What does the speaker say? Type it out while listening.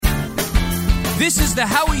This is the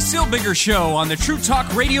Howie Silbiger Show on the True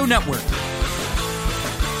Talk Radio Network.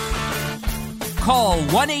 Call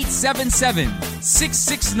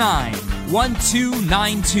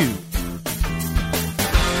 1-877-669-1292.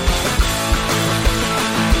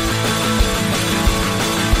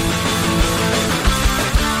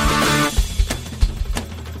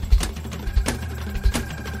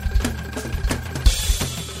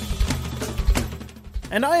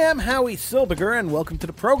 And I am Howie Silbiger, and welcome to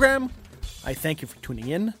the program. I thank you for tuning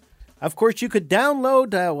in. Of course, you could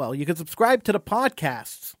download, you could subscribe to the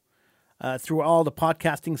podcasts through all the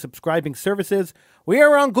podcasting subscribing services. We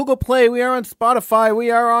are on Google Play, we are on Spotify, we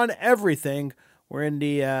are on everything. We're in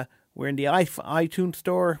the iTunes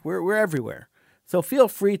store. We're everywhere. So feel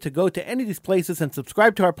free to go to any of these places and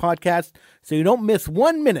subscribe to our podcast so you don't miss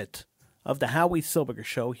 1 minute of the Howie Silbiger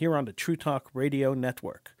Show here on the True Talk Radio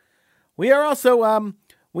Network. We also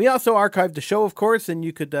archive the show, of course, and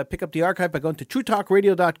you could pick up the archive by going to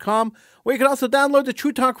truetalkradio.com, where you can also download the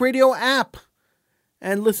True Talk Radio app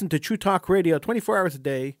and listen to True Talk Radio 24 hours a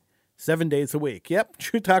day, 7 days a week. Yep,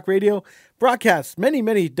 True Talk Radio broadcasts many,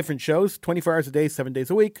 many different shows, 24 hours a day, 7 days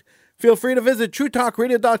a week. Feel free to visit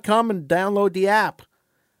truetalkradio.com and download the app.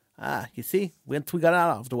 You see, once we got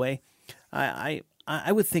out of the way, I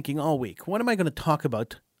was thinking all week, what am I going to talk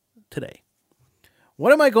about today?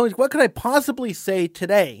 What could I possibly say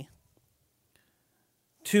today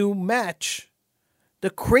to match the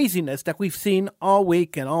craziness that we've seen all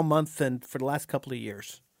week and all month and for the last couple of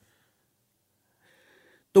years?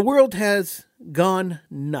 The world has gone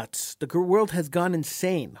nuts. The world has gone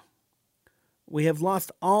insane. We have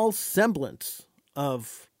lost all semblance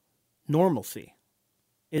of normalcy.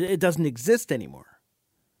 It doesn't exist anymore.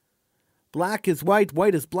 Black is white,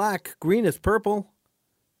 white is black, green is purple,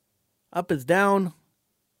 up is down.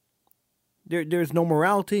 There's no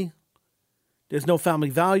morality. There's no family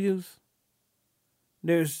values.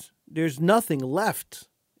 There's nothing left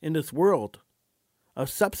in this world of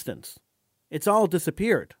substance. It's all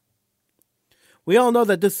disappeared. We all know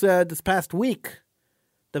that this past week,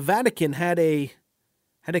 the Vatican had a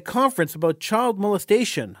conference about child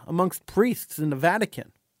molestation amongst priests in the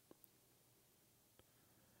Vatican.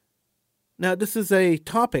 Now, this is a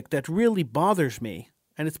topic that really bothers me.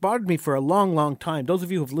 And it's bothered me for a long, long time. Those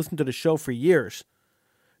of you who have listened to the show for years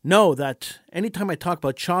know that anytime I talk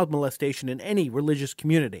about child molestation in any religious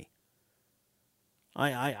community,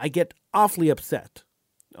 I get awfully upset.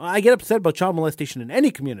 I get upset about child molestation in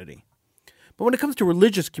any community. But when it comes to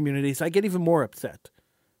religious communities, I get even more upset.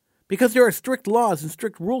 Because there are strict laws and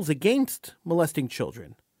strict rules against molesting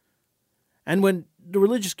children. And when the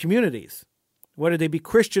religious communities, whether they be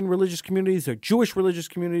Christian religious communities or Jewish religious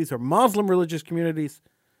communities or Muslim religious communities,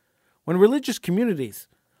 when religious communities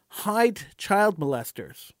hide child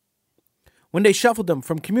molesters, when they shuffle them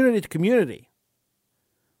from community to community,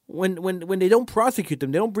 when they don't prosecute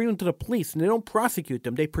them, they don't bring them to the police, and they don't prosecute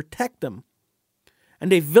them, they protect them,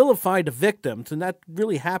 and they vilify the victims, and that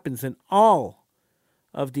really happens in all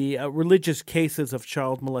of the religious cases of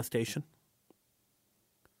child molestation.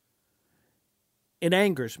 It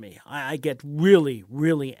angers me. I get really,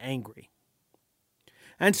 really angry.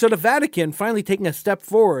 And so the Vatican, finally taking a step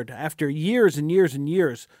forward after years and years and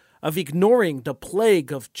years of ignoring the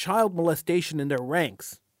plague of child molestation in their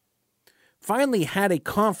ranks, finally had a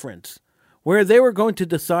conference where they were going to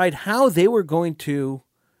decide how they were going to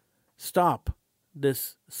stop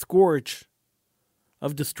this scourge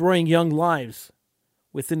of destroying young lives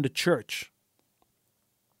within the church.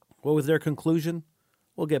 What was their conclusion?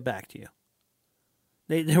 We'll get back to you.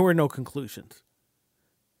 There were no conclusions.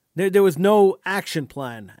 There was no action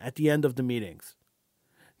plan at the end of the meetings.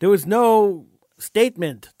 There was no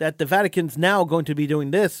statement that the Vatican's now going to be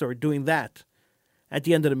doing this or doing that at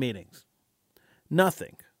the end of the meetings.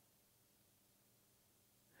 Nothing.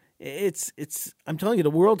 I'm telling you,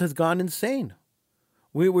 the world has gone insane.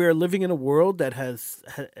 We are living in a world that has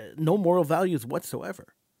no moral values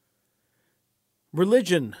whatsoever.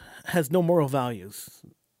 Religion has no moral values.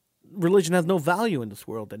 Religion has no value in this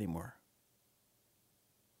world anymore.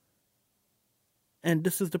 And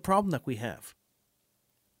this is the problem that we have.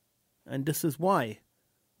 And this is why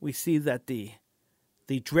we see that the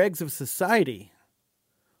dregs of society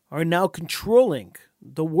are now controlling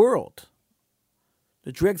the world.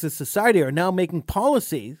 The dregs of society are now making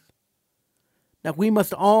policies that we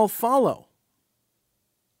must all follow.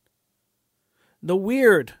 The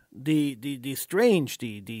weird, the strange,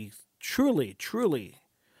 the truly, truly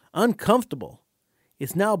uncomfortable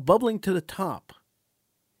is now bubbling to the top.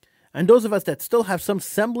 And those of us that still have some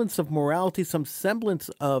semblance of morality, some semblance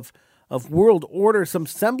of world order, some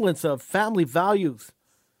semblance of family values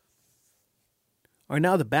are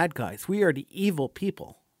now the bad guys. We are the evil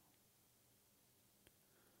people.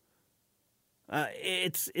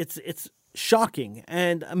 It's shocking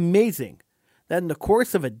and amazing that in the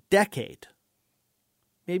course of a decade,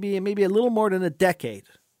 maybe a little more than a decade,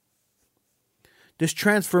 this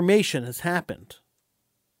transformation has happened.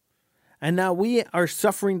 And now we are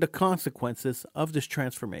suffering the consequences of this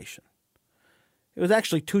transformation. It was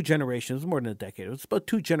actually 2 generations, it was more than a decade. It was about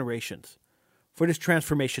 2 generations for this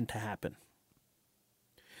transformation to happen.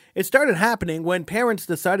 It started happening when parents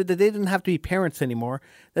decided that they didn't have to be parents anymore,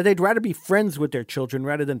 that they'd rather be friends with their children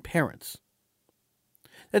rather than parents.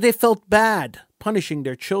 That they felt bad punishing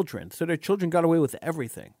their children, so their children got away with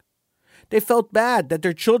everything. They felt bad that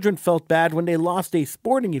their children felt bad when they lost a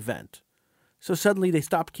sporting event, so suddenly they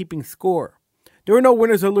stopped keeping score. There were no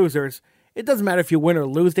winners or losers. It doesn't matter if you win or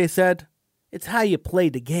lose, they said. It's how you play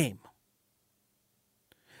the game.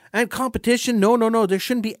 And competition? No, there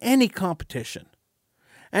shouldn't be any competition.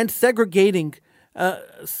 And segregating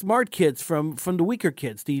smart kids from the weaker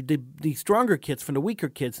kids, the stronger kids from the weaker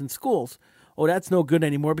kids in schools. Oh, that's no good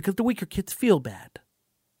anymore because the weaker kids feel bad.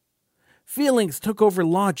 Feelings took over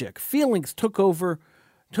logic. Feelings took over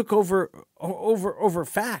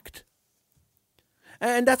fact.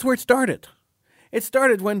 And that's where it started. It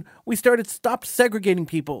started when we stopped segregating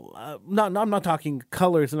people. I'm not talking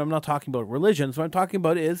colors and I'm not talking about religions. What I'm talking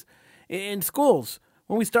about is in schools.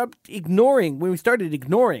 When we started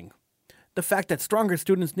ignoring the fact that stronger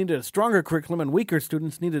students needed a stronger curriculum and weaker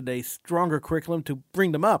students needed a stronger curriculum to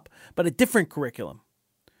bring them up, but a different curriculum.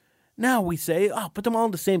 Now we say, put them all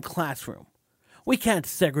in the same classroom. We can't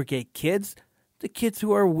segregate kids. The kids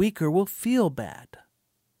who are weaker will feel bad.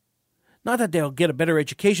 Not that they'll get a better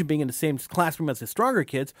education being in the same classroom as the stronger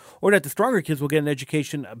kids, or that the stronger kids will get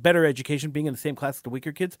a better education being in the same class as the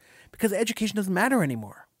weaker kids, because education doesn't matter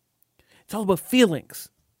anymore. It's all about feelings.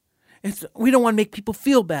 We don't want to make people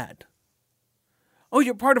feel bad. Oh,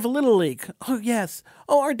 you're part of a little league. Oh, yes.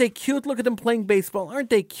 Oh, aren't they cute? Look at them playing baseball.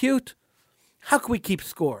 Aren't they cute? How can we keep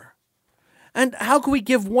score? And how can we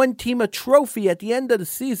give one team a trophy at the end of the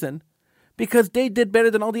season because they did better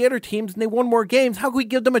than all the other teams and they won more games? How can we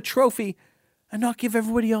give them a trophy and not give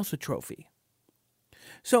everybody else a trophy?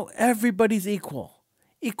 So everybody's equal.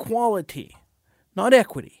 Equality. Not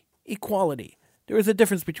equity. Equality. There is a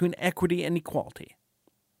difference between equity and equality.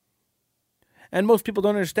 And most people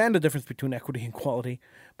don't understand the difference between equity and equality,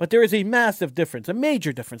 but there is a massive difference, a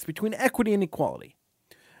major difference between equity and equality.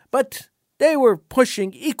 But they were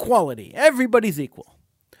pushing equality. Everybody's equal.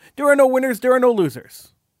 There are no winners, there are no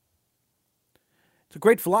losers. It's a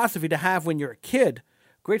great philosophy to have when you're a kid.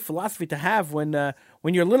 Great philosophy to have when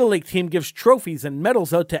your Little League team gives trophies and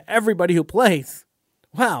medals out to everybody who plays.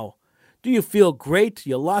 Wow. Do you feel great?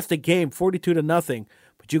 You lost a game 42-0,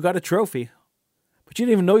 but you got a trophy. But you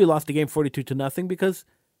didn't even know you lost the game 42-0 because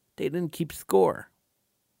they didn't keep score.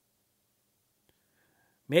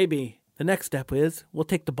 Maybe the next step is we'll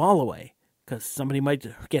take the ball away because somebody might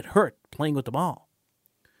get hurt playing with the ball.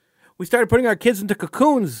 We started putting our kids into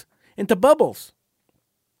cocoons, into bubbles.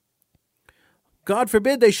 God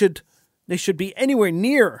forbid they should be anywhere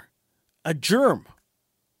near a germ.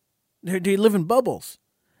 They live in bubbles.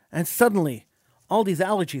 And suddenly, all these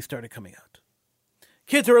allergies started coming out.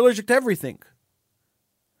 Kids are allergic to everything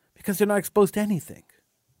because they're not exposed to anything.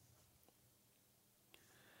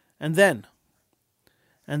 And then,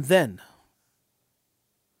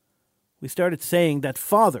 we started saying that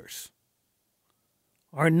fathers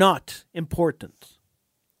are not important.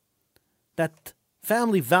 That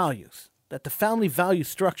family values, that the family value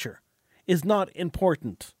structure is not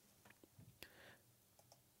important.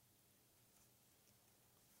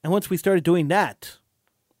 And once we started doing that,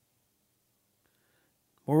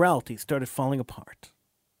 morality started falling apart.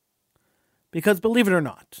 Because believe it or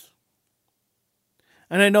not,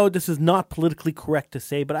 and I know this is not politically correct to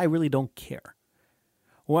say, but I really don't care.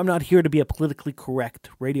 Well, I'm not here to be a politically correct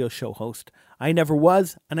radio show host. I never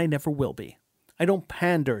was, and I never will be. I don't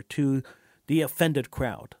pander to the offended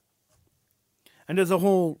crowd. And there's a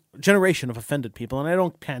whole generation of offended people, and I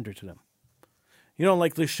don't pander to them. You don't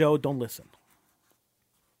like this show, don't listen.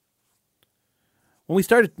 When we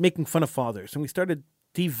started making fun of fathers and we started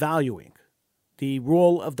devaluing the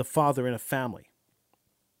role of the father in a family,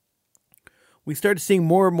 we started seeing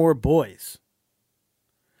more and more boys.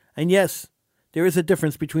 And yes, there is a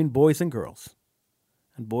difference between boys and girls.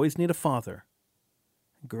 And boys need a father.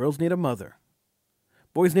 And girls need a mother.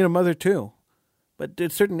 Boys need a mother too. But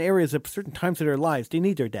at certain areas, at certain times of their lives, they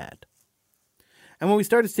need their dad. And when we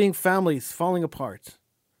started seeing families falling apart,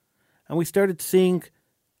 and we started seeing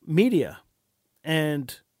media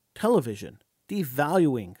and television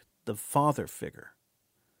devaluing the father figure,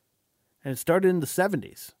 And it started in the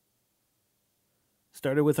 70s.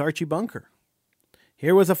 Started with Archie Bunker.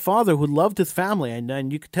 Here was a father who loved his family,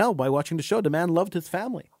 and you could tell by watching the show, the man loved his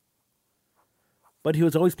family. But he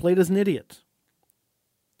was always played as an idiot.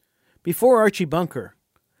 Before Archie Bunker,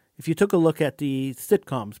 if you took a look at the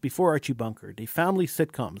sitcoms before Archie Bunker, the family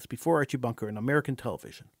sitcoms before Archie Bunker in American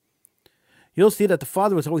television, you'll see that the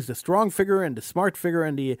father was always the strong figure and the smart figure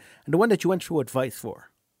and the one that you went to advice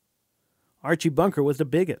for. Archie Bunker was the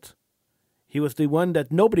bigot. He was the one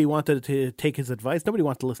that nobody wanted to take his advice. Nobody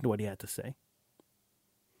wanted to listen to what he had to say.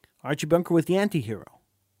 Archie Bunker was the anti-hero.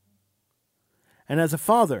 And as a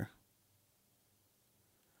father,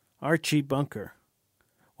 Archie Bunker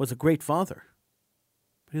was a great father.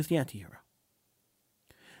 But he was the anti-hero.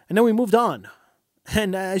 And then we moved on.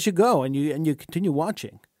 And as you go and you continue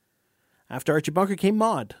watching, after Archie Bunker came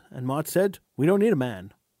Maude. And Maude said, we don't need a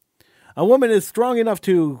man. A woman is strong enough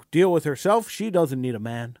to deal with herself. She doesn't need a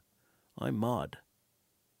man. I'm Maude.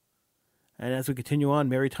 And as we continue on,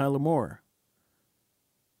 Mary Tyler Moore.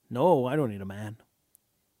 No, I don't need a man.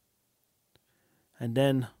 And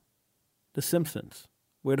then The Simpsons,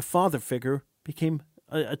 where the father figure became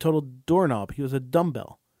a total doorknob. He was a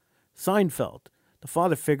dumbbell. Seinfeld, the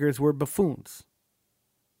father figures were buffoons.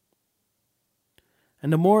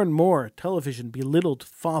 And the more and more television belittled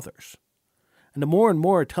fathers, and the more and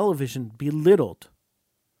more television belittled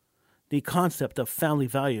the concept of family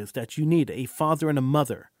values, that you need a father and a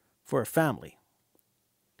mother for a family,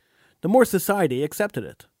 the more society accepted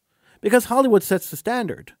it. Because Hollywood sets the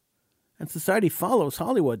standard, and society follows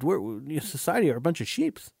Hollywood. Society are a bunch of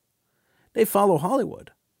sheeps. They follow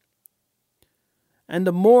Hollywood. And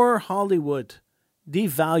the more Hollywood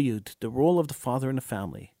devalued the role of the father in the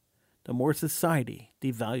family, the more society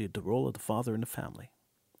devalued the role of the father in the family.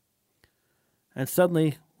 And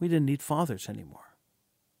suddenly, we didn't need fathers anymore.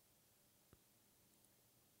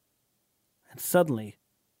 And suddenly,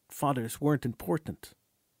 fathers weren't important.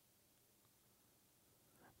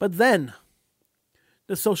 But then,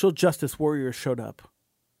 the social justice warriors showed up.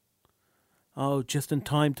 Oh, just in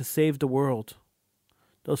time to save the world.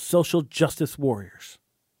 Those social justice warriors.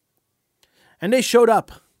 And they showed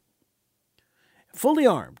up, fully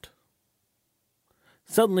armed.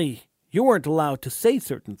 Suddenly, you weren't allowed to say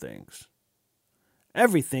certain things.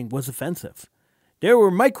 Everything was offensive. There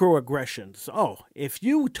were microaggressions. Oh, if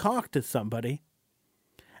you talk to somebody,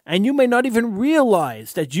 and you may not even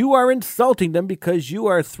realize that you are insulting them because you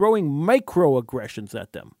are throwing microaggressions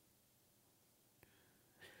at them.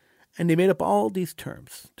 And they made up all these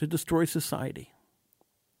terms to destroy society.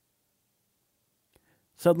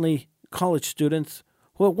 Suddenly, college students,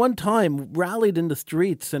 who at one time rallied in the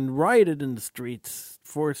streets and rioted in the streets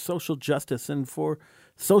for social justice and for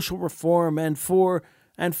social reform and for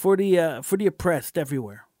the oppressed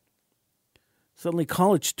everywhere. Suddenly,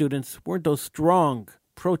 college students weren't those strong,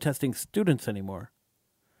 protesting students anymore.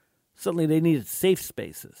 Suddenly, they needed safe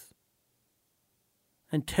spaces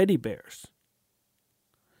and teddy bears.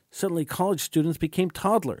 Suddenly, college students became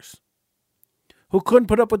toddlers who couldn't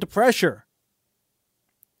put up with the pressure.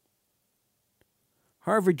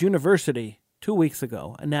 Harvard University, 2 weeks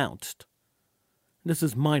ago, announced, this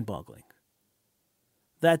is mind-boggling,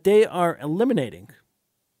 that they are eliminating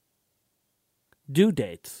due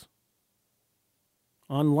dates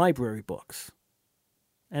on library books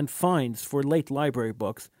and fines for late library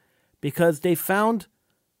books because they found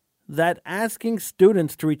that asking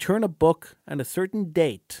students to return a book at a certain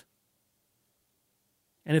date,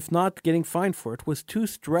 and if not, getting fined for it, was too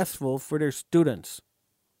stressful for their students.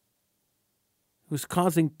 It was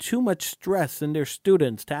causing too much stress in their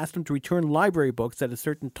students to ask them to return library books at a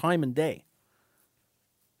certain time and day.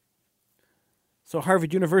 So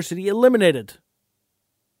Harvard University eliminated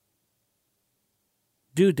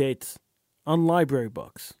due dates on library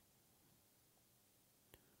books.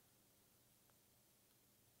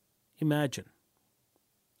 Imagine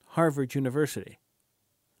Harvard University,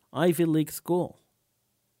 Ivy League school,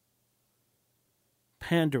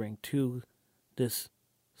 pandering to this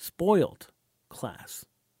spoiled class.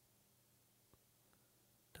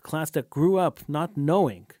 The class that grew up not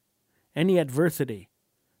knowing any adversity,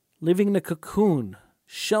 living in a cocoon,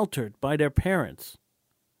 sheltered by their parents,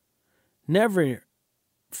 never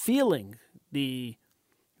feeling the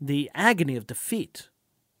agony of defeat.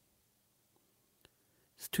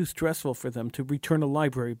 It's too stressful for them to return a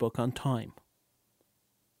library book on time.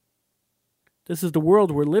 This is the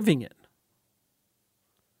world we're living in.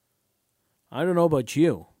 I don't know about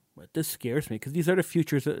you, but this scares me because these are the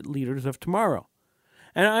future leaders of tomorrow.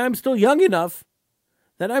 And I'm still young enough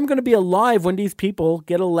that I'm going to be alive when these people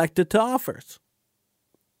get elected to office.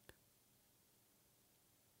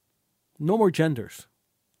 No more genders.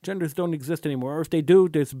 Genders don't exist anymore, or if they do,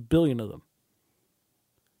 there's a billion of them.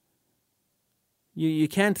 You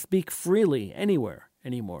can't speak freely anywhere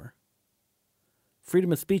anymore.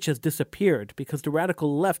 Freedom of speech has disappeared because the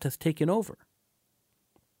radical left has taken over.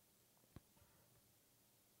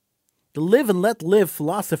 The live and let live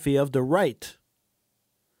philosophy of the right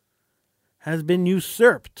has been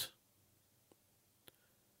usurped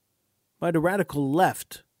by the radical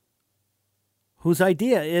left, whose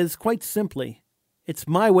idea is quite simply, it's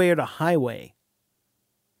my way or the highway.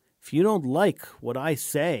 If you don't like what I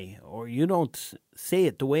say, or you don't say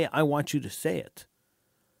it the way I want you to say it,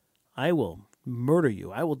 I will murder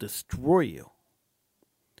you. I will destroy you.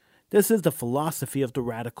 This is the philosophy of the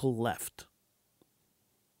radical left.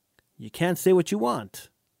 You can't say what you want.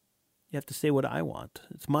 You have to say what I want.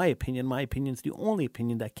 It's my opinion. My opinion is the only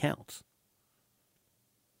opinion that counts.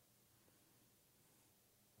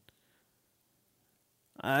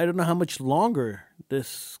 I don't know how much longer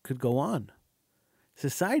this could go on.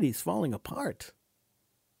 Society's falling apart.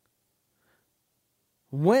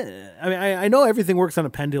 I know everything works on a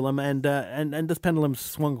pendulum, and this pendulum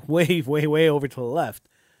swung way over to the left.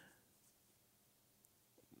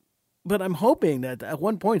 But I'm hoping that at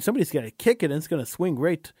one point somebody's going to kick it and it's going to swing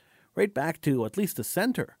right back to at least the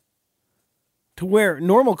center, to where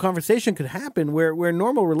normal conversation could happen, where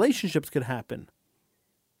normal relationships could happen,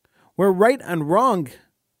 where right and wrong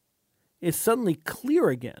is suddenly clear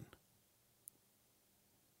again.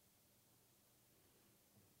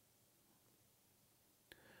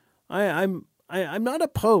 I'm not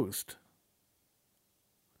opposed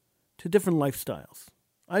to different lifestyles.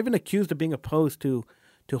 I've been accused of being opposed to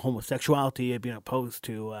homosexuality, being opposed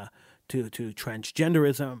to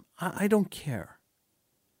transgenderism. I don't care.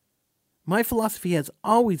 My philosophy has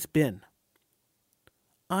always been,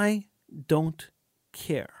 I don't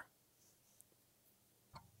care.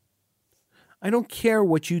 I don't care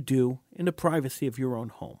what you do in the privacy of your own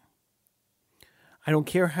home. I don't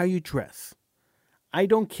care how you dress. I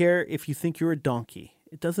don't care if you think you're a donkey.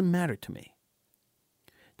 It doesn't matter to me.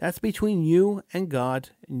 That's between you and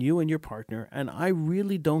God and you and your partner, and I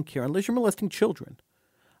really don't care. Unless you're molesting children,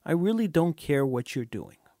 I really don't care what you're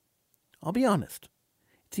doing. I'll be honest.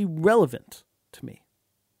 It's irrelevant to me.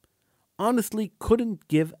 Honestly, couldn't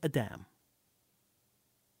give a damn.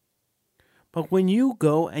 But when you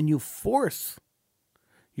go and you force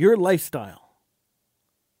your lifestyle,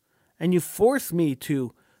 and you force me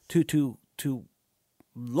to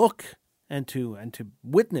look and to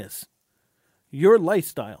witness your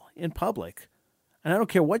lifestyle in public, and I don't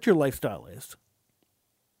care what your lifestyle is,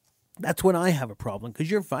 that's when I have a problem,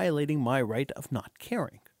 because you're violating my right of not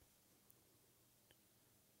caring.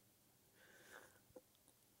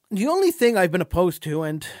 The only thing I've been opposed to,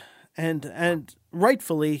 and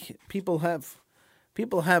rightfully, people have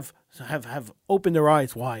opened their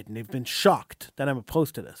eyes wide, and they've been shocked that I'm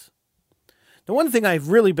opposed to this. The one thing I've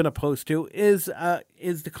really been opposed to is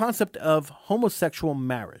the concept of homosexual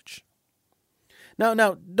marriage.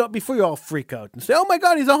 Now, before you all freak out and say, "Oh my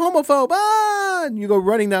God, he's a homophobe!" And you go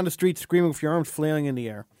running down the street screaming with your arms flailing in the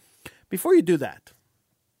air. Before you do that,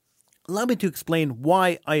 allow me to explain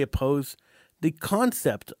why I oppose the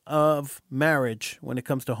concept of marriage when it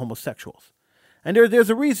comes to homosexuals. And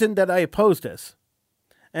there's a reason that I oppose this.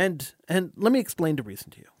 And let me explain the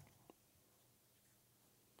reason to you.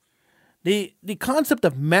 The concept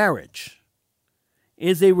of marriage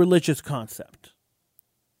is a religious concept.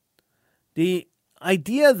 The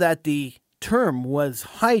idea that the term was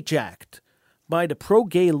hijacked by the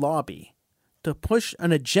pro-gay lobby to push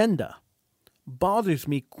an agenda bothers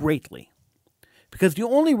me greatly. Because the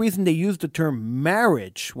only reason they use the term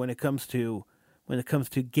marriage when it comes to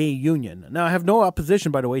gay union. Now, I have no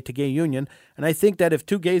opposition, by the way, to gay union, and I think that if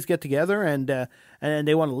two gays get together and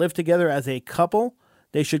they want to live together as a couple,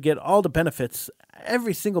 they should get all the benefits,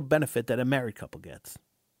 every single benefit that a married couple gets.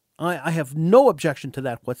 I have no objection to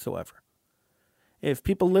that whatsoever. If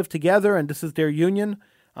people live together and this is their union,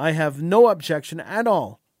 I have no objection at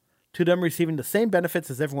all to them receiving the same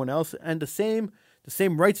benefits as everyone else and the same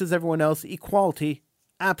rights as everyone else. Equality,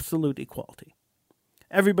 absolute equality.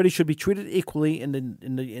 Everybody should be treated equally in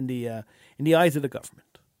the eyes of the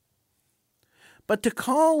government. But to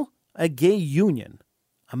call a gay union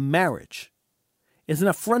a marriage is an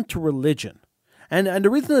affront to religion, and the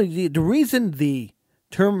reason the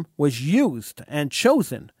term was used and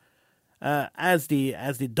chosen as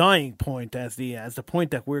the dying point, as the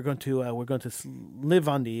point that we're going to live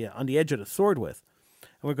on the edge of the sword with,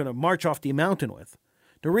 and we're going to march off the mountain with.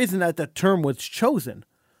 The reason that term was chosen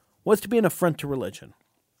was to be an affront to religion,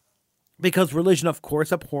 because religion, of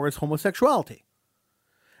course, abhors homosexuality.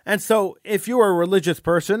 And so, if you are a religious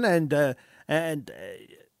person and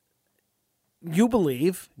you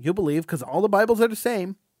believe, because all the Bibles are the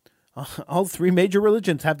same, all three major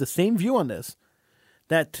religions have the same view on this,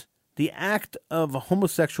 that the act of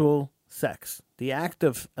homosexual sex, the act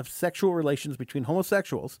of sexual relations between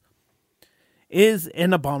homosexuals, is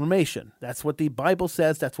an abomination. That's what the Bible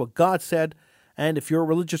says. That's what God said. And if you're a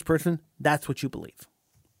religious person, that's what you believe.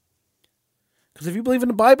 Because if you believe in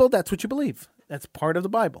the Bible, that's what you believe. That's part of the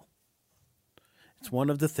Bible. It's one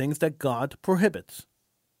of the things that God prohibits.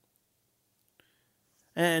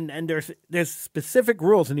 And there's specific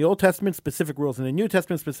rules in the Old Testament, specific rules in the New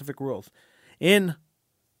Testament, specific rules in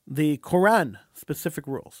the Quran, specific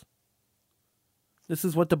rules. This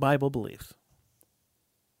is what the Bible believes.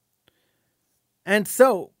 And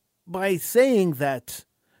so, by saying that,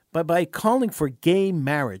 by calling for gay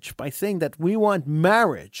marriage, by saying that we want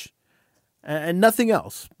marriage and nothing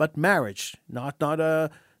else but marriage, not a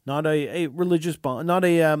religious bond, not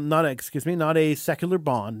a secular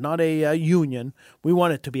bond, not a union. We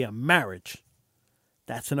want it to be a marriage.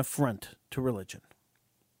 That's an affront to religion.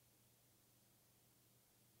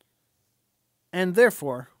 And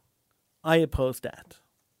therefore, I oppose that.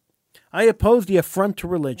 I oppose the affront to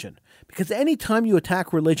religion, because any time you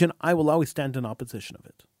attack religion, I will always stand in opposition of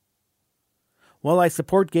it. While I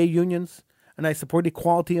support gay unions, and I support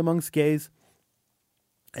equality amongst gays,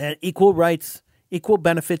 and equal rights, equal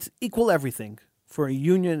benefits, equal everything for a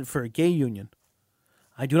union, for a gay union,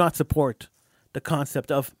 I do not support the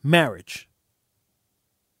concept of marriage.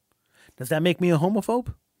 Does that make me a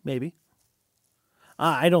homophobe? Maybe.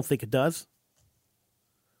 I don't think it does.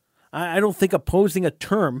 I don't think opposing a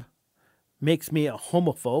term makes me a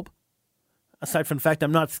homophobe. Aside from the fact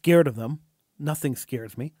I'm not scared of them. Nothing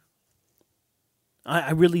scares me.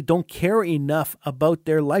 I really don't care enough about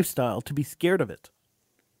their lifestyle to be scared of it.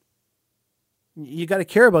 You got to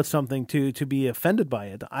care about something to be offended by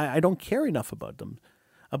it. I don't care enough about them,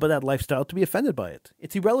 about that lifestyle to be offended by it.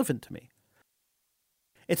 It's irrelevant to me.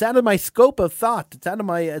 It's out of my scope of thought. It's out of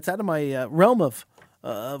my realm of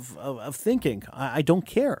thinking. I don't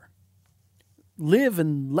care. Live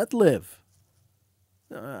and let live.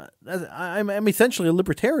 I'm essentially a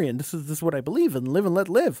libertarian. This is what I believe in. Live and let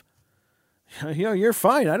live. You're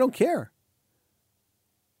fine. I don't care.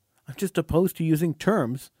 I'm just opposed to using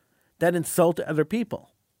terms that insult other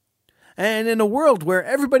people. And in a world where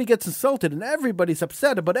everybody gets insulted and everybody's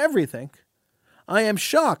upset about everything, I am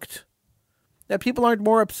shocked that people aren't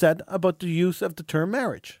more upset about the use of the term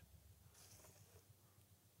marriage.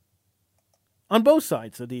 On both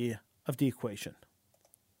sides of the equation.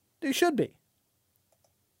 They should be.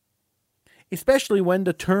 Especially when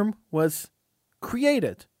the term was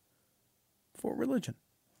created for religion.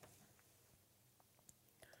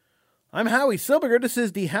 I'm Howie Silberger. This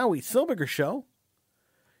is the Howie Silberger Show.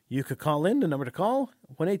 You could call in. The number to call,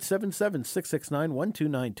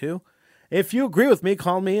 1-877-669-1292. If you agree with me,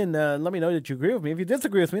 call me and let me know that you agree with me. If you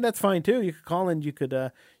disagree with me, that's fine too. You could call and you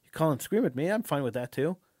call and scream at me. I'm fine with that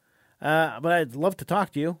too. But I'd love to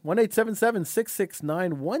talk to you.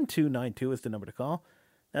 1-877-669-1292 is the number to call.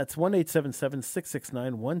 That's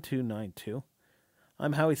 1-877-669-1292.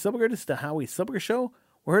 I'm Howie Silberger. This is the Howie Silberger Show.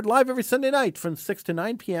 We're heard live every Sunday night from 6 to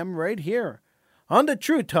 9 p.m. right here on the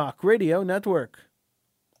True Talk Radio Network.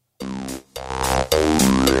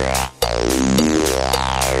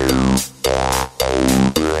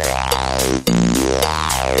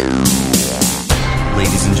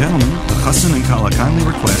 Ladies and gentlemen, the Chassan and Kala kindly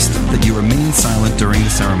request that you remain silent during the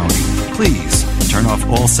ceremony. Please turn off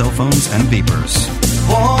all cell phones and beepers.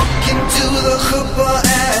 Walk into the chuppah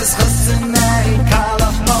as Chassan and Kala,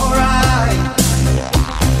 alright.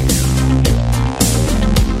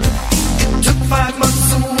 It took 5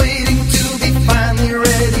 months of waiting to be finally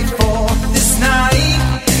ready for this night.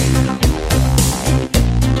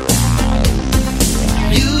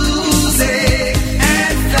 Music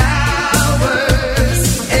and flowers,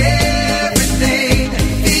 everything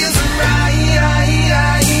feels right.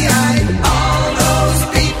 All those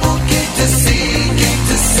people came to see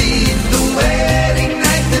the wedding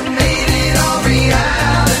night that made it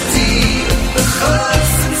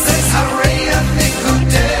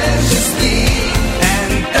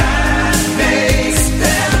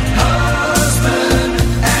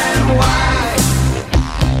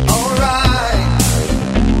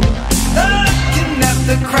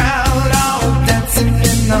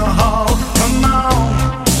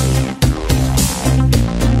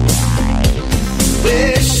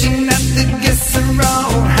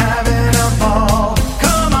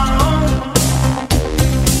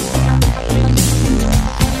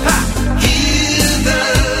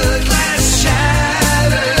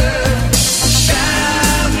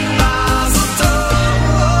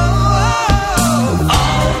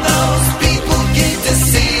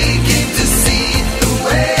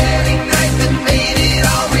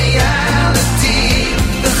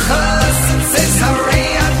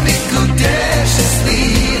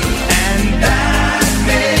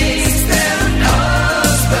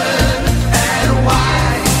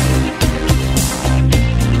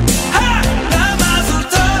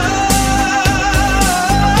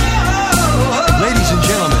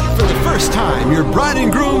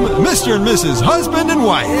Mr. and Mrs. Husband and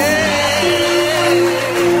Wife.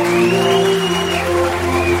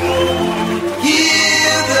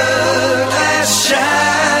 Hear the glass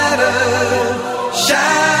shatter,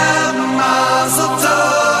 shatter mazel tov.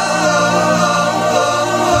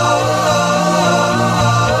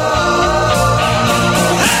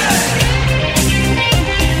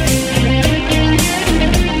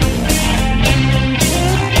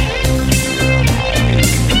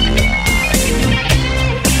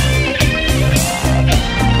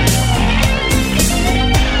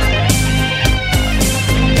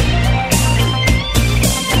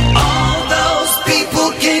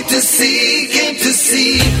 Came to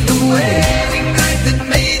see the wedding night that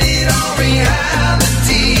made it all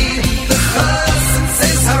reality. The husband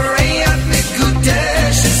says, "Hooray, I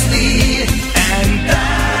Mekudeshly," and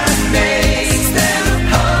that makes them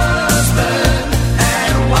husband.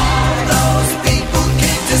 And all those people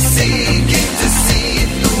came to see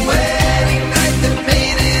the wedding night that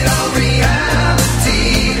made it all reality.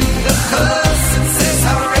 The husband says,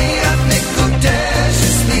 "Hooray, I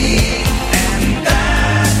Mekudeshly."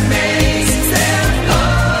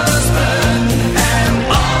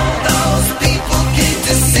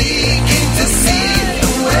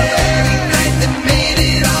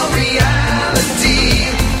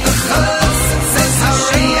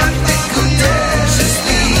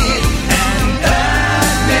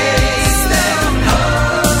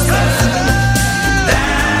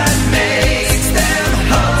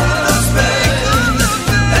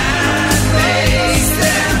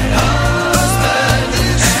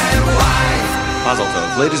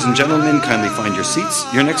 Ladies and gentlemen, kindly find your seats.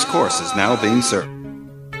 Your next course is now being served.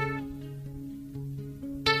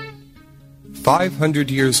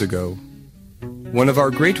 500 years ago, one of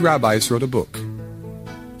our great rabbis wrote a book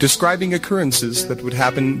describing occurrences that would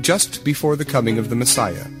happen just before the coming of the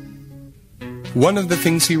Messiah. One of the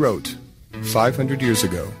things he wrote 500 years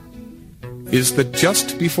ago is that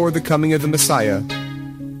just before the coming of the Messiah,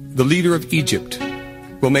 the leader of Egypt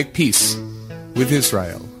will make peace with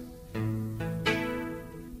Israel.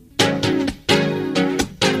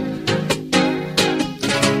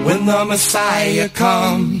 When the Messiah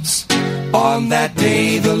comes, on that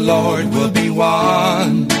day the Lord will be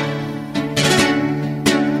one.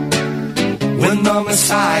 When the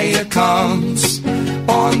Messiah comes,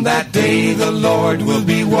 on that day the Lord will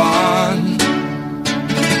be one.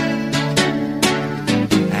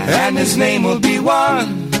 And his name will be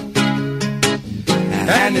one.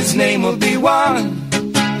 And his name will be one.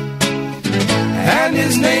 And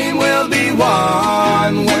his name will be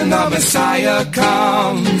one when the Messiah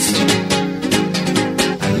comes.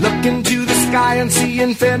 I look into the sky and see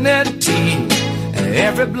infinity.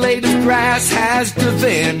 Every blade of grass has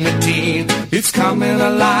divinity. It's coming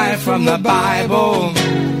alive from the Bible.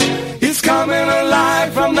 It's coming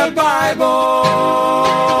alive from the Bible.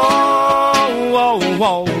 Whoa,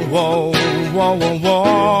 whoa, whoa, whoa, whoa,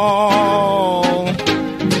 whoa.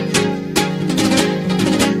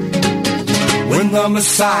 When the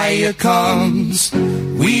Messiah comes,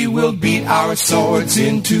 we will beat our swords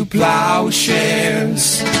into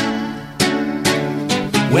plowshares.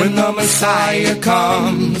 When the Messiah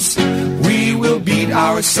comes, we will beat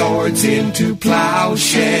our swords into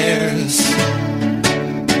plowshares.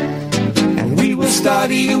 And we will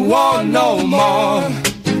study war no more.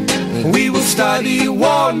 We will study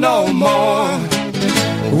war no more.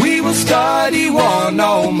 We will study war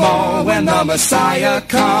no more when the Messiah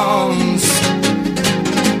comes.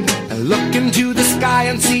 I look into the sky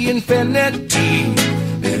and see infinity.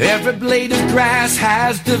 Every blade of grass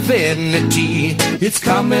has divinity. It's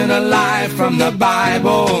coming alive from the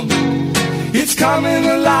Bible. It's coming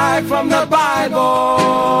alive from the Bible.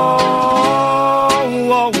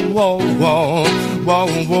 Whoa, whoa, whoa, whoa,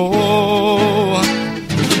 whoa.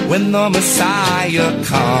 When the Messiah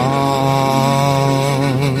comes.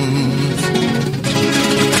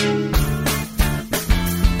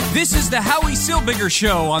 This is the Howie Silbiger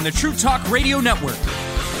Show on the True Talk Radio Network.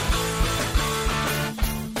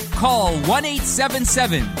 Call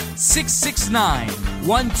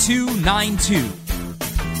 1-877-669-1292.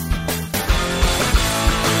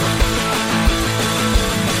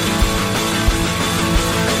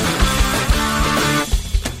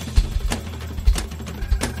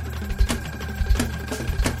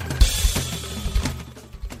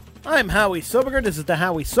 I'm Howie Silbiger. This is the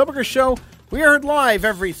Howie Silbiger Show. We are heard live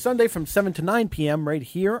every Sunday from 7 to 9 p.m. right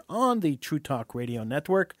here on the True Talk Radio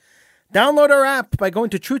Network. Download our app by going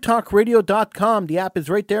to truetalkradio.com. The app is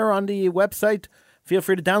right there on the website. Feel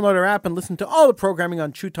free to download our app and listen to all the programming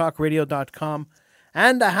on truetalkradio.com.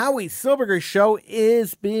 And the Howie Silbiger Show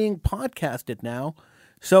is being podcasted now.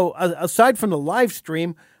 So aside from the live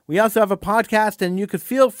stream, We also have a podcast, and you can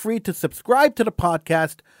feel free to subscribe to the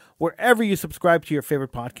podcast wherever you subscribe to your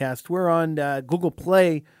favorite podcast. We're on Google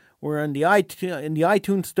Play. We're on the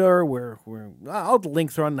iTunes Store. We're all the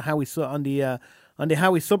links are on the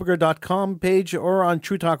HowieSilberger.com page or on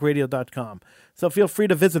Truetalkradio.com. So feel free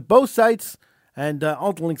to visit both sites, and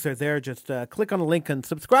all the links are there. Just click on the link and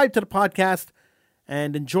subscribe to the podcast,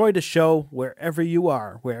 and enjoy the show wherever you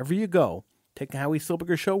are, wherever you go. Take the Howie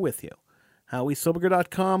Silberger Show with you.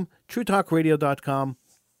 HowieSilberger.com, TrueTalkRadio.com,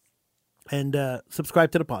 and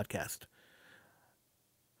subscribe to the podcast.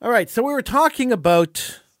 All right, so we were talking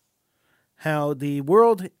about how the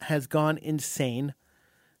world has gone insane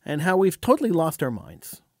and how we've totally lost our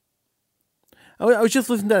minds. I was just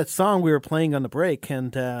listening to that song we were playing on the break,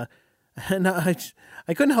 and I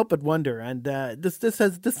couldn't help but wonder. And this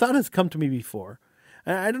thought has come to me before.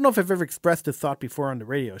 I don't know if I've ever expressed this thought before on the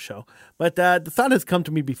radio show, but the thought has come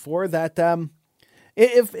to me before that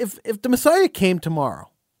if the Messiah came tomorrow,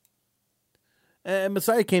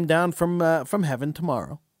 Messiah came down from heaven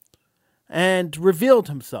tomorrow, and revealed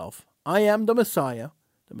himself, I am the Messiah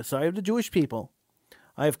of the Jewish people.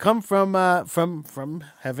 I have come from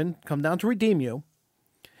heaven, come down to redeem you.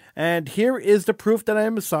 And here is the proof that I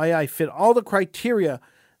am Messiah. I fit all the criteria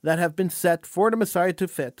that have been set for the Messiah to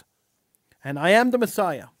fit. And I am the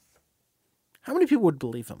Messiah. How many people would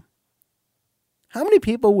believe him? How many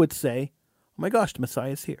people would say, oh my gosh, the Messiah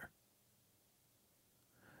is here?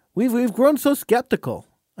 We've grown so skeptical,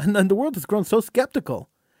 and the world has grown so skeptical.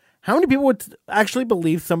 How many people would actually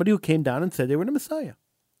believe somebody who came down and said they were the Messiah?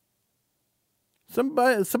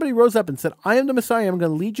 Somebody rose up and said, I am the Messiah, I'm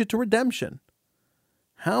going to lead you to redemption.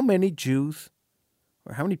 How many Jews,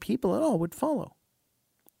 or how many people at all, would follow?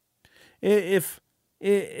 And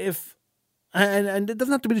it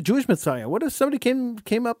doesn't have to be the Jewish Messiah. What if somebody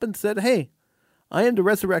came up and said, hey, I am the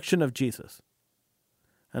resurrection of Jesus,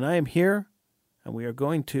 and I am here, and we are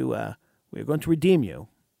going to redeem you?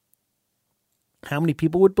 How many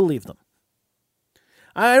people would believe them?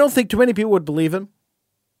 I don't think too many people would believe him.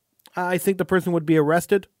 I think the person would be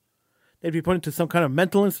arrested. They'd be put into some kind of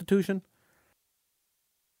mental institution.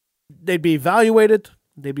 They'd be evaluated.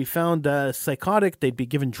 They'd be found psychotic. They'd be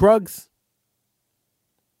given drugs.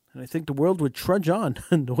 And I think the world would trudge on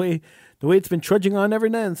the way it's been trudging on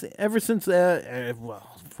ever since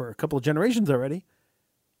for a couple of generations already.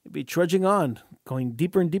 It'd be trudging on, going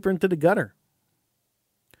deeper and deeper into the gutter.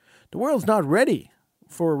 The world's not ready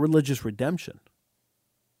for religious redemption.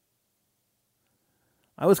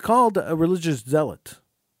 I was called a religious zealot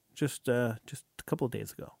just a couple of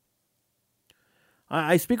days ago.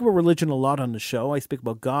 I speak about religion a lot on the show. I speak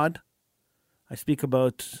about God. I speak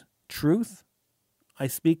about truth. I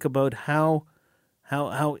speak about how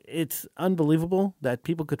it's unbelievable that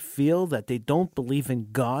people could feel that they don't believe in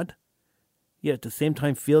God, yet at the same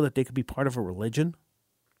time feel that they could be part of a religion.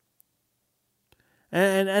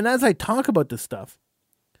 And as I talk about this stuff,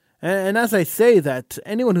 and as I say that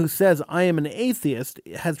anyone who says I am an atheist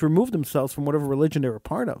has removed themselves from whatever religion they were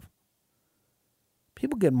part of,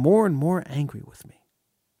 people get more and more angry with me.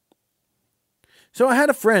 So I had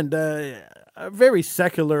a friend, a very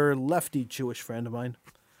secular, lefty Jewish friend of mine,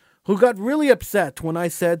 who got really upset when I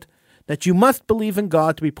said that you must believe in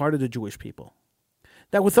God to be part of the Jewish people.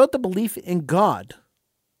 That without the belief in God,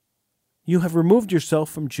 you have removed yourself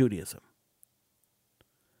from Judaism.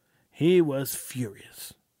 He was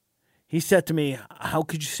furious. He said to me, how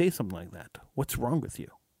could you say something like that? What's wrong with you?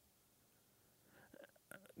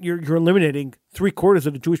 You're eliminating 3/4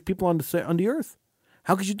 of the Jewish people on the earth.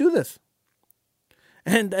 How could you do this?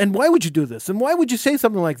 And why would you do this? And why would you say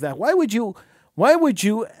something like that? Why would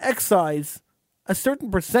you excise a certain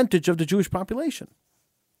percentage of the Jewish population?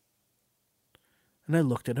 And I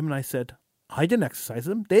looked at him and I said, I didn't excise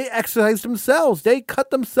them. They excised themselves. They cut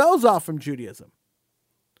themselves off from Judaism.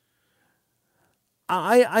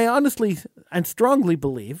 I honestly and strongly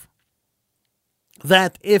believe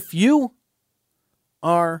that if you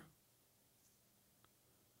are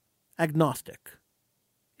agnostic,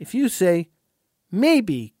 if you say,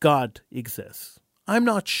 maybe God exists, I'm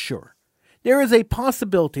not sure, there is a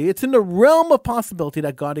possibility, it's in the realm of possibility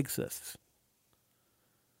that God exists,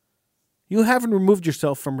 you haven't removed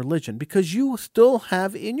yourself from religion because you still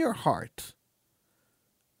have in your heart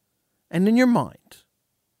and in your mind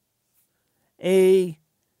a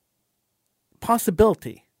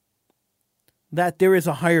possibility that there is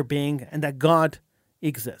a higher being and that God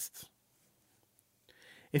exists.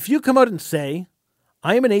 If you come out and say,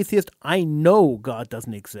 I am an atheist, I know God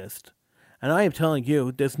doesn't exist, and I am telling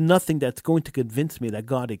you there's nothing that's going to convince me that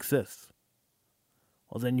God exists,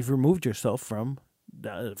 well, then you've removed yourself from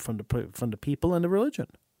the people and the religion.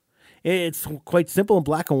 It's quite simple and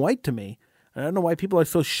black and white to me. And I don't know why people are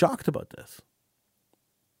so shocked about this.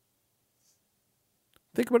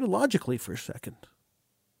 Think about it logically for a second.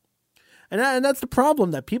 And that's the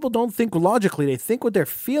problem, that people don't think logically. They think with their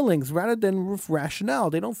feelings rather than with rationale.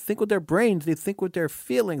 They don't think with their brains. They think with their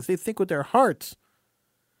feelings. They think with their hearts.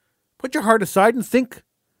 Put your heart aside and think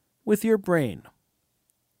with your brain.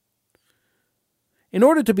 In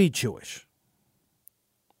order to be Jewish,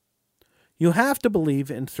 you have to believe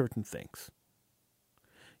in certain things.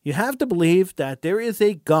 You have to believe that there is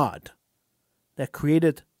a God that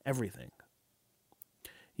created everything.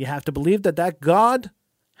 You have to believe that that God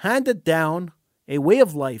handed down a way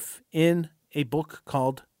of life in a book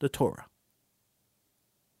called the Torah.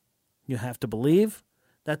 You have to believe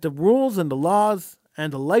that the rules and the laws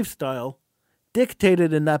and the lifestyle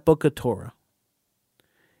dictated in that book of Torah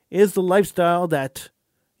is the lifestyle that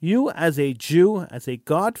you as a Jew, as a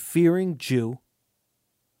God-fearing Jew,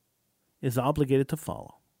 is obligated to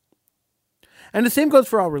follow. And the same goes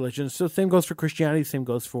for all religions. So the same goes for Christianity, same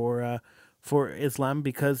goes for Islam,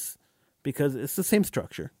 because it's the same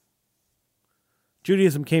structure.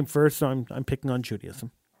 Judaism came first, so I'm picking on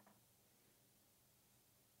Judaism.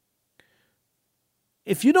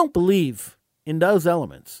 If you don't believe in those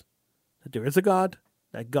elements, that there is a God,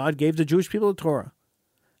 that God gave the Jewish people the Torah,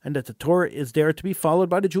 and that the Torah is there to be followed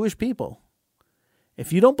by the Jewish people,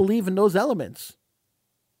 if you don't believe in those elements,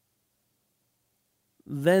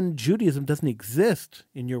 then Judaism doesn't exist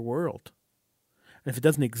in your world. And if it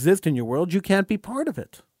doesn't exist in your world, you can't be part of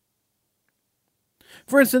it.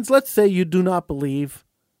 For instance, let's say you do not believe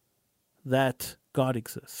that God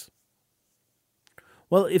exists.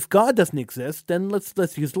 Well, if God doesn't exist, then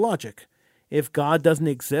let's use logic. If God doesn't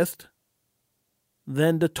exist,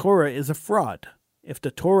 then the Torah is a fraud. If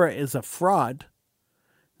the Torah is a fraud,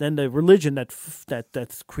 then the religion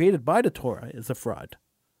that's created by the Torah is a fraud.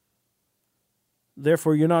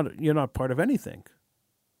 Therefore, you're not part of anything.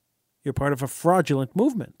 You're part of a fraudulent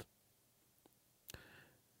movement.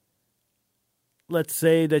 Let's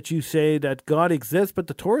say that you say that God exists, but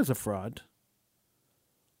the Torah is a fraud.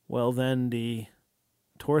 Well, then the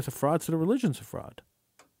Torah is a fraud, so the religion's a fraud.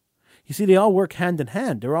 You see, they all work hand in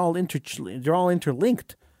hand. They're all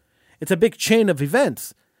interlinked. It's a big chain of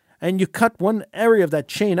events, and you cut one area of that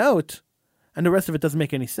chain out, and the rest of it doesn't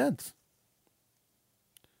make any sense.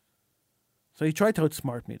 So he tried to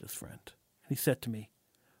outsmart me, this friend. He said to me,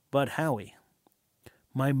 "But Howie,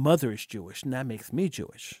 my mother is Jewish, and that makes me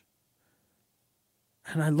Jewish."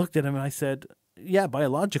 And I looked at him and I said, "Yeah,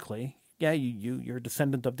 biologically, yeah, you're a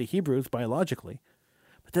descendant of the Hebrews biologically,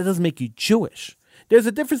 but that doesn't make you Jewish. There's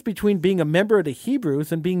a difference between being a member of the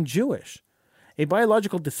Hebrews and being Jewish. A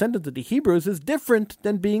biological descendant of the Hebrews is different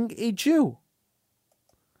than being a Jew."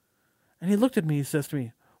 And he looked at me, he says to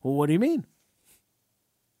me, "Well, what do you mean?"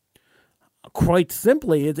 Quite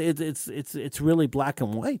simply, it's really black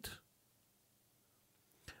and white.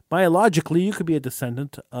 Biologically, you could be a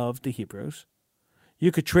descendant of the Hebrews.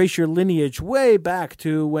 You could trace your lineage way back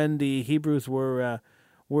to when the Hebrews were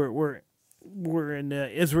in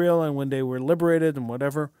Israel and when they were liberated and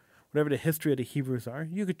whatever the history of the Hebrews are.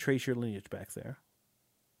 You could trace your lineage back there.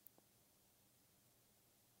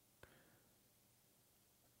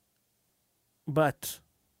 But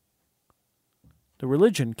the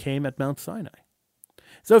religion came at Mount Sinai.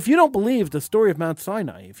 So if you don't believe the story of Mount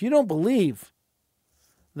Sinai, if you don't believe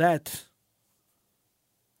that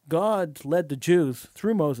God led the Jews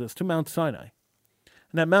through Moses to Mount Sinai,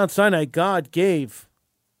 and at Mount Sinai God gave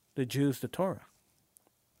the Jews the Torah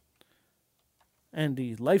and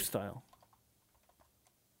the lifestyle,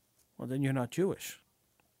 well, then you're not Jewish.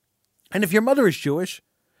 And if your mother is Jewish,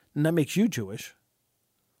 and that makes you Jewish,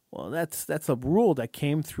 well, that's a rule that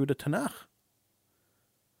came through the Tanakh,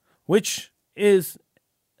 which is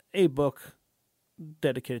a book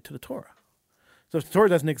dedicated to the Torah. So if the Torah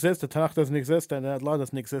doesn't exist, the Tanakh doesn't exist, and that law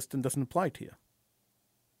doesn't exist and doesn't apply to you.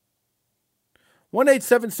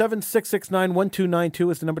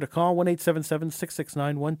 1-877-669-1292 is the number to call.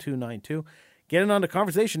 1-877-669-1292. Get in on the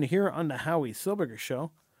conversation here on the Howie Silberger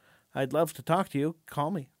Show. I'd love to talk to you.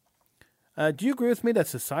 Call me. Do you agree with me that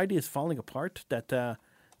society is falling apart? That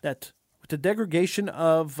with the degradation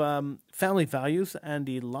of family values and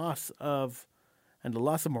the loss of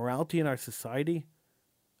morality in our society,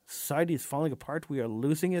 society is falling apart. We are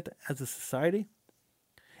losing it as a society.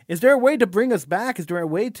 Is there a way to bring us back? Is there a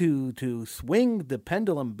way to swing the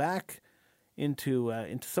pendulum back into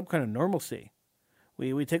some kind of normalcy?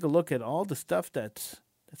 We take a look at all the stuff that's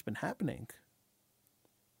been happening.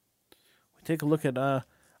 We take a look at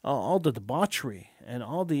all the debauchery and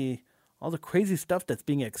all the crazy stuff that's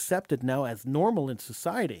being accepted now as normal in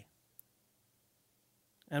society.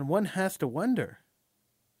 And one has to wonder,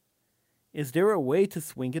 is there a way to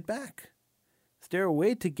swing it back? Is there a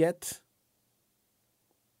way to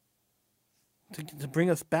bring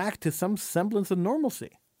us back to some semblance of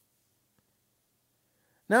normalcy?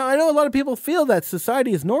 Now, I know a lot of people feel that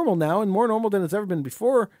society is normal now and more normal than it's ever been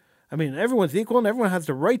before. I mean, everyone's equal and everyone has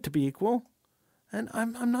the right to be equal. And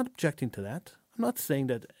I'm not objecting to that. I'm not saying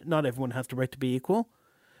that not everyone has the right to be equal.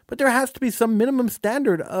 But there has to be some minimum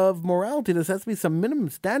standard of morality. There has to be some minimum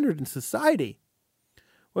standard in society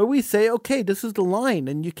where we say, okay, this is the line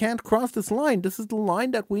and you can't cross this line. This is the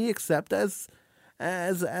line that we accept as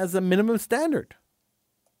a minimum standard.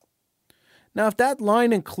 Now, if that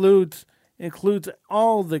line includes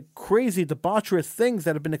all the crazy, debaucherous things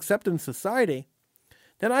that have been accepted in society,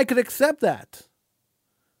 then I could accept that.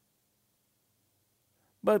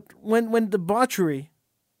 But when debauchery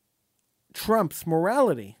trumps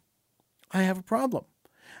morality, I have a problem.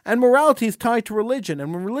 And morality is tied to religion,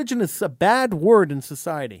 and when religion is a bad word in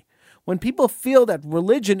society, when people feel that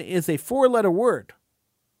religion is a 4-letter word,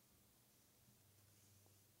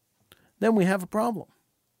 then we have a problem.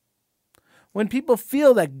 When people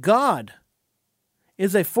feel that God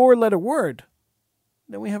is a 4-letter word,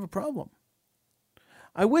 then we have a problem.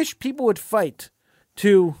 I wish people would fight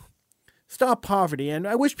to stop poverty, and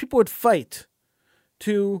I wish people would fight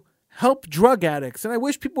to help drug addicts, and I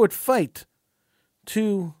wish people would fight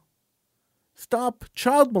to stop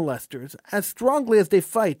child molesters as strongly as they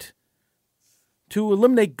fight to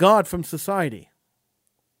eliminate God from society.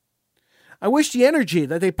 I wish the energy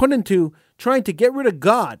that they put into trying to get rid of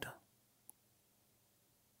God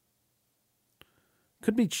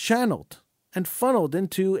could be channeled and funneled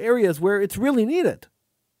into areas where it's really needed.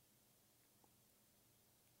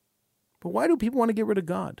 But why do people want to get rid of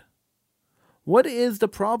God? What is the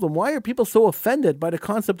problem? Why are people so offended by the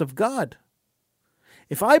concept of God?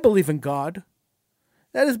 If I believe in God,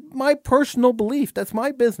 that is my personal belief. That's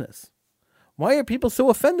my business. Why are people so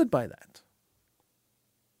offended by that?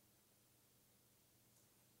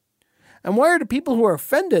 And why are the people who are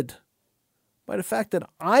offended by the fact that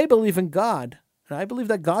I believe in God, and I believe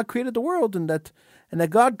that God created the world and that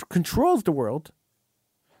God controls the world,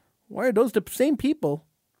 why are those the same people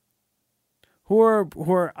who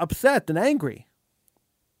are upset and angry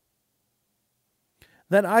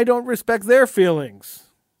that I don't respect their feelings?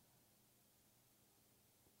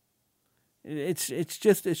 It's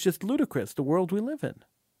just ludicrous, the world we live in.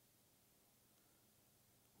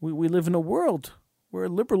 We live in a world where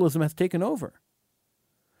liberalism has taken over,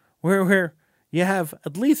 where you have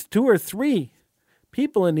at least 2 or 3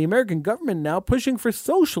 people in the American government now pushing for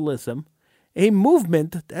socialism, a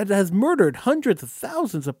movement that has murdered hundreds of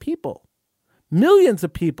thousands of people, millions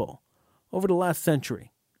of people over the last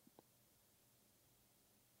century.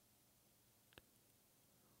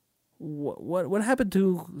 What happened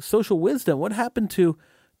to social wisdom? What happened to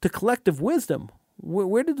collective wisdom?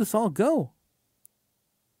 Where did this all go?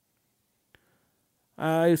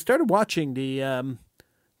 I started watching the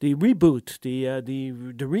reboot,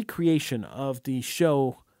 the recreation of the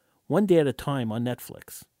show One Day at a Time on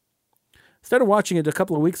Netflix. Started watching it a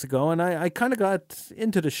couple of weeks ago, and I kind of got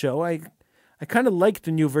into the show. I kind of liked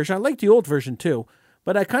the new version. I liked the old version too,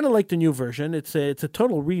 but I kind of liked the new version. It's a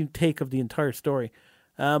total retake of the entire story.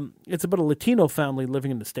 It's about a Latino family living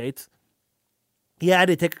in the States. Yeah,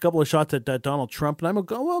 they take a couple of shots at Donald Trump, and I'm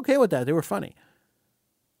okay with that. They were funny.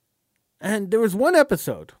 And there was one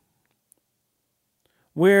episode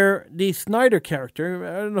where the Snyder character,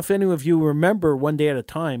 I don't know if any of you remember One Day at a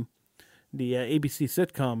Time, the ABC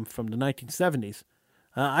sitcom from the 1970s.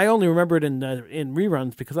 I only remember it in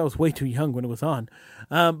reruns because I was way too young when it was on.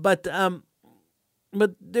 But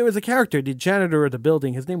there was a character, the janitor of the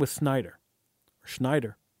building. His name was Schneider.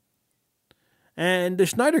 And the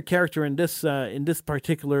Schneider character in this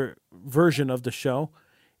particular version of the show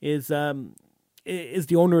is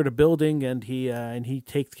the owner of the building, and he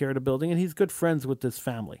takes care of the building, and he's good friends with this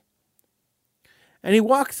family. And he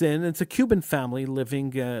walks in. It's a Cuban family living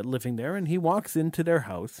there, and he walks into their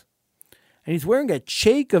house, and he's wearing a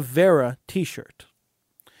Che Guevara T-shirt.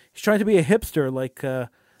 He's trying to be a hipster like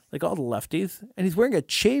all the lefties, and he's wearing a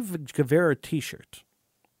Che Guevara T-shirt.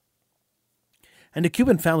 And the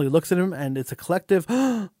Cuban family looks at him, and it's a collective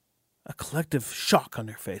shock on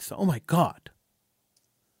their face. Oh my God!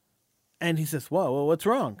 And he says, "Whoa, what's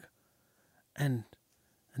wrong?" And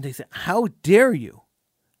they say, "How dare you?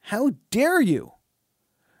 How dare you?"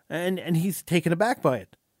 And he's taken aback by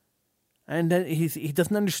it. And then he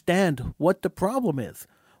doesn't understand what the problem is.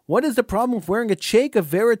 What is the problem with wearing a Che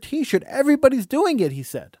Guevara T-shirt? Everybody's doing it, he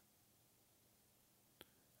said.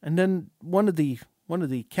 And then one of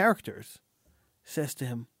the characters says to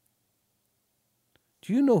him,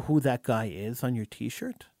 Do you know who that guy is on your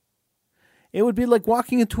t-shirt? It would be like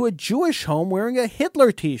walking into a Jewish home wearing a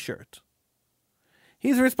Hitler t-shirt.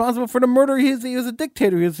 He's responsible for the murder. He was a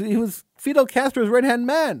dictator. He was Fidel Castro's right-hand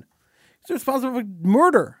man. He's responsible for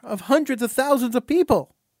murder of hundreds of thousands of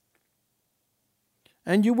people.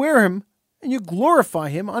 And you wear him and you glorify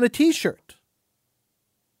him on a t-shirt.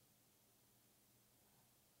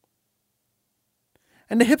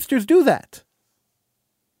 And the hipsters do that.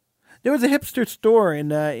 There was a hipster store in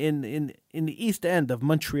the East End of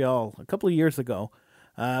Montreal a couple of years ago.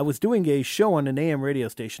 I was doing a show on an AM radio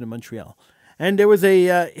station in Montreal. And there was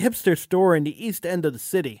a hipster store in the East End of the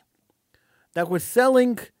city that was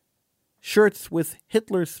selling shirts with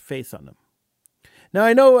Hitler's face on them. Now,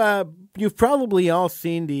 I know you've probably all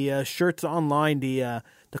seen the shirts online, the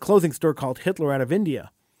clothing store called Hitler out of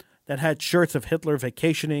India that had shirts of Hitler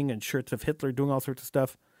vacationing and shirts of Hitler doing all sorts of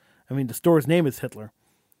stuff. I mean, the store's name is Hitler.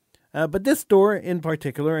 But this store in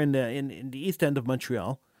particular in the East End of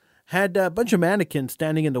Montreal had a bunch of mannequins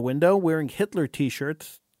standing in the window wearing Hitler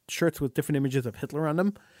t-shirts, shirts with different images of Hitler on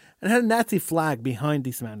them, and had a Nazi flag behind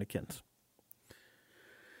these mannequins.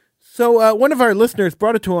 So one of our listeners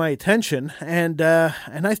brought it to my attention, and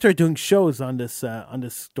I started doing shows on this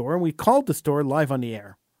store, and we called the store live on the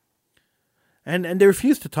air. And they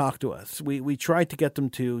refused to talk to us. We tried to get them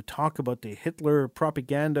to talk about the Hitler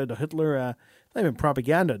propaganda, the Hitler, not even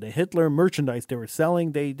propaganda, the Hitler merchandise they were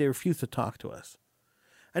selling. They refused to talk to us.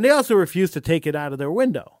 And they also refused to take it out of their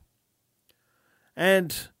window.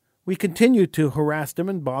 And we continued to harass them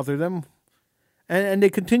and bother them. And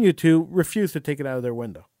they continued to refuse to take it out of their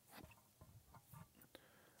window.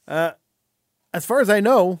 As far as I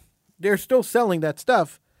know, they're still selling that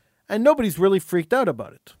stuff. And nobody's really freaked out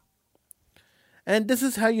about it. And this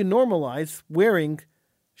is how you normalize wearing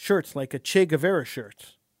shirts like a Che Guevara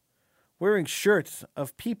shirt. Wearing shirts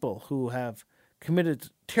of people who have committed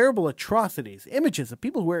terrible atrocities. Images of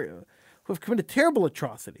people who have committed terrible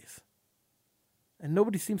atrocities. And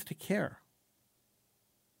nobody seems to care.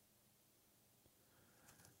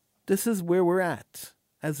 This is where we're at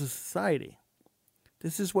as a society.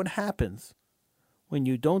 This is what happens when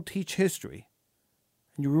you don't teach history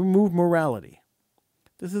and you remove morality.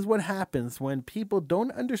 This is what happens when people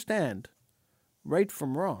don't understand right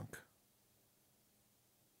from wrong.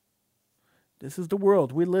 This is the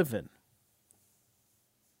world we live in.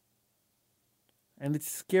 And it's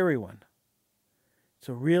a scary one. It's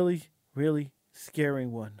a really, really scary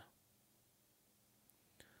one.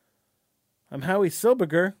 I'm Howie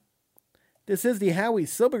Silberger. This is the Howie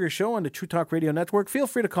Silberger Show on the True Talk Radio Network. Feel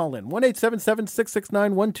free to call in.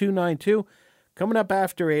 1-877-669-1292. Coming up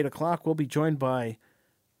after 8 o'clock, we'll be joined by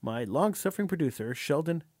my long-suffering producer,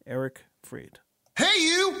 Sheldon Eric Freed. Hey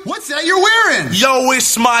you, what's that you're wearing? Yo,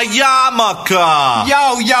 it's my yarmulke.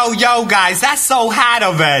 Yo, guys, that's so hot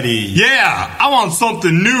already. Yeah, I want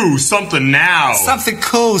something new, something now. Something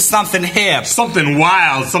cool, something hip. Something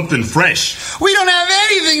wild, something fresh. We don't have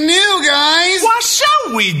anything new, guys. What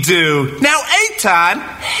shall we do? Now, Eitan,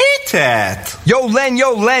 hit it. Yo,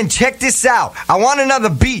 Len, check this out. I want another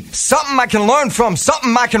beat, something I can learn from,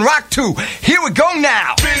 something I can rock to. Here we go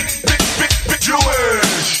now. Big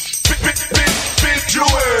Jewish. Big Jewish.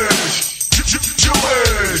 Jewish.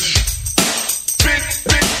 Big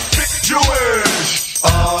Jewish.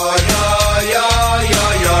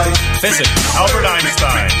 Physics. Albert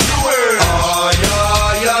Einstein.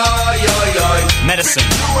 Medicine.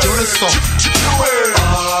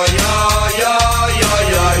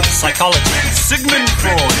 Psychology. Sigmund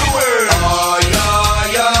Freud.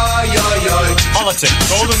 Politics.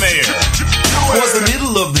 Golda Meir. Was the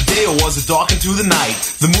middle of the day or was it dark into the night?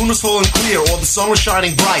 The moon was full and clear or the sun was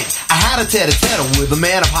shining bright. I had a tete-a-tete with a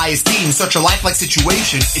man of high esteem. Such a lifelike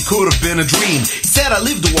situation, it could have been a dream. He said I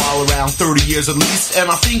lived a while, around 30 years at least, and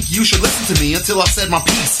I think you should listen to me until I've said my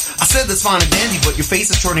piece. I said that's fine and dandy, but your face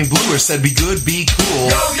is turning bluer. Said be good, be cool.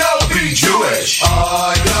 Yo, be Jewish.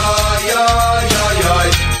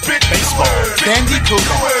 Big baseball. Bandy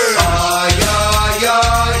Cooper.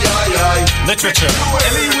 Literature.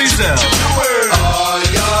 Elie Wiesel.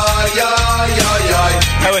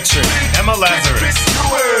 Poetry. Emma Lazarus.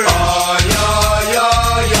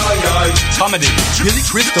 Comedy. Billy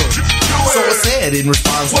Crystal. So I said in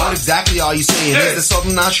response, what exactly are you saying? Is there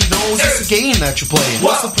something I should know? Is this a game that you're playing?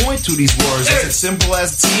 What's the point to these words? Is it simple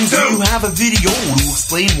as it seems? Do you have a video to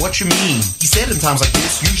explain what you mean? He said in times like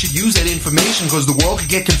this, you should use that information because the world could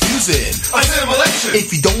get confusing. Assimilation.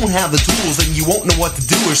 If you don't have the tools, then you won't know what to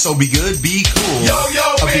do. Or so be good, be cool. Yo,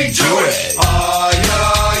 be Jewish.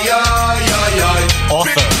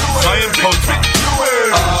 Author. Chaim Kotok.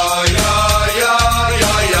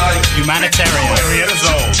 Humanitarian. Henrietta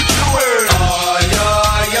Zoll.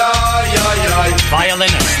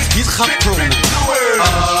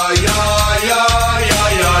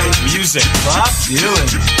 music. Bob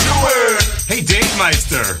Dylan. Hey, Dave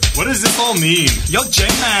Meister, what does this all mean? Yo,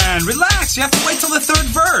 J-Man, relax. You have to wait till the third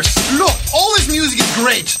verse. Look, all this music is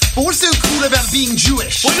great, but what's so cool about being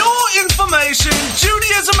Jewish? For your information,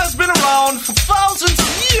 Judaism has been around for thousands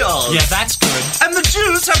of years. Yeah, that's good. And the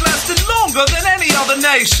Jews have lasted longer than any other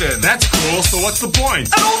nation. That's cool, so what's the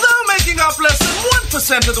point? And although making up less than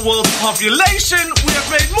 1% of the world's population, we have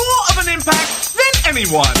made more of an impact than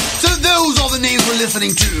anyone. So those are the names we're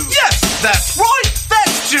listening to? Yes, that's right.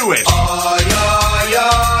 That's Jewish.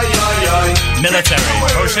 Military,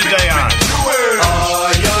 Moshe Dayan.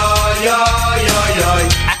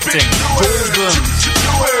 Acting, George Burns.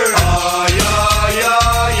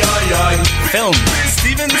 film,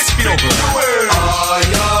 Steven Spielberg.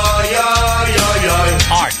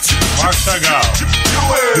 art, Mark Chagall.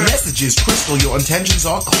 The message is crystal, your intentions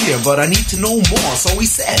are clear, but I need to know more, so he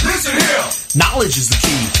said, Listen here. knowledge is the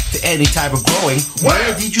key to any type of growing.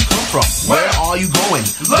 Where did you come from? Where are you going?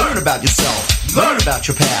 Learn about yourself. Learn about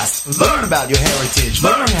your past. Learn about your heritage.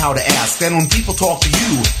 Learn how to ask. Then when people talk to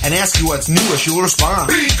you and ask you what's newest, you'll respond.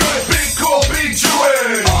 Be good, be cool, be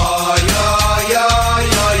Jewish.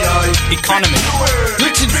 economy,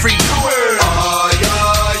 Gluten free.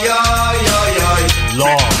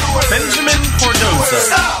 law, Benjamin Cordoza.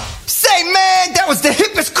 Stop! Say, man, that was the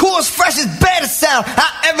hippest, coolest, freshest, baddest sound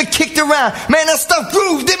I ever kicked around. Man, that stuff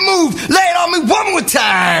grooved, it moved. Lay it on me one more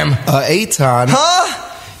time. Eitan. Huh?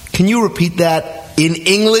 Can you repeat that in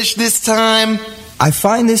English this time? I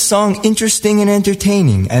find this song interesting and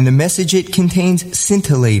entertaining, and the message it contains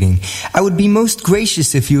scintillating. I would be most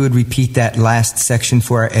gracious if you would repeat that last section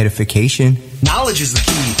for our edification. Knowledge is the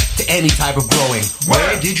key to any type of growing.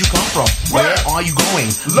 Where did you come from? Where are you going?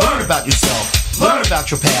 Learn about yourself. Learn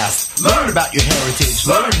about your past. Learn about your heritage.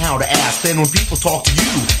 Learn how to ask. Then when people talk to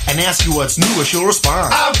you and ask you what's newest, you'll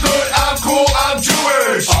respond. I'm good, I'm cool, I'm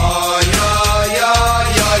Jewish.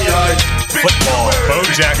 Football, Bo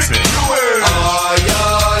Jackson.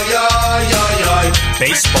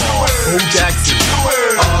 Baseball, Bo Jackson.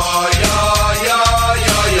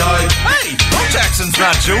 Hey, Bo Jackson's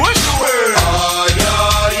not Jewish.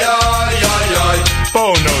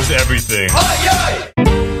 Bo knows everything.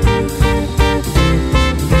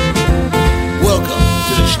 Welcome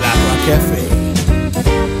to the Schlapp Cafe.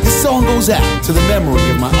 This song goes out to the memory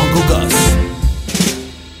of my Uncle Gus.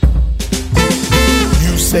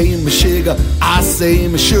 You say Meshiga, I say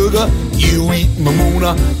Meshuga. You eat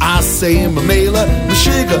Mamuna, I say Mamela.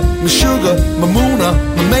 Meshiga, Meshuga, Mamuna,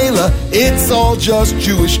 Mamela. It's all just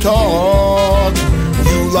Jewish talk.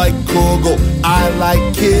 You like Kugel, I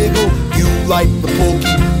like Kegel. You like the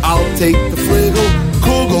Pokey, I'll take the Fligel.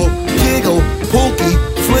 Kugel, Kegel, Pokey,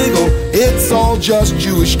 Fligel. It's all just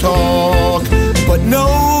Jewish talk. But no,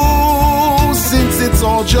 since it's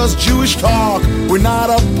all just Jewish talk, we're not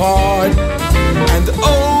apart. And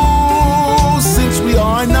oh, since we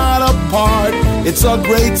are not apart, it's a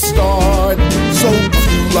great start. So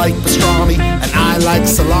if you like pastrami and I like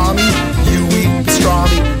salami, you eat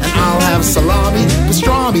pastrami and I'll have salami.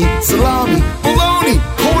 Pastrami, salami, bologna,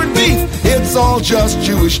 corned beef. It's all just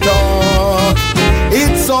Jewish talk.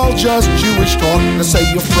 It's all just Jewish talk. Now say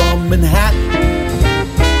you're from Manhattan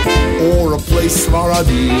or a place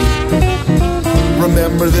Svaradi.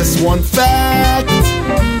 Remember this one fact.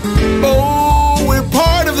 Oh, we're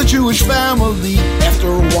part of the Jewish family. After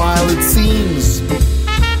a while it seems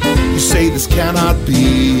you say this cannot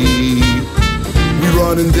be. We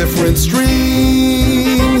run in different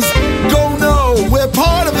streams. Go no, we're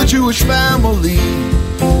part of the Jewish family.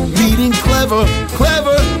 Meeting clever,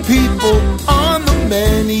 clever people on the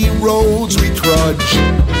many roads we trudge.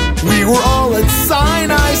 We were all at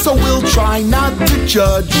Sinai, so we'll try not to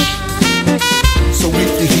judge. So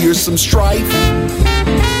if you hear some strife,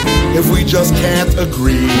 if we just can't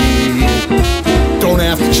agree, don't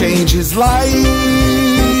have to change his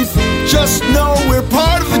life. Just know we're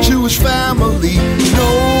part of the Jewish family.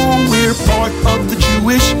 Know we're part of the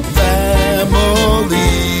Jewish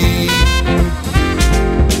family.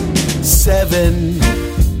 7.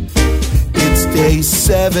 It's day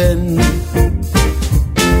 7.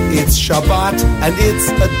 It's Shabbat, and it's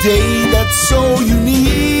a day that's so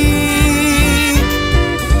unique.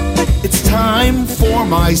 It's time for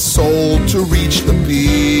my soul to reach the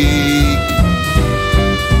peak.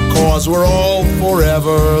 'Cause we're all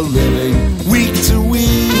forever living week to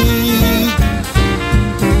week.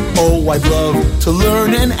 Oh, I'd love to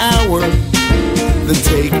learn an hour, then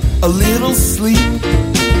take a little sleep.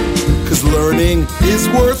 'Cause learning is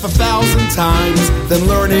worth 1,000 times than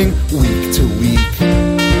learning week to week.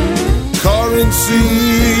 Currency,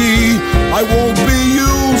 I won't be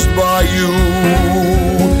used by you.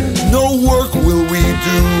 No work will we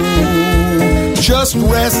do. just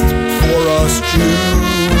rest for us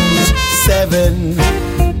Jews. 7.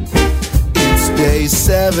 It's day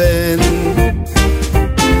 7.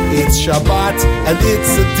 It's Shabbat, and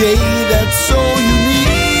it's a day that's so unique.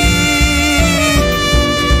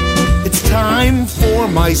 It's time for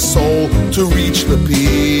my soul to reach the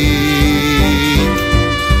peak.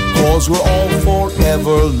 'Cause we're all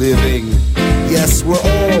forever living. Yes, we're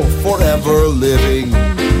all forever living.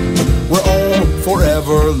 We're all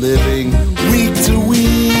forever living, week to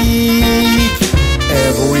week.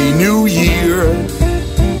 Every new year,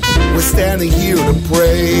 we're standing here to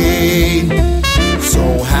pray.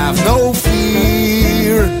 So have no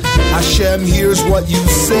fear, Hashem hears what you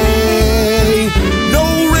say. No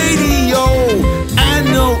radio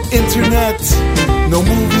and no internet, no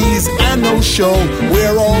movies and no show.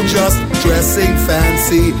 We're all just dressing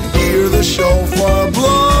fancy, hear the shofar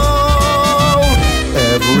blow.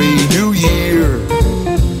 Every new year,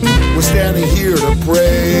 we're standing here to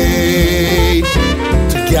pray,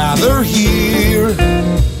 to gather here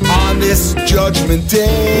on this judgment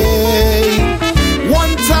day.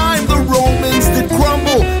 One time the Romans did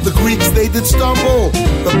crumble, the Greeks they did stumble,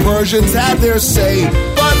 the Persians had their say,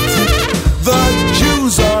 but the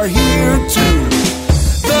Jews are here too.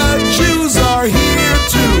 The Jews are here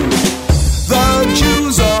too. The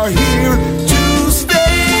Jews are here to stay.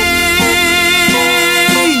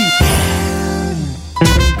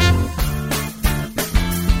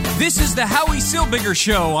 This is the Howie Silbiger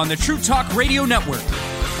Show on the True Talk Radio Network.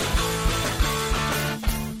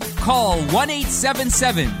 Call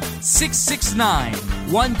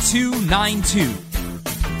 1-877-669-1292.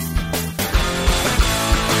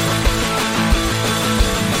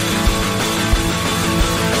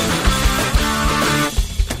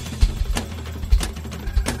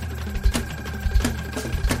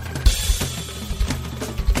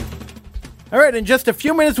 All right, in just a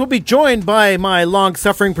few minutes, we'll be joined by my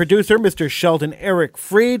long-suffering producer, Mr. Sheldon Eric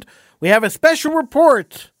Freed. We have a special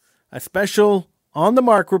report, a special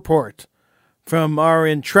on-the-mark report from our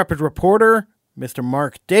intrepid reporter, Mr.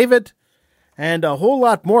 Mark David, and a whole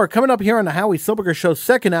lot more coming up here on the Howie Silbiger Show's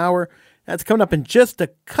second hour. That's coming up in just a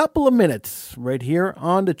couple of minutes right here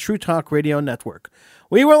on the True Talk Radio Network.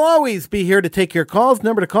 We will always be here to take your calls.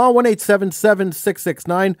 Number to call,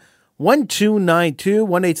 1-877-669-1292,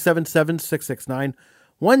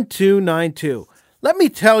 1-877-669-1292. Let me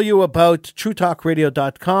tell you about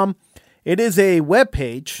TrueTalkRadio.com. It is a web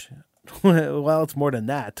page. Well, it's more than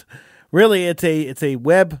that. Really, it's a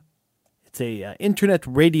internet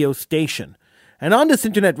radio station. And on this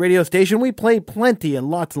internet radio station, we play plenty and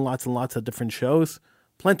lots of different shows.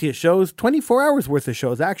 Plenty of shows, 24 hours worth of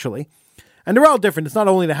shows, actually. And they're all different. It's not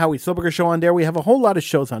only the Howie Silbiger Show on there. We have a whole lot of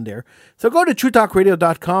shows on there. So go to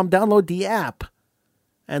TrueTalkRadio.com, download the app,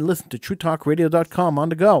 and listen to TrueTalkRadio.com on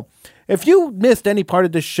the go. If you missed any part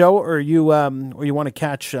of this show, or you want to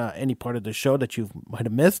catch any part of the show that you might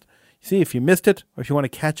have missed, see if you missed it, or if you want to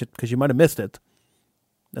catch it because you might have missed it,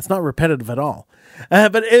 that's not repetitive at all.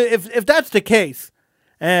 But if that's the case,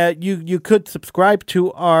 you could subscribe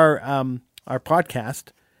to our podcast.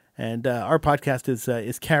 And our podcast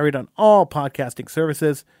is carried on all podcasting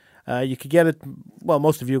services. You could get it, well,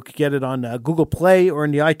 most of you could get it on Google Play or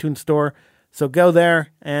in the iTunes Store. So go there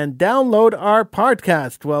and download our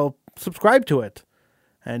podcast. Well, subscribe to it.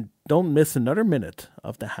 And don't miss another minute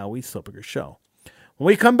of the Howie Silbiger Show. When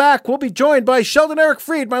we come back, we'll be joined by Sheldon Eric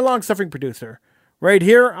Freed, my long-suffering producer, right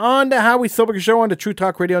here on the Howie Silbiger Show on the True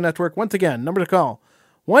Talk Radio Network. Once again, number to call,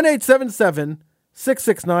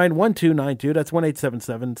 1-877-669-1292. That's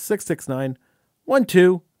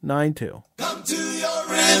 1-877-669-1292. Come to your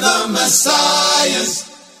rhythm, Messiahs.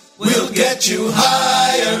 We'll get you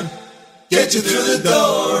higher, get you through the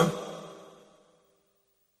door.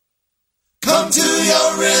 Come to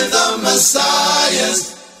your rhythm,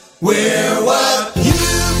 Messiahs. We're what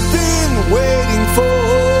you've been waiting for.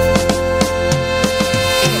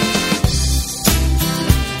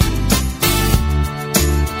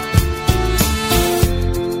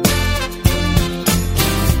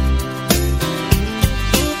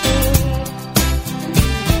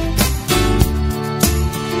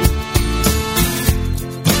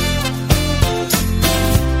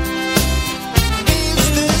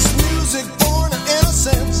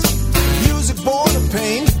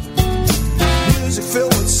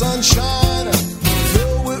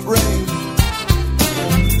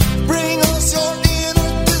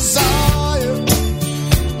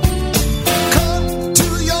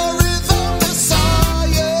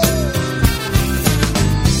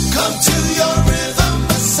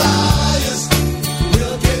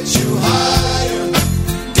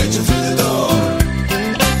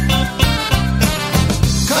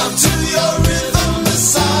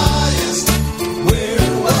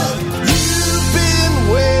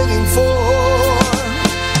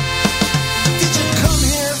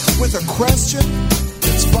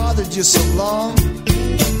 you so long?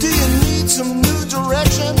 Do you need some new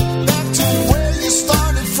direction? Back to where you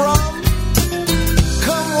started from?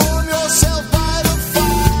 Come warm yourself by the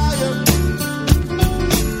fire.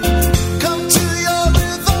 Come to your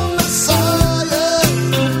rhythm, Messiah.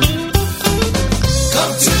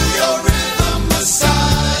 Come to your rhythm,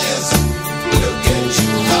 Messiah. We'll get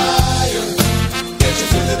you higher, get you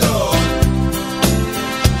through the door.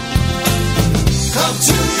 Come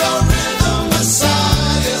to your rhythm, Messiah.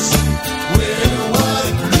 We're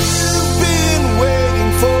what you've been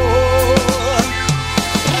waiting for.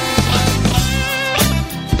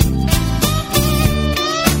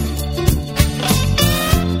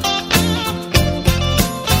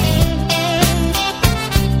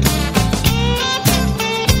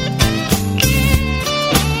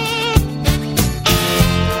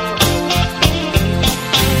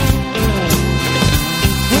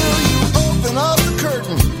 Will you open up the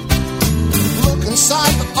curtain, look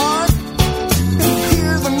inside the ark, and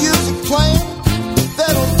hear the music playing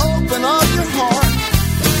that'll open up your heart?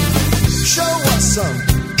 Show us some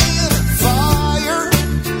inner fire.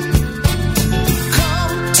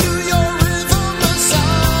 Come to your rhythm,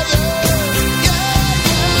 Messiah. Yeah, yeah.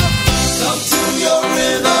 Come to your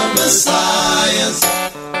rhythm, Messiah.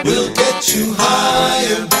 We'll get you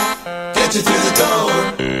higher, get you through the door.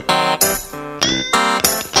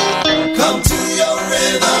 Come to your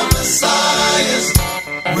rhythm, Messiah.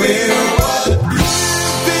 We're what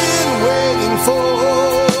you've been waiting for.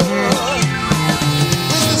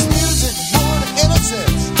 Is this music born of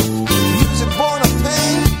innocence? Music born of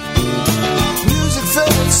pain? Music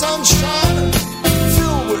filled with sunshine and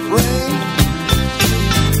filled with rain?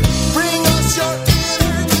 Bring us your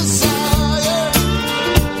inner desire.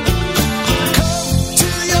 Come to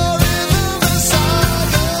your rhythm,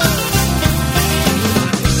 Messiah.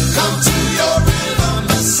 Come to your rhythm,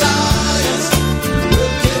 Messiah.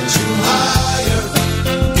 We'll get you higher,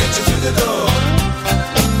 get you through the door.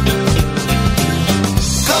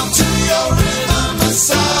 Come to your rhythm,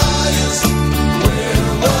 Messiah. We're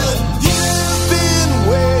what you've been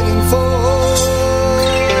waiting for.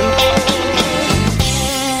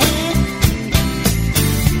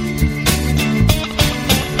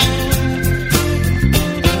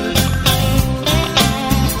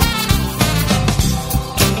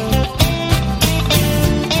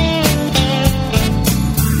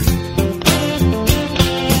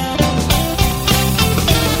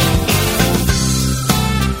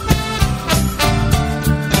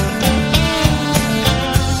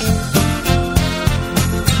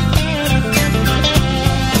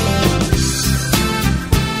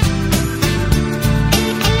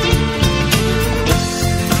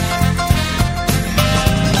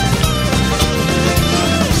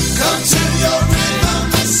 Come to your rhythm,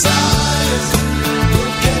 Messiah.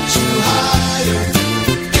 We'll get you higher,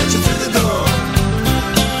 get you through the door.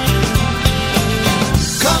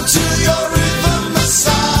 Come to your rhythm,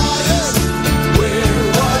 Messiah. We're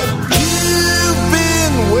what you've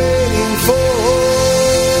been waiting for.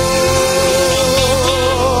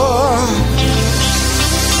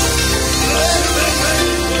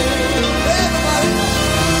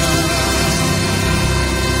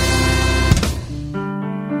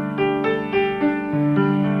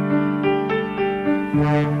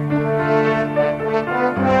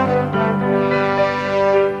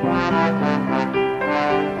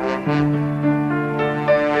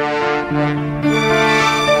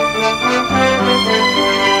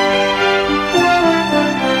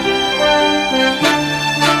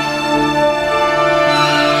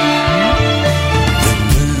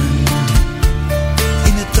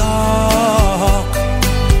 In a dark,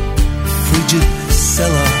 frigid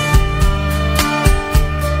cellar,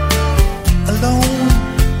 alone,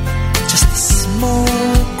 just a small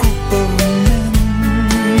group of men.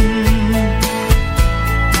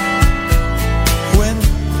 When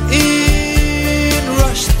in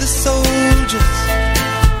rushed the soldiers,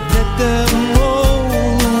 let them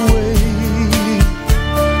roll away.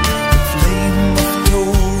 The flame of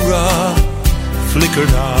Torah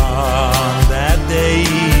flickered on that day.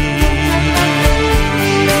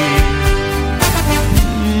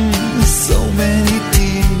 So many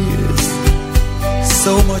tears,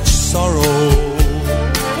 so much sorrow.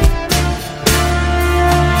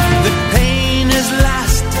 The pain has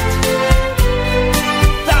lasted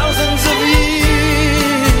thousands of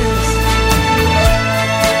years,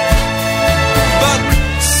 but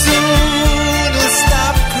soon it'll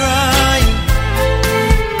stop crying.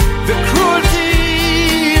 The cruelty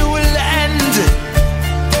will end.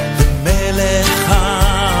 The Melech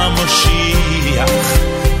HaMoshiach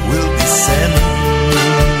will descend.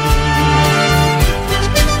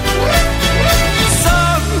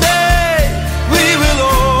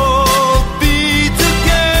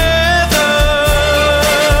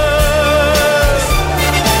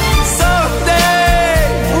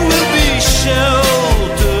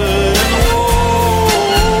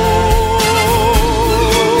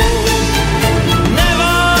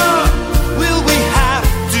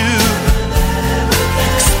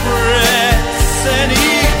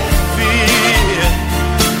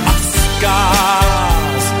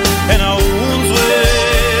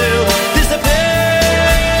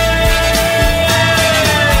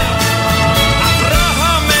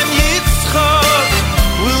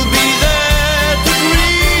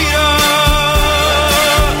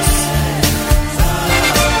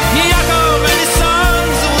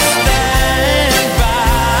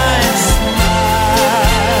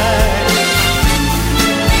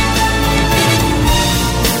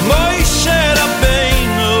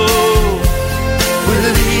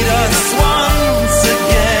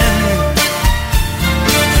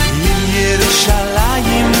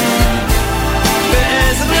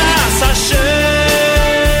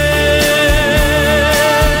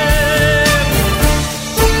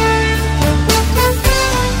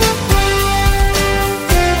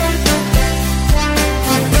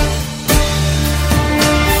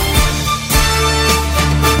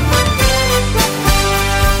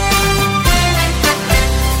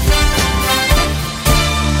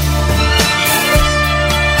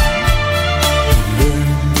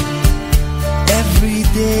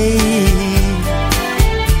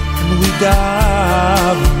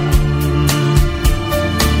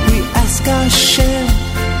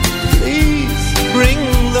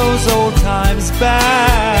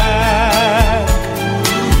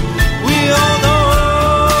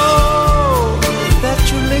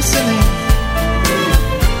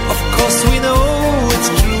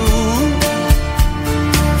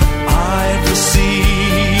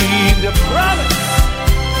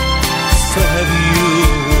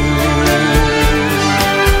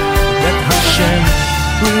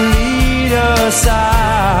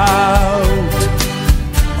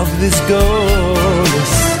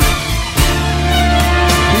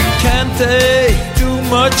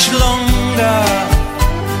 much longer.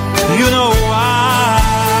 You know why.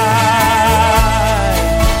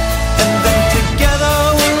 And then together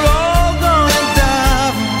we're all gonna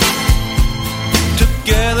dive.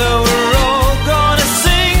 Together we're all gonna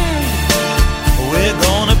sing. We're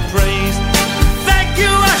gonna praise. Thank you,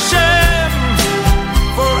 Hashem,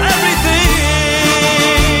 for everything.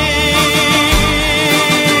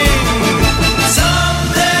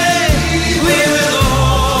 Someday we will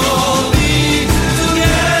all be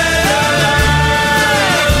together.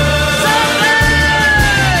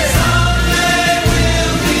 Someday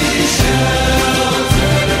we'll be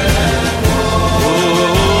sheltered and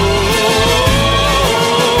warm.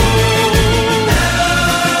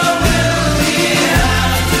 Never will we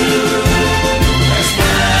have to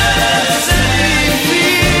express any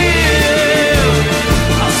fear.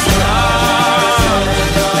 Our scars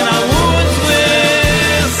and our wounds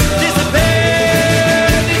will disappear.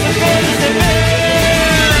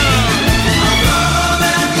 Our love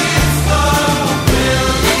and its love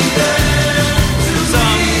will be there.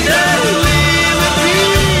 Someday we will be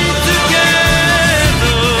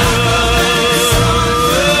together.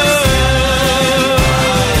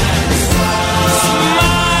 Smile,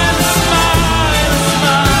 smile, smile.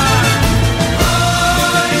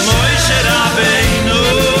 Moshe Rabbeinu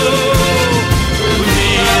will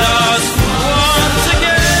meet us once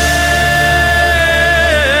again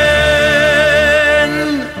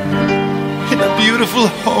in a beautiful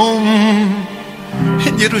home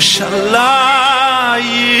in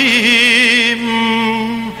Yerushalayim.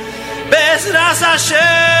 Bezras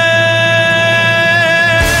Hashem.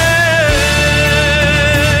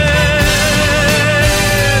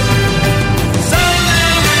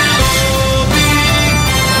 Someday we'll all be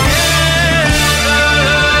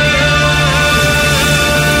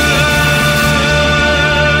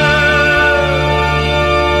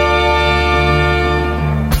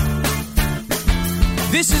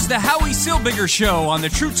This is the Howie Silbiger Show on the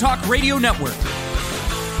True Talk Radio Network.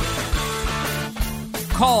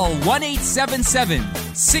 Call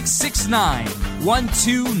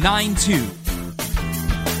 1-877-669-1292.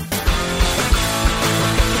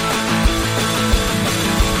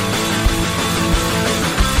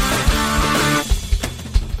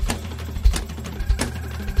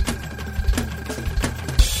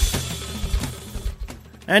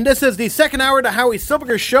 And this is the second hour of the Howie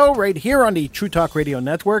Silbiger Show right here on the True Talk Radio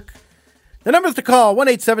Network. The numbers to call,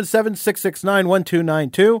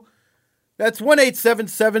 1-877-669-1292. That's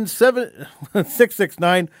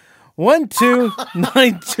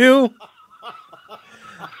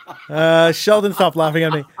 1-877-669-1292. Sheldon, stop laughing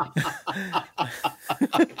at me.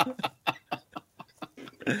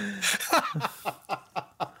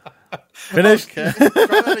 Finished? Okay.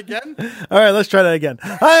 Try that again? All right, let's try that again.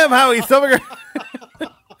 I am Howie Silbiger.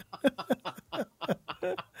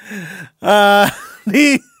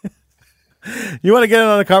 You want to get in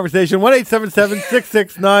on a conversation,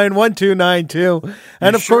 1-877-669-1292.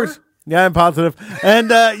 And of course, yeah, I'm positive. And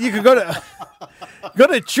you can go to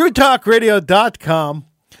truetalkradio.com.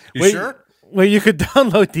 Where you could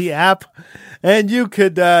download the app and you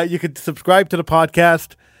could subscribe to the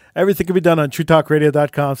podcast. Everything can be done on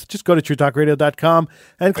truetalkradio.com. So just go to truetalkradio.com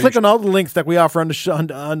and click on all the links that we offer on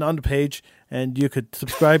the page, and you could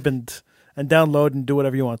subscribe and download and do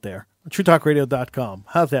whatever you want there. truetalkradio.com.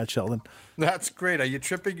 How's that, Sheldon? That's great. Are you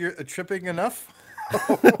tripping enough?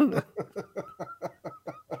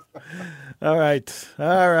 All right.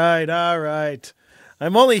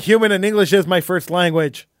 I'm only human and English is my first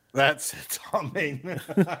language. That's it, Tommy.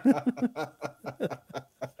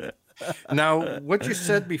 Now, what you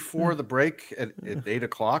said before the break at 8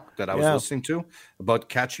 o'clock that I was listening to about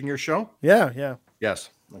catching your show? Yeah. Yes.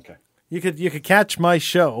 Okay. You could catch my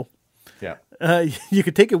show. Yeah. You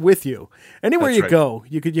could take it with you anywhere That's you right. go.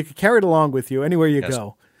 You could carry it along with you anywhere you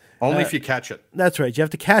go. Only if you catch it. That's right. You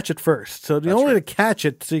have to catch it first. So the That's only right. to catch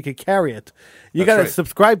it so you can carry it, you got to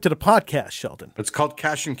subscribe to the podcast, Sheldon. It's called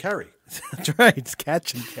Cash and Carry. That's right. It's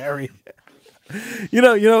catch and carry. You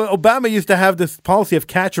know, Obama used to have this policy of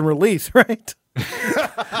catch and release, right?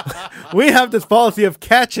 We have this policy of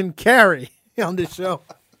catch and carry on this show.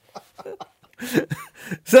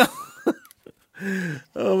 So,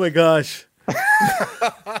 oh my gosh.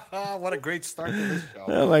 What a great start to this show.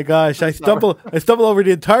 Oh my gosh. I stumble over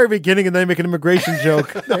the entire beginning and then I make an immigration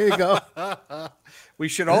joke. There you go. We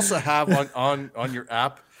should also have on your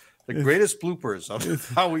app the greatest bloopers of the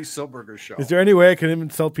Howie Silbiger Show. Is there any way I can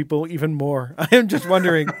insult people even more? I am just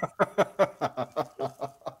wondering.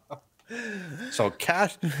 So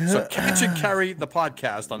catch and carry the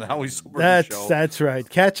podcast on the Howie Silbiger Show. That's right.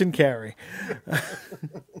 Catch and carry.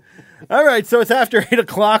 All right, so it's after 8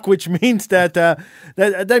 o'clock, which means that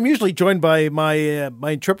that I'm usually joined by my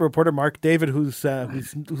intrepid reporter Mark David, who's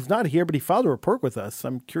not here, but he filed a report with us.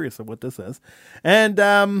 I'm curious of what this is, and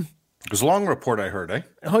it was a long report, I heard, eh?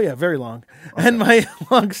 Oh yeah, very long. Okay. And my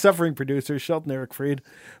long-suffering producer Sheldon Eric Fried,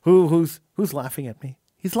 who's laughing at me.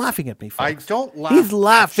 He's laughing at me, folks. I don't laugh. He's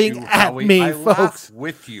laughing at me, I folks. laugh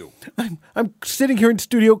with you. I'm sitting here in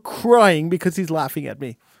studio crying because he's laughing at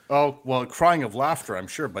me. Oh well, crying of laughter, I'm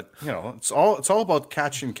sure, but it's all about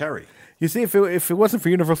catch and carry. You see, if it wasn't for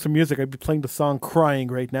Universal Music, I'd be playing the song "Crying"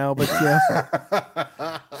 right now. But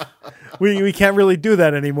yeah, we can't really do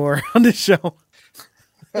that anymore on this show.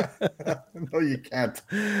 No, you can't.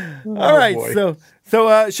 All right, boy.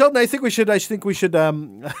 So Sheldon, I think we should.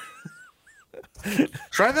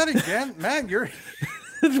 Try that again, man.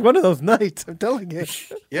 It's one of those nights. I'm telling you.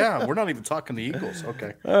 Yeah, we're not even talking the Eagles.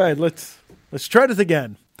 Okay. All right, let's try this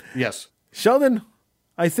again. Yes, Sheldon,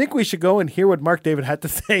 I think we should go and hear what Mark David had to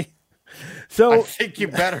say. So I think you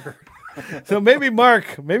better. So maybe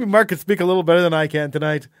Mark can speak a little better than I can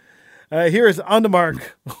tonight. Here is On the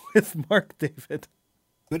Mark with Mark David.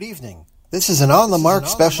 Good evening. This is an On the Mark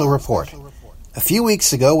special report. A few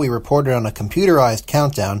weeks ago, we reported on a computerized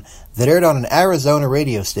countdown that aired on an Arizona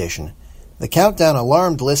radio station. The countdown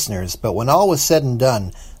alarmed listeners, but when all was said and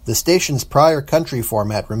done, the station's prior country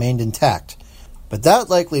format remained intact. But that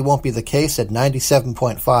likely won't be the case at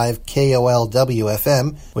 97.5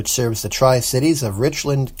 KOLW-FM, which serves the Tri-Cities of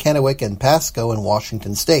Richland, Kennewick, and Pasco in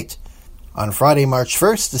Washington State. On Friday, March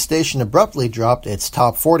 1st, the station abruptly dropped its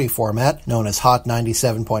Top 40 format, known as Hot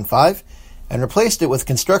 97.5, and replaced it with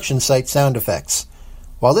construction site sound effects.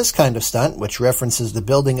 While this kind of stunt, which references the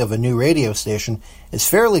building of a new radio station, is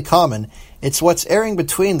fairly common, it's what's airing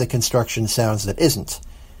between the construction sounds that isn't.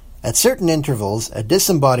 At certain intervals, a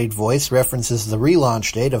disembodied voice references the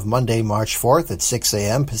relaunch date of Monday, March 4th at 6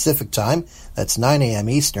 a.m. Pacific Time, that's 9 a.m.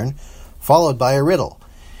 Eastern, followed by a riddle.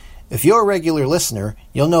 If you're a regular listener,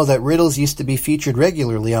 you'll know that riddles used to be featured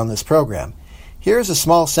regularly on this program. Here's a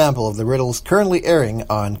small sample of the riddles currently airing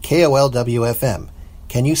on KOLW-FM.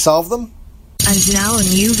 Can you solve them? And now a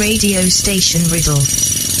new radio station riddle.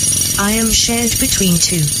 I am shared between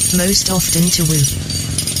two, most often to woo.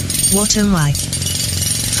 What am I?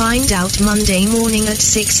 Find out Monday morning at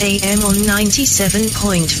 6 a.m. on 97.5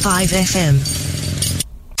 FM.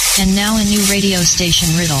 And now a new radio station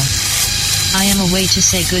riddle. I am a way to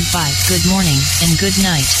say goodbye, good morning, and good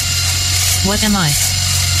night. What am I?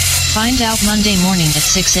 Find out Monday morning at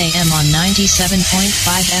 6 a.m. on 97.5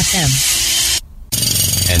 FM.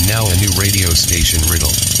 And now a new radio station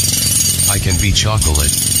riddle. I can be chocolate,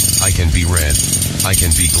 I can be red, I can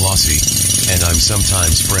be glossy, and I'm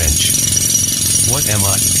sometimes French. What am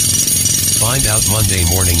I? Find out Monday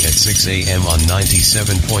morning at 6 a.m. on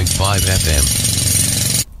 97.5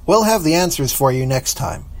 FM. We'll have the answers for you next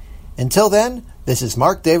time. Until then, this is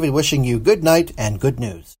Mark David wishing you good night and good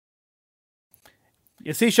news.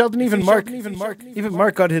 You see, Sheldon, even Mark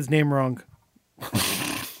got his name wrong.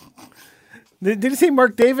 Did you see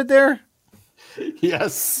Mark David there?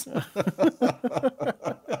 Yes.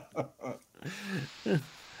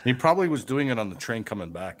 He probably was doing it on the train coming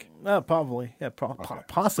back. Probably. Yeah,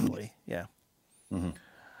 possibly. Yeah. Mm-hmm.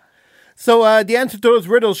 So the answer to those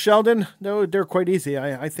riddles, Sheldon, no, they're quite easy.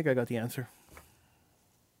 I think I got the answer.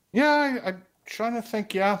 Yeah, I'm trying to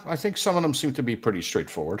think. Yeah, I think some of them seem to be pretty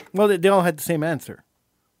straightforward. Well, they all had the same answer.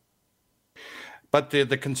 But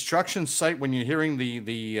the construction site, when you're hearing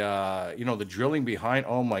the drilling behind,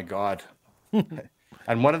 oh my God.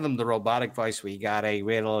 And one of them, the robotic voice, we got a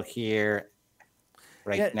riddle here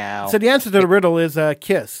now. So the answer to the riddle is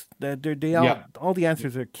Kiss. All the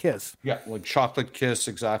answers are Kiss. Yeah, like chocolate kiss,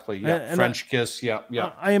 exactly. Yeah, French kiss, yeah.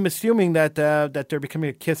 I am assuming that they're becoming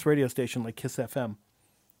a Kiss radio station like Kiss FM.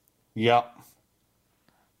 Yeah.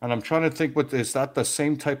 And I'm trying to think, is that the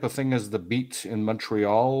same type of thing as the Beat in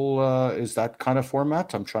Montreal? Is that kind of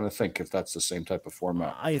format? I'm trying to think if that's the same type of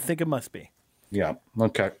format. I think it must be. Yeah,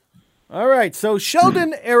 okay. All right, so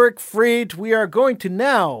Sheldon Eric Fried, we are going to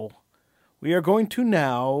now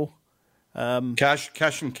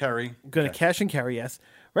cash and carry. Going to cash and carry, yes.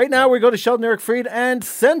 Right now we go to Sheldon Eric Fried and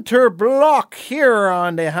Center Block here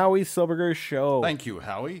on the Howie Silberger Show. Thank you,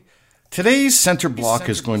 Howie. Today's center block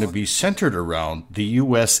is going to be centered around the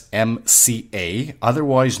USMCA,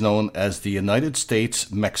 otherwise known as the United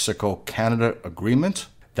States-Mexico-Canada Agreement.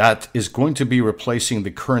 That is going to be replacing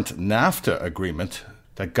the current NAFTA agreement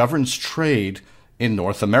that governs trade in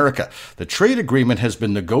North America. The trade agreement has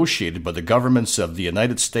been negotiated by the governments of the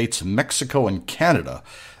United States, Mexico, and Canada,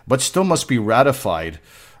 but still must be ratified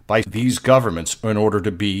by these governments in order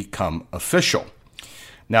to become official.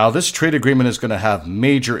 Now, this trade agreement is going to have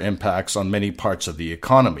major impacts on many parts of the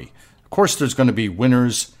economy. Of course, there's going to be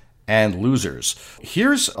winners and losers.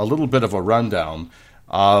 Here's a little bit of a rundown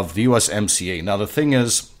of the USMCA. Now, the thing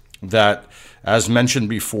is that, as mentioned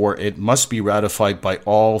before, it must be ratified by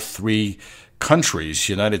all three countries,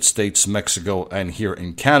 United States, Mexico, and here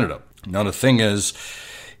in Canada. Now, the thing is,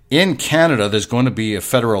 in Canada, there's going to be a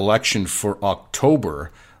federal election for October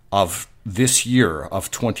of this year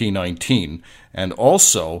of 2019, and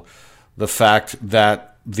also the fact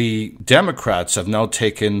that the Democrats have now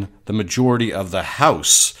taken the majority of the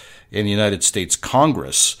House in the United States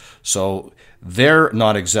Congress. So they're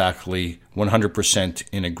not exactly 100%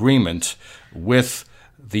 in agreement with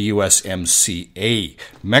the USMCA.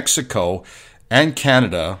 Mexico and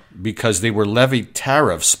Canada, because they were levied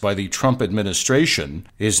tariffs by the Trump administration,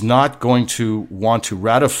 is not going to want to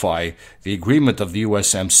ratify the agreement of the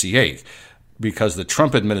USMCA because the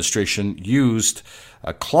Trump administration used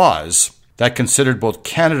a clause that considered both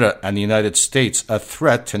Canada and the United States a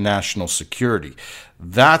threat to national security.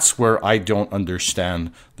 That's where I don't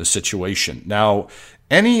understand the situation. Now,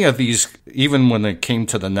 any of these, even when it came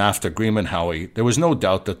to the NAFTA agreement, Howie, there was no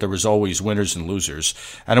doubt that there was always winners and losers.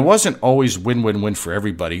 And it wasn't always win-win-win for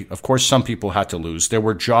everybody. Of course, some people had to lose. There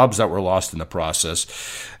were jobs that were lost in the process.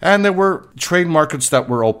 And there were trade markets that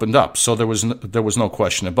were opened up. So there was no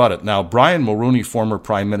question about it. Now, Brian Mulroney, former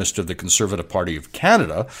Prime Minister of the Conservative Party of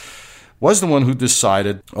Canada, was the one who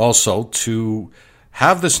decided also to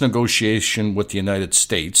have this negotiation with the United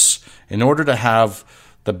States in order to have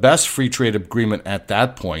the best free trade agreement at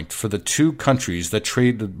that point for the two countries that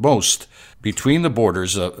traded most between the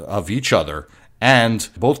borders of each other, and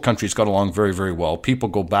both countries got along very, very well. People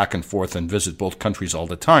go back and forth and visit both countries all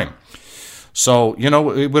the time. So,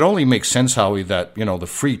 it would only make sense, Howie, that, the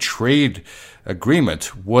free trade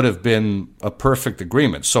agreement would have been a perfect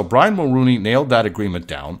agreement. So Brian Mulroney nailed that agreement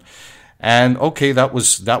down. And okay, that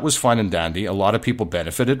was fine and dandy. A lot of people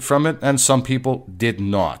benefited from it, and some people did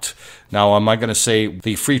not. Now, am I going to say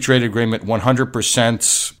the free trade agreement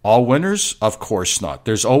 100% all winners? Of course not.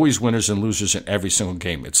 There's always winners and losers in every single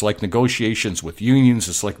game. It's like negotiations with unions.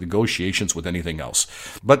 It's like negotiations with anything else.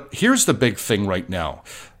 But here's the big thing right now.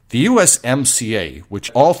 The USMCA,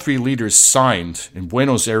 which all three leaders signed in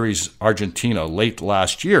Buenos Aires, Argentina, late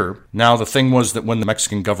last year. Now, the thing was that when the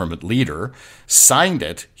Mexican government leader signed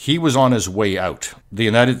it, he was on his way out. The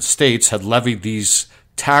United States had levied these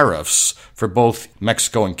tariffs for both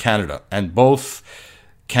Mexico and Canada, and both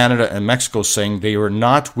Canada and Mexico saying they were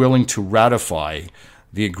not willing to ratify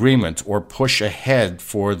the agreement or push ahead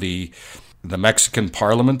for the Mexican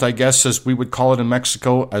parliament, I guess, as we would call it in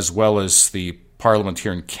Mexico, as well as the Parliament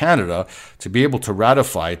here in Canada, to be able to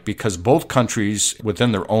ratify it, because both countries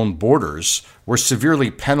within their own borders were severely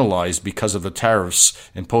penalized because of the tariffs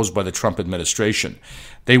imposed by the Trump administration.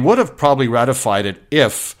 They would have probably ratified it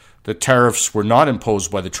if the tariffs were not imposed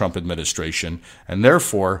by the Trump administration, and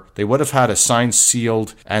therefore they would have had a signed,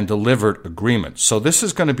 sealed, and delivered agreement. So this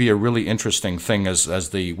is going to be a really interesting thing as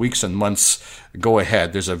the weeks and months go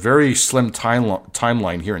ahead. There's a very slim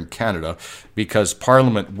timeline here in Canada because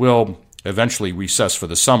Parliament will eventually recess for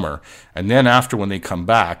the summer, and then after, when they come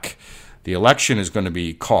back, the election is going to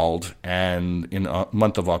be called, and in a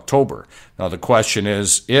month of October. Now, the question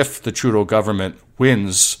is, if the Trudeau government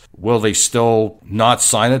wins, will they still not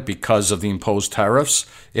sign it because of the imposed tariffs?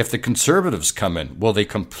 If the Conservatives come in, will they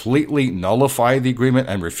completely nullify the agreement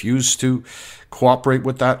and refuse to cooperate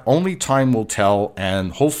with that? Only time will tell,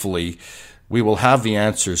 and hopefully we will have the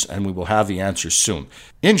answers, and we will have the answers soon.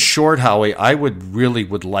 In short, Howie, I would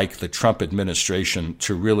like the Trump administration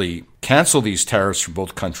to really cancel these tariffs for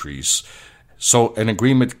both countries so an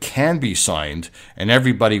agreement can be signed and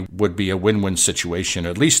everybody would be a win-win situation.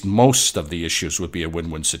 At least most of the issues would be a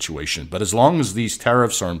win-win situation. But as long as these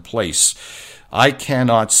tariffs are in place, I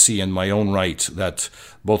cannot see in my own right that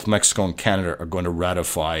both Mexico and Canada are going to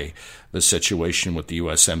ratify the situation with the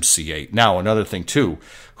USMCA. Now, another thing, too,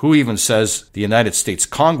 who even says the United States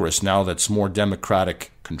Congress, now that's more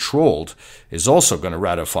Democratic controlled, is also going to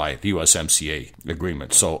ratify the USMCA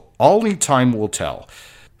agreement? So only time will tell.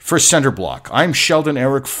 For Center Block, I'm Sheldon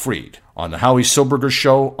Eric Freed on the Howie Silberger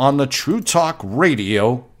Show on the True Talk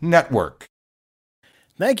Radio Network.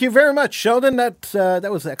 Thank you very much, Sheldon.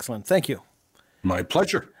 That was excellent. Thank you. My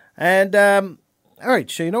pleasure. And all right,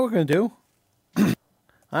 so you know what we're going to do?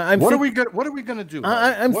 What are we going to do?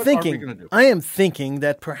 I'm thinking. I am thinking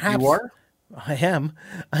that perhaps you are. I am.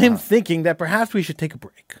 I am thinking that perhaps we should take a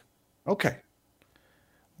break. Okay.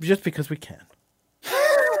 Just because we can.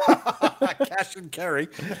 Cash and carry.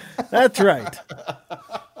 That's right.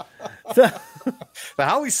 So, the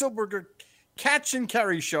Howie Silberger catch and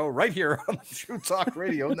carry show right here on the True Talk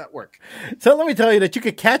Radio Network. So let me tell you that you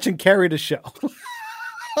could catch and carry the show.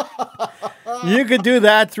 You could do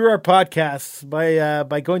that through our podcasts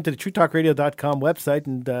by going to the truetalkradio.com website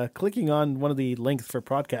and clicking on one of the links for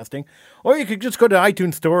podcasting. Or you could just go to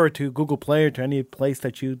iTunes Store or to Google Play or to any place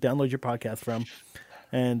that you download your podcast from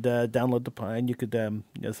and download and you could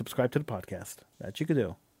subscribe to the podcast. That you could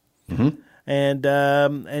do. Mm-hmm. And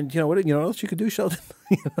you know what else you could do, Sheldon?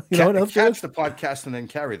 you know what else? Catch the podcast and then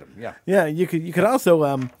carry them. Yeah. Yeah, you could also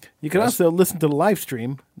also listen to the live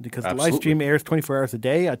stream because the live stream airs 24 hours a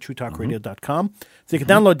day at truetalkradio.com. So you can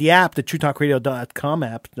download the app, the truetalkradio.com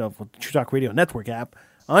app, the True Talk Radio Network app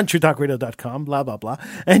on truetalkradio.com, blah blah blah.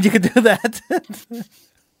 And you can do that.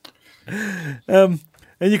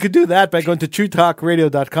 And you could do that by going to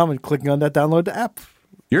truetalkradio.com and clicking on that download the app.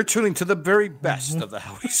 You're tuning to the very best of the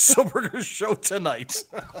Howie Silberger Show tonight.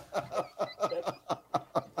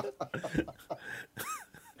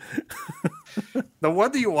 No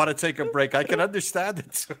wonder you want to take a break. I can understand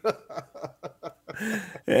it.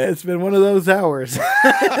 It's been one of those hours.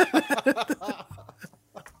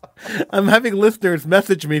 I'm having listeners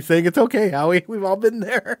message me saying, it's okay, Howie. We've all been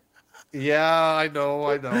there. Yeah, I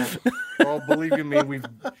know. Oh, believe you me, we've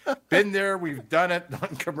been there. We've done it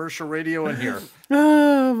on commercial radio and here.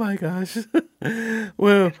 Oh, my gosh.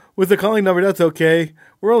 Well, with the calling number, that's okay.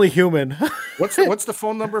 We're only human. What's the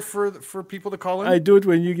phone number for people to call in? I do it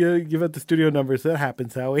when you give out the studio numbers. That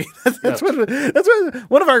happens, Howie. That's what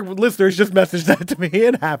one of our listeners just messaged that to me.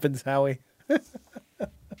 It happens, Howie. If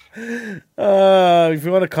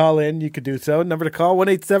you want to call in, you could do so. Number to call,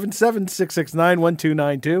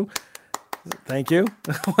 1-877-669-1292. Thank you.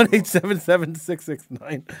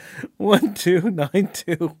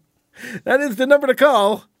 1-877-669-1292. That is the number to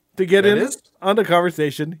call to get in on the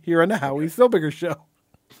conversation here on the Howie Silberger Show.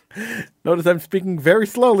 Notice I'm speaking very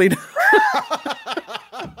slowly now.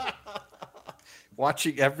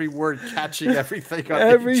 Watching every word, catching everything on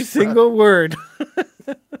every single word.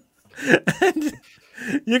 And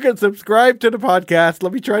you can subscribe to the podcast.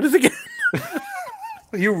 Let me try this again.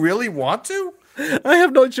 You really want to? I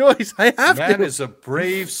have no choice. I have to. Man is a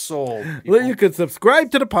brave soul. Well, you can subscribe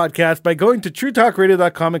to the podcast by going to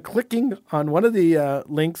truetalkradio.com and clicking on one of the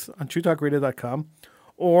links on truetalkradio.com.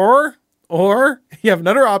 Or you have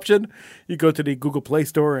another option. You go to the Google Play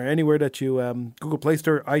Store or anywhere that you, Google Play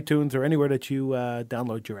Store, iTunes, or anywhere that you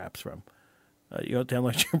download your apps from. You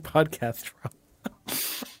download your podcast from.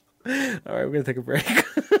 All right, we're going to take a break.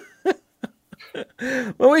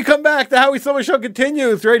 When we come back, the Howie Silberger Show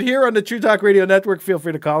continues right here on the True Talk Radio Network. Feel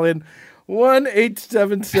free to call in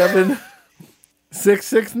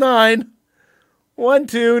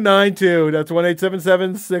 1-877-669-1292. That's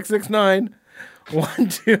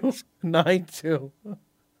 1-877-669-1292.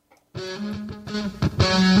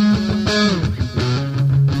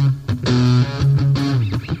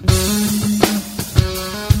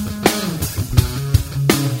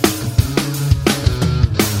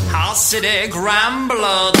 City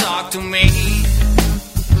Grambler, talk to me.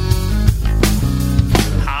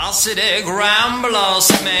 How City Grambler,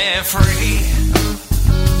 set me free.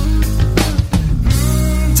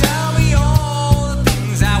 Tell me all the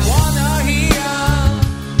things I wanna hear.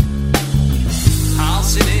 How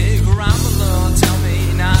City Grambler, tell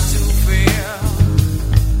me not to fear.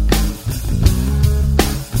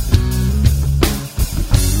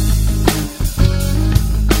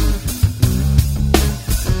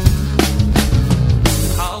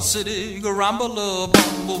 City Grambler,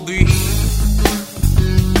 bumblebee.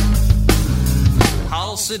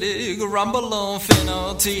 House City Grambler,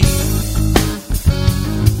 finality.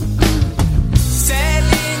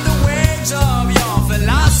 Sailing the waves of your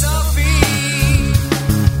philosophy.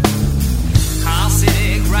 House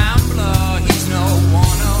City Grambler, he's no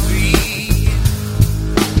wannabe.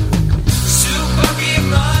 Super Give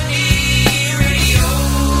Money Radio.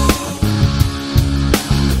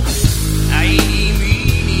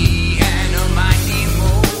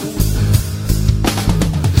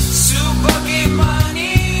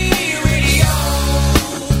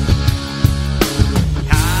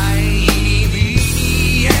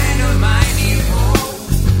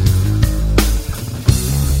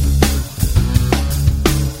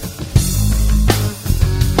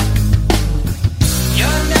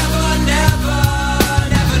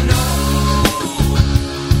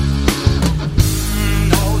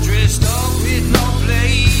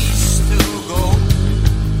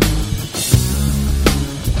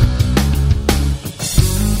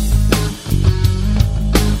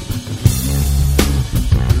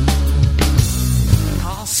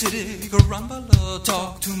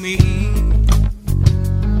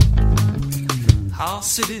 Our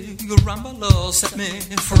city rambler set me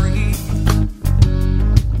free.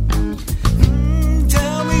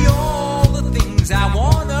 Tell me all the things I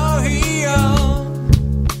wanna hear.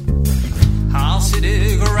 Our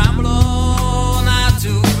city rambler, not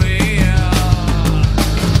to fear.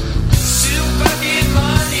 Super Kid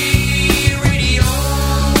Money Radio.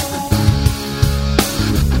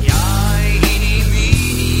 Yeah, itty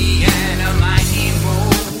bitty and a mighty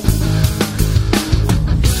roll.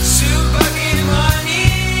 Super Kid Money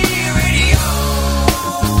Radio.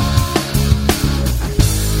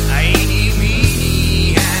 Itty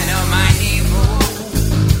bitty and a mighty roll.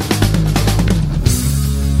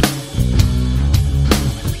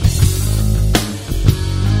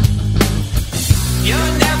 You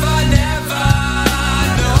never, never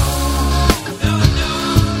know.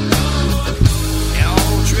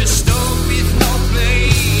 All dressed up with no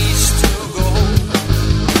place to go.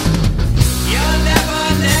 You never,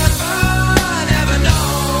 never, never know.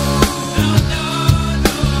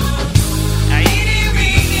 Itty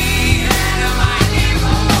bitty and a mighty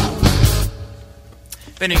mo.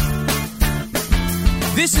 Benny.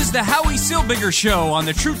 This is the Howie Silbiger Show on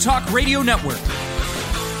the True Talk Radio Network.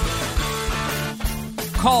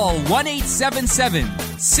 Call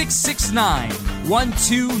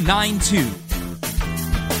 1-877-669-1292.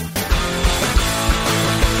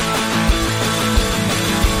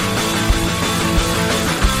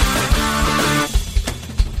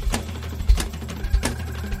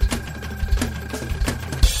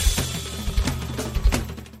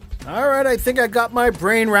 All right, I think I got my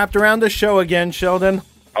brain wrapped around the show again, Sheldon.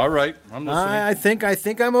 All right, I'm listening. I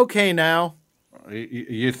think I'm okay now.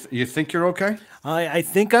 You think you're okay? I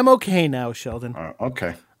think I'm okay now, Sheldon.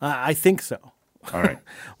 Okay. I think so. All right.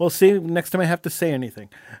 We'll see next time I have to say anything.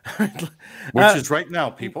 Which is right now,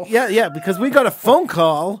 people. Yeah, because we got a phone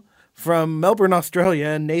call from Melbourne, Australia,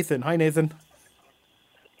 and Nathan. Hi, Nathan.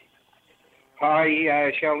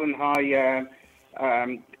 Hi, Sheldon. Hi,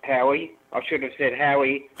 Howie. I should have said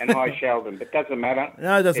Howie and hi, Sheldon, but doesn't matter.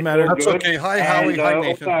 No, it doesn't matter. That's okay. Hi, Howie. Hi,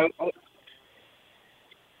 Nathan. Also,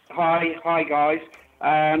 hi, guys.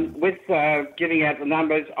 With giving out the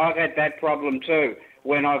numbers, I've had that problem too.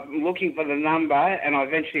 When I'm looking for the number and I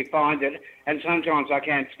eventually find it, and sometimes I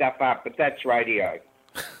can't stuff up, but that's radio.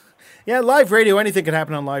 Yeah, live radio. Anything can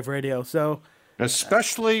happen on live radio. So,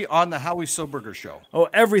 especially on the Howie Silbiger Show. Oh,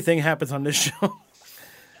 everything happens on this show.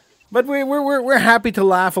 But we're happy to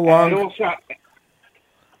laugh along. And also,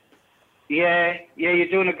 yeah, you're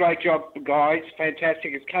doing a great job, guys.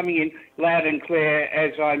 Fantastic. It's coming in loud and clear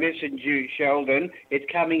as I messaged you, Sheldon. It's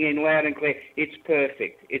coming in loud and clear. It's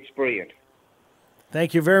perfect. It's brilliant.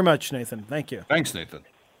 Thank you very much, Nathan. Thank you. Thanks, Nathan.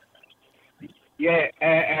 Yeah,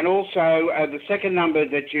 and also the second number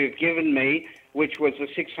that you've given me, which was the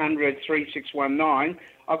 600-3619,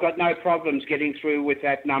 I've got no problems getting through with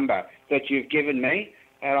that number that you've given me.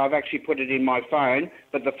 And I've actually put it in my phone,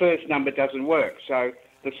 but the first number doesn't work, so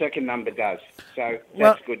the second number does. So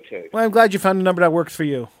that's good too. Well, I'm glad you found a number that works for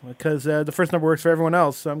you, because the first number works for everyone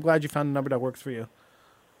else, so I'm glad you found a number that works for you.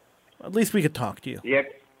 At least we could talk to you.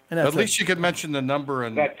 Yep. And At least you could mention the number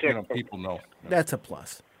and people know. That's a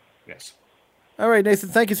plus. Yes. All right, Nathan,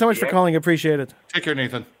 thank you so much for calling. Appreciate it. Take care,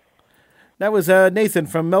 Nathan. That was Nathan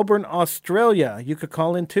from Melbourne, Australia. You could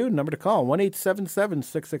call in too. Number to call,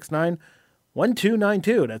 1-877-669-1292.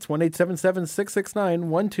 That's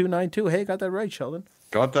 1-877-669-1292. Hey, got that right, Sheldon.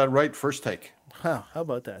 Got that right first take. Wow, how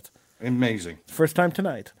about that? Amazing. First time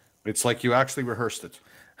tonight. It's like you actually rehearsed it.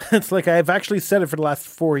 It's like I've actually said it for the last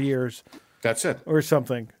 4 years. That's it. Or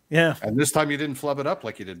something. Yeah. And this time you didn't flub it up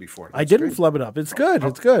like you did before. I didn't flub it up. It's good.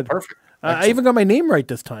 It's good. Perfect. I even got my name right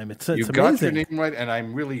this time. It's you amazing. got your name right, and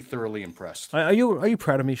I'm really thoroughly impressed. Are you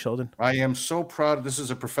proud of me, Sheldon? I am so proud. This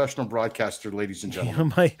is a professional broadcaster, ladies and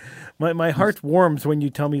gentlemen. My heart warms when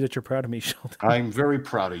you tell me that you're proud of me, Sheldon. I'm very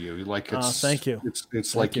proud of you. Like it's thank you.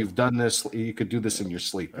 It's like you've done this. You could do this in your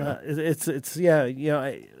sleep. You know? It's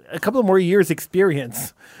a couple of more years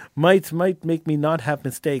experience might make me not have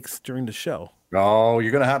mistakes during the show. No,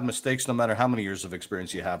 you're going to have mistakes no matter how many years of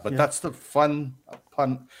experience you have. But that's the fun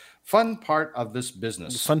part of this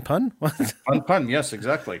business. Fun pun? What? Fun pun, yes,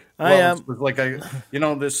 exactly. It's like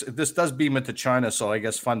this does beam it to China, so I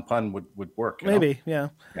guess fun pun would work. Maybe,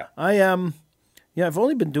 know? Yeah. I've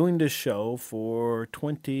only been doing this show for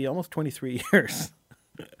almost 23 years.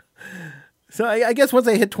 So I guess once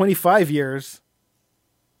I hit 25 years,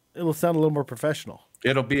 it'll sound a little more professional.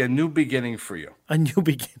 It'll be a new beginning for you. A new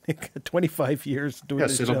beginning. 25 years doing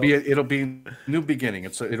this show. Yes, it'll be a new beginning.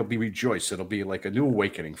 It'll be rejoice. It'll be like a new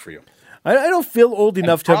awakening for you. I don't feel old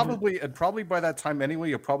enough to probably by that time anyway,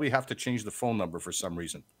 you'll probably have to change the phone number for some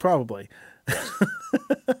reason. Probably.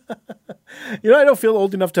 I don't feel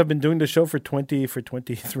old enough to have been doing the show for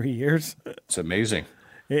 23 years. It's amazing.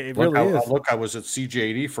 It really is. I was at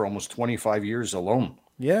CJD for almost 25 years alone.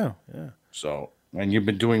 Yeah. So, and you've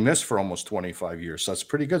been doing this for almost 25 years. So that's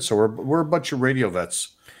pretty good. So we're a bunch of radio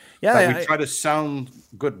vets. Yeah, we try to sound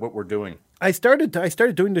good what we're doing. I started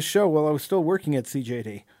doing the show while I was still working at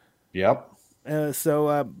CJD. Yep. That's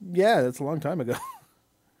a long time ago.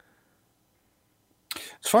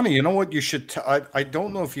 It's funny, you know what you should I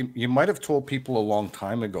don't know if you might have told people a long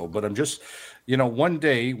time ago, but I'm just, one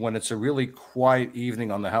day when it's a really quiet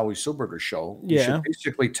evening on the Howie Silberger show, you should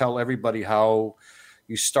basically tell everybody how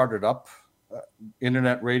you started up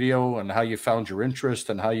internet radio and how you found your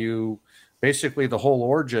interest and how you basically the whole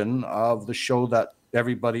origin of the show that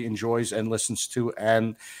everybody enjoys and listens to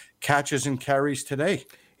and catches and carries today.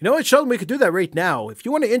 You know what, Sheldon? We could do that right now. If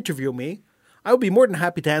you want to interview me, I would be more than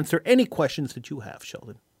happy to answer any questions that you have,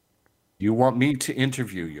 Sheldon. You want me to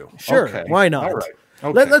interview you? Sure. Okay. Why not? All right.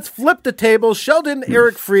 Okay. Let's flip the table. Sheldon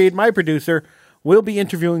Eric Freed, my producer, will be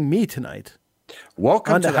interviewing me tonight.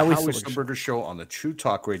 Welcome to the Howie Silberger Show on the True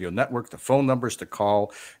Talk Radio Network. The phone numbers to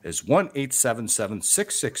call is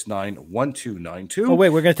 1-877-669-1292. Oh,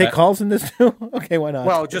 wait, we're going to take calls in this too? Okay, why not?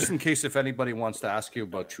 Well, just in case if anybody wants to ask you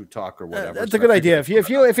about True Talk or whatever. That's a good idea. If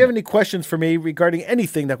you have any questions for me regarding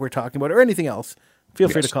anything that we're talking about or anything else, feel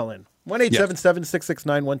free to call in.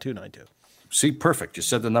 1-877-669-1292. See, perfect. You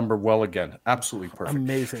said the number well again. Absolutely perfect.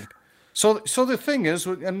 Amazing. So the thing is,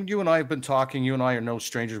 and you and I have been talking, you and I are no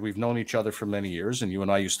strangers. We've known each other for many years, and you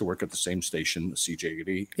and I used to work at the same station,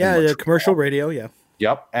 CJD. Yeah, commercial radio, yeah.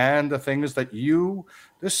 Yep. And the thing is that you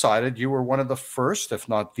decided you were one of the first, if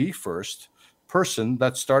not the first, person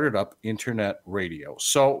that started up internet radio.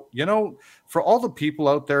 So, for all the people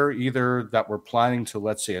out there, either that were planning to,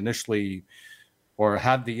 let's say, initially or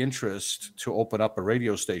had the interest to open up a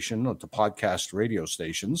radio station or to podcast radio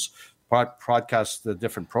stations, broadcast the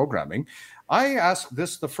different programming.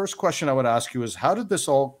 The first question I would ask you is, how did this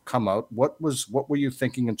all come out? What were you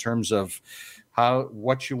thinking in terms of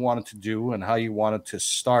what you wanted to do and how you wanted to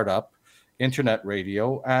start up internet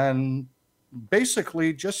radio, and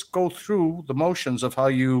basically just go through the motions of how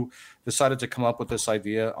you decided to come up with this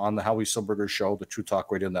idea on the Howie Silberger Show, the True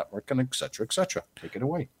Talk Radio Network, and et cetera, et cetera. Take it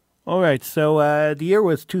away. All right. So the year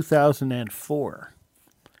was 2004.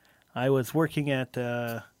 I was working at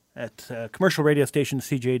commercial radio station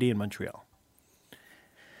CJD in Montreal.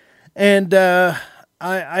 And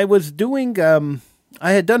I was doing,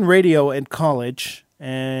 I had done radio in college,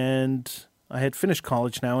 and I had finished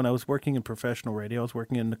college now, and I was working in professional radio. I was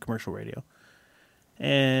working in the commercial radio.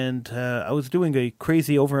 And I was doing a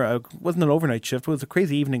crazy it wasn't an overnight shift, it was a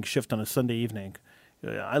crazy evening shift on a Sunday evening.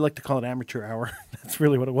 I like to call it amateur hour. That's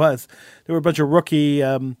really what it was. There were a bunch of rookie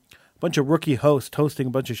hosts hosting a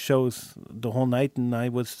bunch of shows the whole night, and I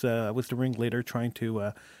was the ringleader trying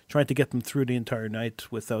to get them through the entire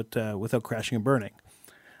night without crashing and burning.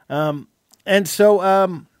 And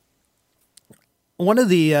so one of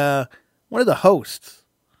the hosts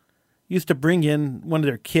used to bring in one of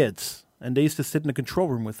their kids, and they used to sit in the control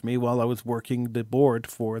room with me while I was working the board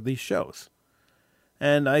for these shows.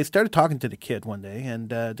 And I started talking to the kid one day, and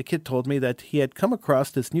the kid told me that he had come across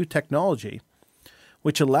this new technology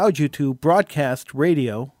which allowed you to broadcast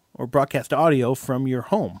radio or broadcast audio from your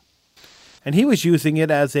home. And he was using it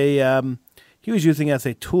as a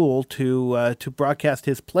tool to broadcast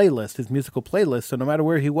his playlist, his musical playlist. So no matter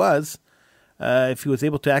where he was, if he was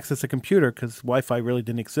able to access a computer, because Wi-Fi really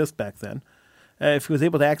didn't exist back then, if he was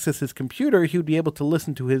able to access his computer, he would be able to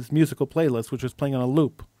listen to his musical playlist, which was playing on a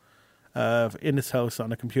loop in his house,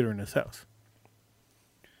 on a computer in his house.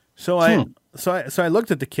 So I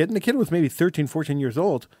looked at the kid, and the kid was maybe 13, 14 years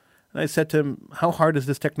old. And I said to him, how hard is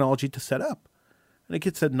this technology to set up? And the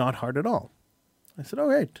kid said, not hard at all. I said, all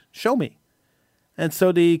right, show me. And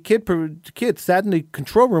so the kid sat in the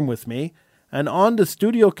control room with me, and on the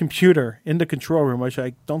studio computer in the control room, which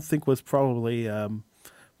I don't think was probably, it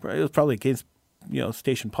was probably against,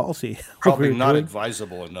 station policy. Probably not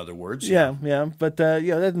advisable, in other words. Yeah. But,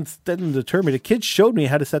 that didn't deter me. The kid showed me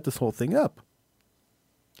how to set this whole thing up.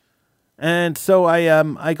 And so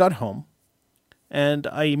I got home, and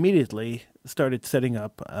I immediately started setting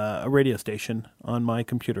up a radio station on my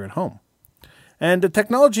computer at home. And the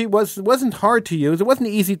technology wasn't hard to use. It wasn't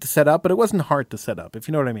easy to set up, but it wasn't hard to set up, if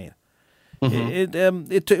you know what I mean.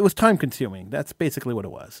 Mm-hmm. It was time consuming. That's basically what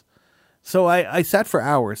it was. So I sat for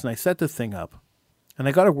hours, and I set this thing up, and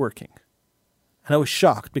I got it working. And I was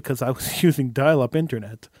shocked because I was using dial-up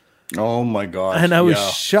internet. Oh my God! And I was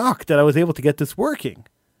shocked that I was able to get this working.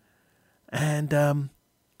 And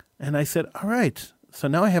I said, all right, so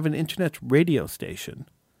now I have an internet radio station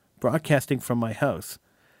broadcasting from my house.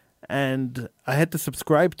 and I had to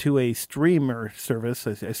subscribe to a streamer service,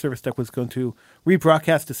 a service that was going to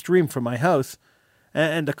rebroadcast a stream from my house,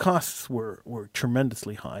 and the costs were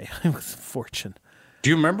tremendously high. It was a fortune. Do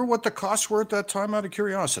you remember what the costs were at that time, out of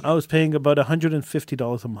curiosity? I was paying about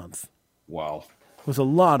 $150 a month. Wow. It was a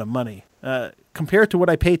lot of money. Compared to what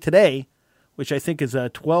I pay today, which I think is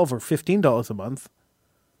 $12 or $15 a month.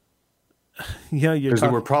 Yeah, because there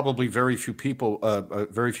were probably very few people,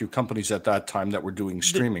 very few companies at that time that were doing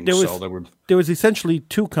streaming. There was essentially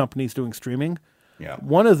two companies doing streaming. Yeah.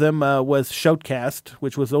 One of them was Shoutcast,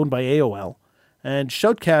 which was owned by AOL, and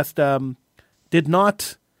Shoutcast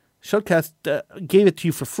gave it to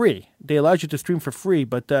you for free. They allowed you to stream for free,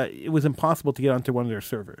 but it was impossible to get onto one of their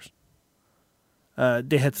servers.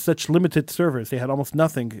 They had such limited servers; they had almost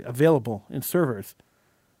nothing available in servers.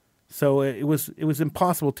 So it was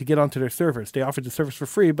impossible to get onto their servers. They offered the service for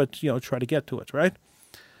free, but try to get to it, right?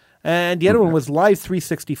 And the other one was Live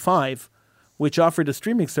 365, which offered a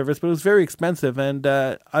streaming service, but it was very expensive. And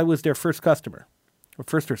I was their first customer, or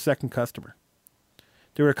first or second customer.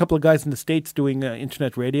 There were a couple of guys in the States doing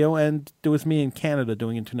internet radio, and there was me in Canada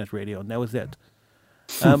doing internet radio, and that was it.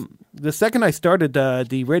 The second I started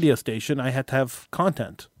the radio station, I had to have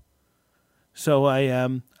content. So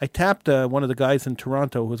I tapped one of the guys in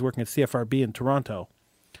Toronto who was working at CFRB in Toronto,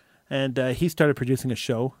 and he started producing a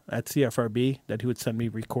show at CFRB that he would send me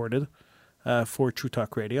recorded for True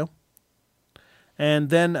Talk Radio. And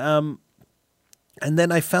then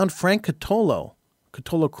I found Frank Catolo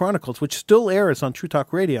Chronicles, which still airs on True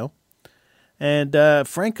Talk Radio. And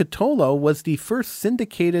Frank Catolo was the first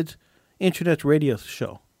syndicated internet radio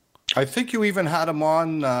show. I think you even had him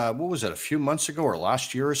on. What was it? A few months ago or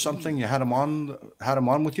last year or something? You had him on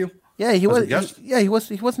with you. Yeah, he was.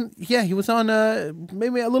 He wasn't. Yeah, he was on.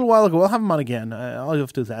 Maybe a little while ago. I'll have him on again. All you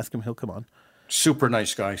have to do is ask him. He'll come on. Super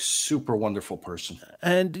nice guy. Super wonderful person.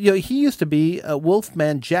 And he used to be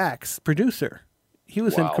Wolfman Jack's producer. He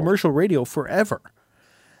was in commercial radio forever,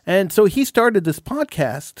 and so he started this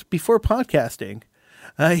podcast before podcasting.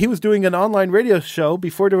 He was doing an online radio show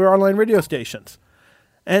before there were online radio stations.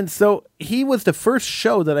 And so he was the first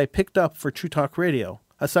show that I picked up for True Talk Radio,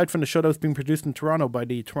 aside from the show that was being produced in Toronto by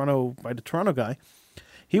the Toronto guy.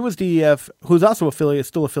 He was the who's also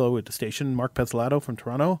still affiliated with the station. Mark Pezzolato from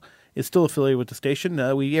Toronto is still affiliated with the station.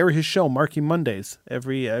 We air his show Marky Mondays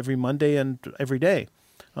every Monday and every day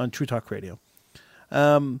on True Talk Radio.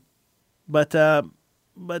 But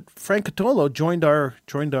Frank Catolo joined our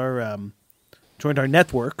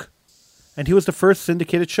network, and he was the first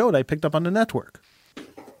syndicated show that I picked up on the network.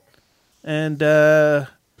 And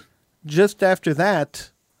just after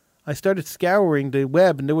that, I started scouring the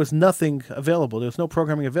web, and there was nothing available. There was no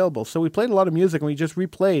programming available. So we played a lot of music, and we just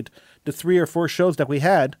replayed the 3 or 4 shows that we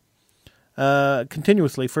had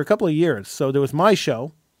continuously for a couple of years. So there was my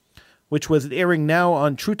show, which was airing now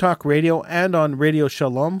on True Talk Radio and on Radio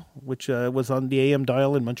Shalom, which was on the AM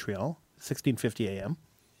dial in Montreal, 1650 AM.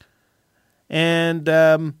 And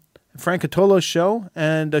Frank Catolo's show,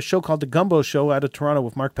 and a show called The Gumbo Show out of Toronto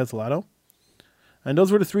with Mark Pezzolato. And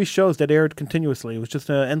those were the 3 shows that aired continuously. It was just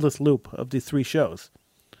an endless loop of the 3 shows.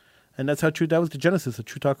 And that was the genesis of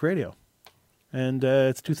True Talk Radio. And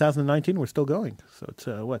it's 2019, we're still going. So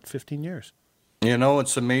it's, 15 years.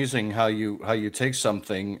 It's amazing how you take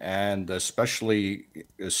something, and especially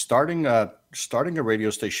starting a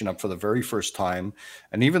radio station up for the very first time.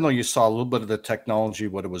 And even though you saw a little bit of the technology,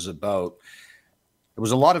 what it was about, it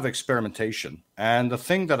was a lot of experimentation. And the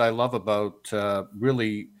thing that I love about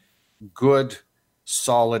really good,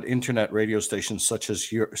 solid internet radio stations such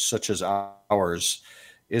as ours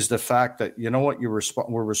is the fact that,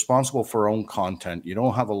 we're responsible for our own content. You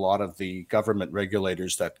don't have a lot of the government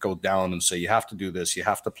regulators that go down and say, you have to do this, you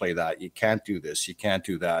have to play that, you can't do this, you can't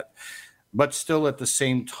do that. But still, at the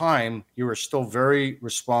same time, you are still very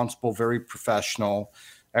responsible, very professional.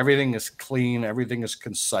 Everything is clean, everything is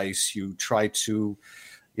concise. You try to,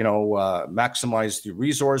 maximize the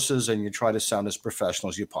resources, and you try to sound as professional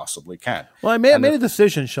as you possibly can. Well, I made a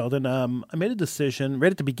decision, Sheldon. I made a decision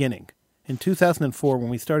right at the beginning. In 2004, when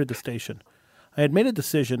we started the station, I had made a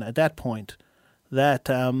decision at that point that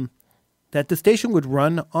the station would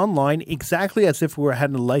run online exactly as if we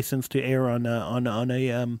had a license to air on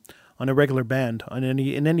a regular band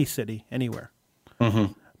in any city, anywhere.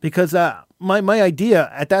 Mm-hmm. Because my idea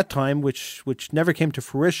at that time, which never came to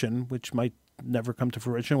fruition, which might never come to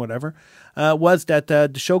fruition, whatever, was that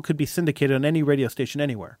the show could be syndicated on any radio station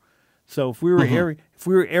anywhere. So if we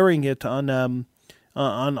were airing it on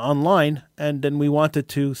online, and then we wanted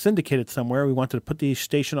to syndicate it somewhere, we wanted to put the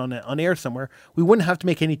station on air somewhere, we wouldn't have to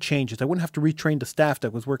make any changes. I wouldn't have to retrain the staff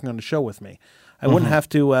that was working on the show with me. I wouldn't have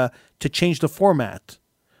to change the format.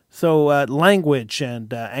 So language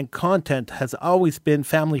and content has always been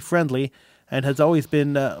family friendly, and has always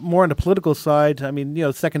been more on the political side. I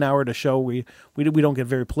mean, second hour of the show, we don't get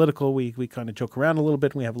very political. We kind of joke around a little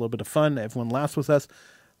bit, and we have a little bit of fun. Everyone laughs with us,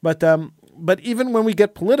 but even when we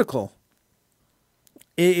get political,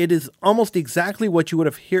 it is almost exactly what you would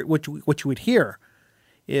have what you would hear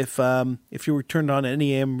if you were turned on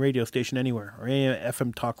any AM radio station anywhere or any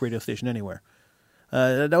FM talk radio station anywhere.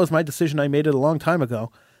 That was my decision. I made it a long time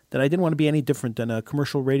ago that I didn't want to be any different than a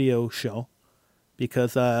commercial radio show,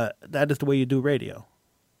 because that is the way you do radio.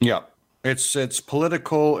 Yeah, it's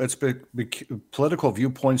political. It's political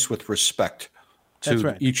viewpoints with respect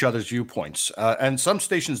to each other's viewpoints, and some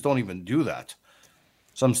stations don't even do that.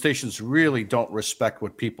 Some stations really don't respect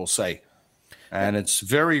what people say, and it's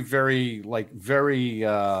very, very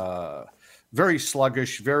very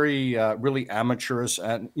sluggish, very really amateurish,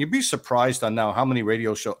 and you'd be surprised on now how many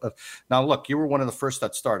radio shows. Now, look, you were one of the first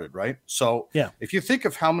that started, right? So, if you think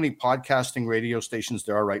of how many podcasting radio stations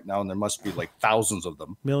there are right now, and there must be like thousands of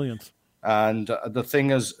them, millions. And the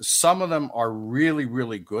thing is, some of them are really,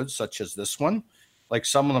 really good, such as this one. Like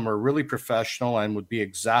some of them are really professional and would be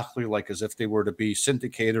exactly like as if they were to be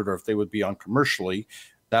syndicated or if they would be on commercially.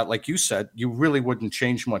 That, like you said, you really wouldn't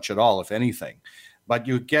change much at all, if anything. But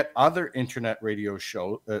you get other internet radio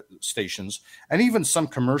stations, and even some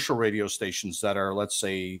commercial radio stations that are, let's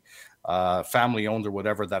say, family owned or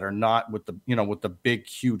whatever, that are not with the big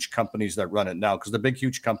huge companies that run it now. Because the big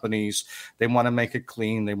huge companies, they want to make it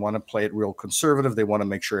clean, they want to play it real conservative, they want to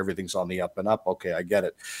make sure everything's on the up and up. Okay, I get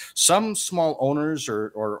it. Some small owners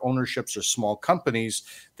or ownerships or small companies,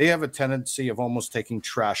 they have a tendency of almost taking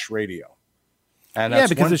trash radio. And that's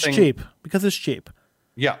because it's cheap. Because it's cheap.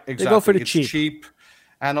 Yeah, exactly. They go for the it's cheap.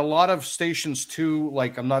 And a lot of stations too,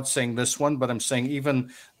 like I'm not saying this one, but I'm saying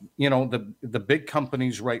even, the big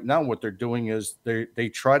companies right now, what they're doing is they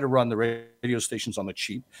try to run the radio stations on the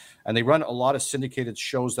cheap, and they run a lot of syndicated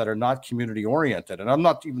shows that are not community oriented. And I'm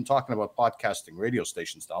not even talking about podcasting radio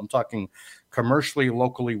stations now. I'm talking commercially,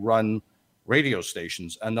 locally run radio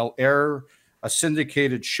stations, and they'll air a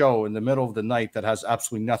syndicated show in the middle of the night that has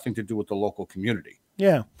absolutely nothing to do with the local community.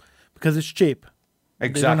 Yeah, because it's cheap.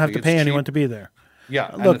 Exactly. They don't have to pay anyone to be there.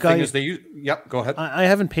 Yeah. And look, the thing is, go ahead. I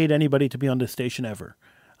haven't paid anybody to be on this station ever.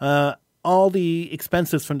 All the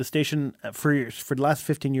expenses from the station for the last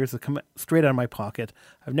 15 years have come straight out of my pocket.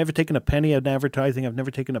 I've never taken a penny out of advertising. I've never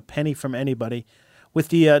taken a penny from anybody, with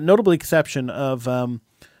the notable exception of one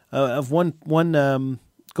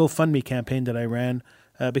GoFundMe campaign that I ran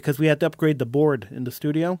because we had to upgrade the board in the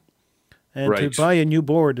studio. And to buy a new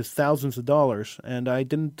board is thousands of dollars, and I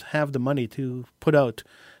didn't have the money to put out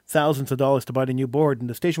thousands of dollars to buy the new board, and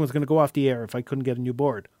the station was going to go off the air if I couldn't get a new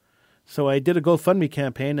board. So I did a GoFundMe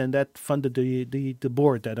campaign, and that funded the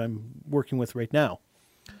board that I'm working with right now.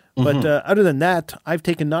 Mm-hmm. But other than that, I've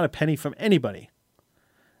taken not a penny from anybody.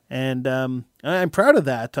 And I'm proud of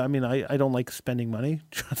that. I mean, I don't like spending money.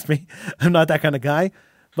 Trust me. I'm not that kind of guy.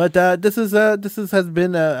 But this has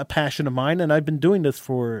been a passion of mine, and I've been doing this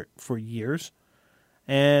for years.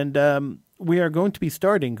 And we are going to be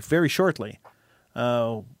starting very shortly.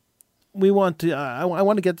 I want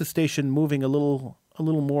to get the station moving a little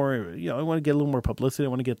more. I want to get a little more publicity. I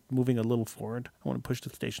want to get moving a little forward. I want to push the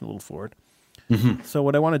station a little forward. Mm-hmm. So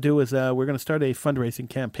what I want to do is we're going to start a fundraising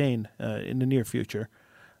campaign in the near future.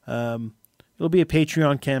 It'll be a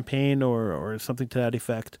Patreon campaign or something to that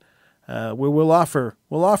effect. Where we'll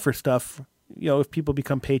offer stuff. If people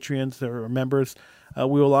become patrons or members,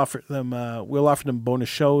 we will offer them bonus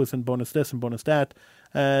shows and bonus this and bonus that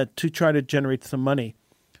to try to generate some money.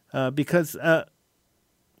 Because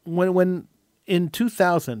when in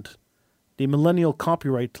 2000 the millennial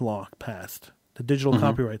copyright law passed, the digital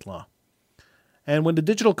copyright law, and when the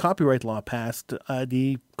digital copyright law passed,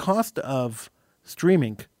 the cost of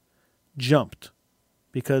streaming jumped.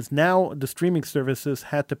 Because now the streaming services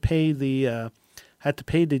had to pay the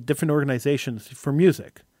different organizations for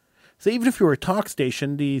music. So even if you were a talk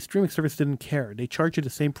station, the streaming service didn't care. They charged you the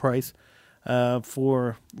same price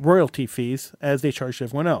for royalty fees as they charged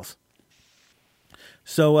everyone else.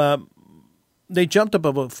 So they jumped up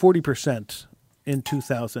about 40% in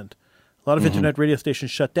 2000. A lot of internet radio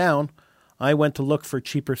stations shut down. I went to look for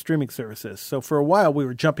cheaper streaming services. So for a while we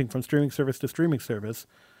were jumping from streaming service to streaming service,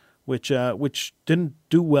 which didn't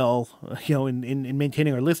do well, in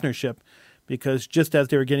maintaining our listenership, because just as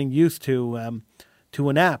they were getting used to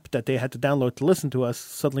an app that they had to download to listen to us,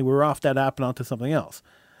 suddenly we were off that app and onto something else.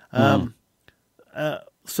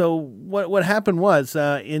 So what happened was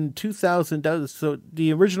in 2000, so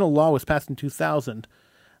the original law was passed in 2000,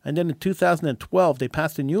 and then in 2012 they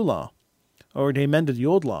passed a new law, or they amended the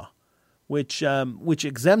old law, which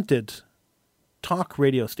exempted talk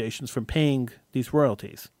radio stations from paying these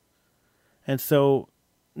royalties. And so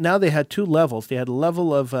now they had two levels. They had a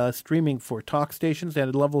level of streaming for talk stations. They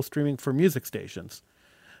had a level of streaming for music stations.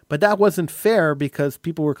 But that wasn't fair because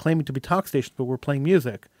people were claiming to be talk stations but were playing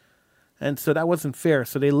music. And so that wasn't fair.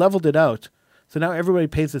 So they leveled it out. So now everybody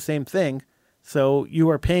pays the same thing. So you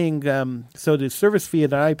are paying, so the service fee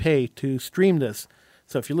that I pay to stream this,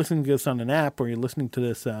 so if you're listening to this on an app or you're listening to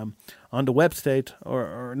this on the website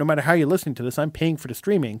or no matter how you're listening to this, I'm paying for the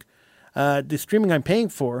streaming. The streaming I'm paying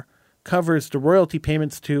for covers the royalty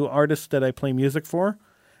payments to artists that I play music for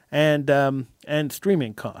and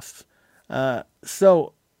streaming costs.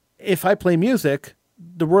 So if I play music,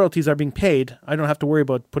 the royalties are being paid. I don't have to worry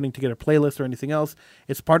about putting together playlists or anything else.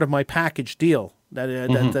 It's part of my package deal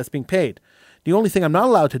that's being paid. The only thing I'm not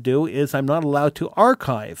allowed to do is I'm not allowed to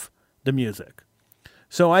archive the music.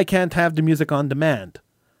 So I can't have the music on demand.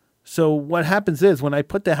 So what happens is when I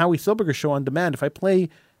put the Howie Silberger show on demand,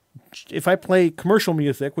 if I play commercial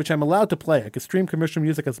music, which I'm allowed to play, I can stream commercial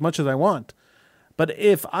music as much as I want. But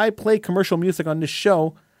if I play commercial music on this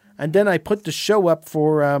show, and then I put the show up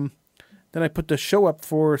for on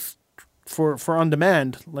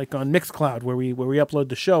demand, like on Mixcloud, where we upload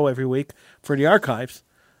the show every week for the archives,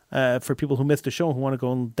 for people who missed the show who want to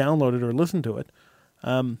go and download it or listen to it.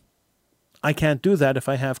 I can't do that if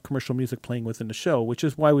I have commercial music playing within the show, which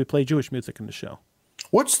is why we play Jewish music in the show.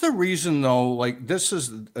 What's the reason, though? Like, this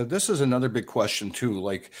is another big question too.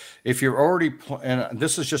 Like, if you're already, and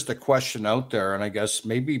this is just a question out there, and I guess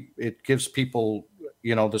maybe it gives people,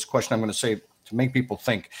 this question I'm going to say to make people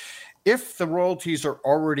think. If the royalties are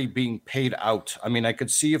already being paid out, I mean, I could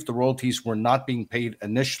see if the royalties were not being paid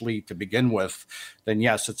initially to begin with, then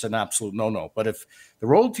yes, it's an absolute no-no. But if the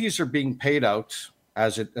royalties are being paid out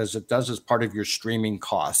as it does as part of your streaming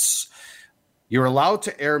costs, you're allowed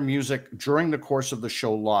to air music during the course of the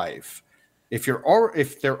show live. If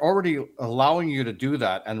they're already allowing you to do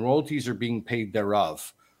that and royalties are being paid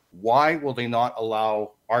thereof, why will they not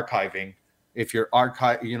allow archiving? If you're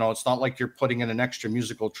it's not like you're putting in an extra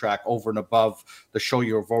musical track over and above the show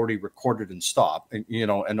you've already recorded and stopped,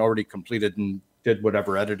 and already completed and did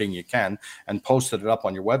whatever editing you can and posted it up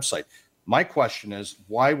on your website. My question is,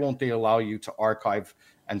 why won't they allow you to archive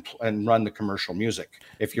and run the commercial music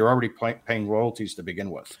if you're already paying royalties to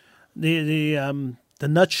begin with? The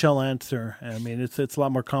nutshell answer, I mean, it's a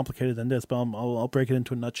lot more complicated than this, but I'll break it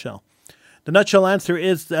into a nutshell. The nutshell answer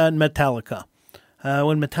is Metallica.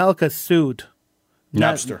 When Metallica sued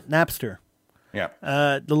Napster. Yeah.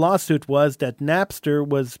 The lawsuit was that Napster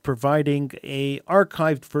was providing a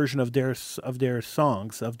archived version of their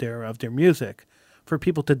songs, of their music, for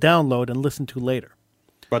people to download and listen to later.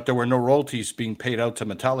 But there were no royalties being paid out to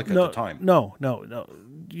Metallica at the time. No.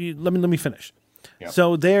 Let me finish. Yeah.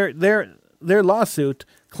 So their lawsuit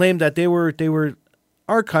claimed that they were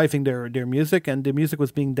archiving their music, and the music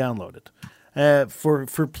was being downloaded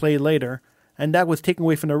for play later. And that was taken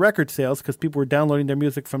away from their record sales because people were downloading their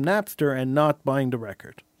music from Napster and not buying the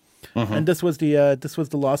record. Mm-hmm. And this was the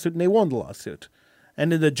lawsuit, and they won the lawsuit.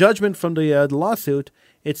 And in the judgment from the lawsuit,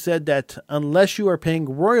 it said that unless you are paying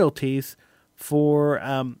royalties for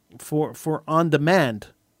on demand,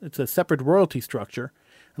 it's a separate royalty structure.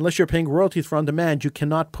 Unless you're paying royalties for on demand, you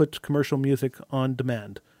cannot put commercial music on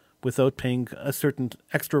demand without paying a certain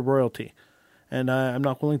extra royalty. And I'm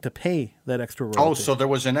not willing to pay that extra royalty. Oh, so there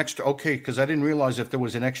was an extra, okay, because I didn't realize if there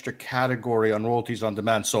was an extra category on royalties on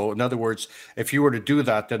demand. So in other words, if you were to do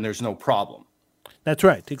that, then there's no problem. That's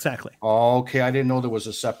right, exactly. Okay, I didn't know there was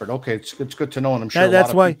a separate, okay, it's good to know, and I'm sure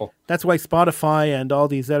that's why Spotify and all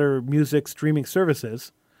these other music streaming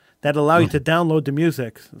services that allow you to download the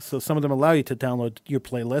music, so some of them allow you to download your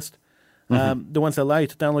playlist. The ones that allow you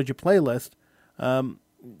to download your playlist,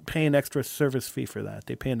 pay an extra service fee for that.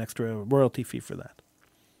 They pay an extra royalty fee for that,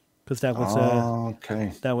 because that was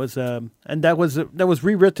okay. That was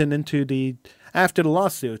rewritten into after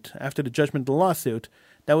the judgment of the lawsuit.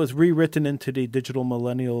 That was rewritten into the Digital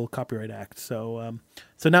Millennial Copyright Act. So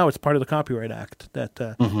now it's part of the Copyright Act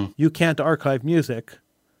that you can't archive music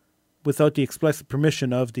without the explicit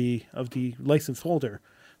permission of the license holder.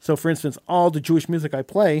 So, for instance, all the Jewish music I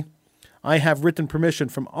play, I have written permission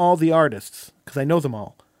from all the artists, because I know them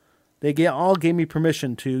all. They all gave me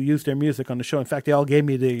permission to use their music on the show. In fact, they all gave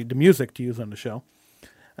me the music to use on the show.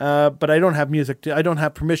 But I don't have I don't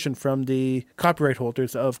have permission from the copyright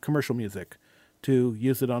holders of commercial music to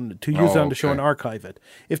use it on the show and archive it.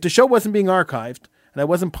 If the show wasn't being archived and I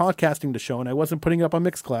wasn't podcasting the show and I wasn't putting it up on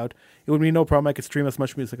Mixcloud, it would be no problem. I could stream as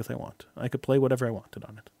much music as I want. I could play whatever I wanted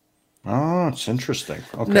on it. Oh, it's interesting.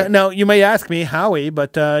 Okay. Now, you may ask me, Howie,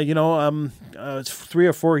 but 3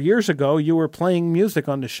 or 4 years ago, you were playing music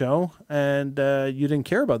on the show, and you didn't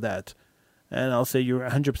care about that. And I'll say you're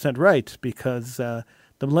 100% right, because the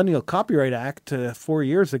Millennial Copyright Act 4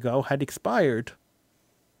 years ago had expired.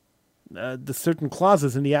 The certain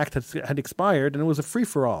clauses in the act had expired, and it was a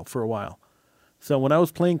free-for-all for a while. So when I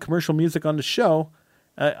was playing commercial music on the show,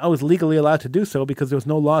 I was legally allowed to do so because there was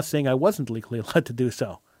no law saying I wasn't legally allowed to do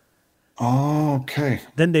so. Oh, okay.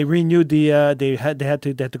 Then they renewed they had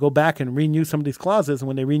to go back and renew some of these clauses, and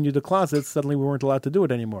when they renewed the clauses, suddenly we weren't allowed to do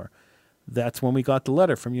it anymore. That's when we got the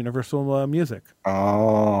letter from Universal Music.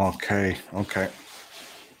 Oh, okay.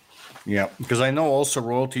 Yeah, because I know also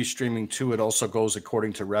royalty streaming too, it also goes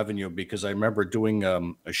according to revenue, because I remember doing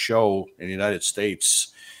a show in the United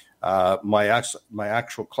States, my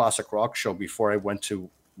actual classic rock show before I went to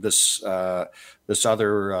this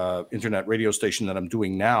other internet radio station that I'm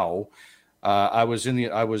doing now. My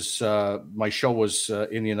show was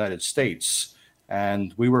in the United States,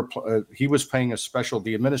 and he was paying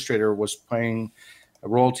the administrator was paying a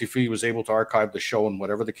royalty fee, was able to archive the show and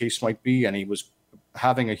whatever the case might be, and he was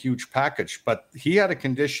having a huge package, but he had a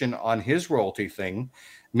condition on his royalty thing,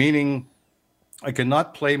 meaning I could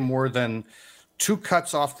not play more than 2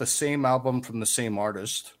 cuts off the same album from the same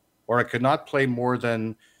artist, or I could not play more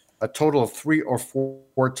than a total of 3 or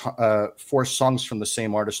 4 songs from the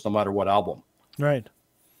same artist, no matter what album. Right.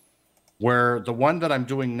 Where the one that I'm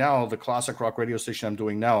doing now, the classic rock radio station I'm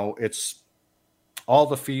doing now, it's all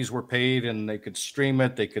the fees were paid and they could stream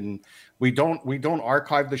it. We don't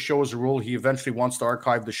archive the show as a rule. He eventually wants to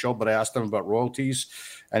archive the show, but I asked him about royalties,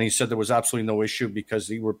 and he said there was absolutely no issue because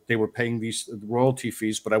they were paying these royalty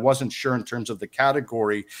fees, but I wasn't sure in terms of the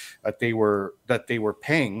category that they were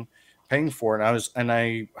paying for. And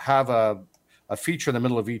I have a feature in the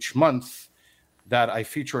middle of each month that I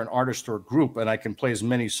feature an artist or group, and I can play as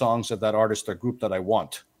many songs of that artist or group that I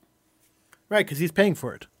want. Right, because he's paying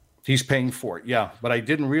for it. He's paying for it, yeah. But I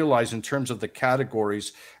didn't realize in terms of the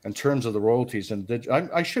categories, in terms of the royalties, and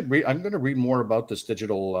I should read. I'm going to read more about this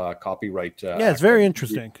digital copyright. It's very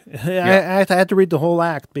interesting. I had to read the whole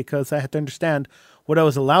act because I had to understand what I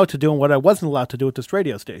was allowed to do and what I wasn't allowed to do at this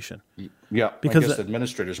radio station. Yeah, because I guess the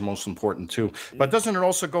administrator is most important too. But doesn't it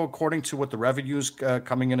also go according to what the revenue's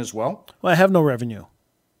coming in as well? Well, I have no revenue.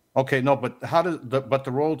 Okay, no, but how does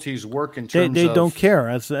the royalties work in terms of... They don't care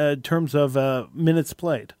as in terms of minutes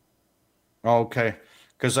played. Okay,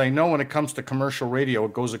 because I know when it comes to commercial radio,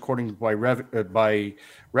 it goes according by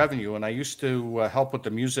revenue. And I used to help with the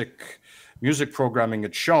music programming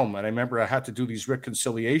at Shom, and I remember I had to do these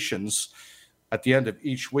reconciliations at the end of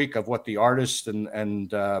each week of what the artist and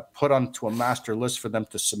put onto a master list for them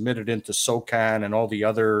to submit it into SOCAN and all the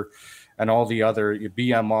other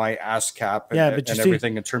BMI, ASCAP, and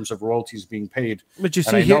everything in terms of royalties being paid. But you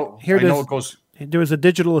see, I know it goes. There was a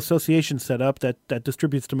digital association set up that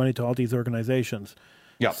distributes the money to all these organizations.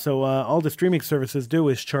 Yeah. So all the streaming services do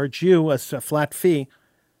is charge you a flat fee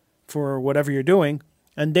for whatever you're doing,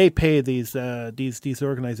 and they pay these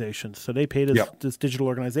organizations. So they pay this digital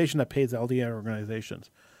organization that pays all the other organizations.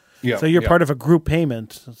 Yeah. So you're part of a group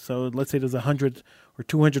payment. So let's say there's 100 or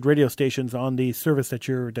 200 radio stations on the service that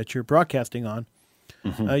you're broadcasting on.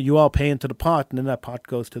 Mm-hmm. You all pay into the pot, and then that pot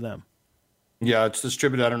goes to them. Yeah, it's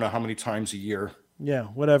distributed I don't know how many times a year. Yeah,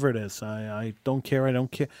 whatever it is. I don't care. I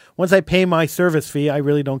don't care. Once I pay my service fee, I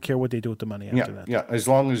really don't care what they do with the money after that. Yeah, as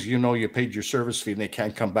long as you know you paid your service fee and they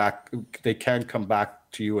can't come back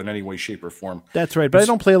to you in any way, shape, or form. That's right. But I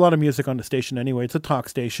don't play a lot of music on the station anyway. It's a talk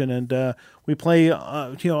station, and we play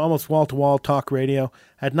almost wall-to-wall talk radio.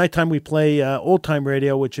 At nighttime, we play old-time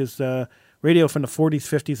radio, which is radio from the 40s,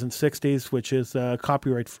 50s, and 60s, which is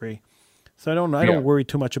copyright-free. So I don't worry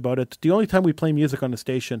too much about it. The only time we play music on the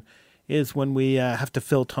station is when we have to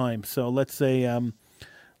fill time. So let's say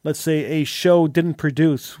a show didn't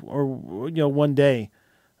produce or one day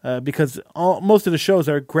because most of the shows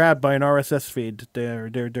are grabbed by an RSS feed.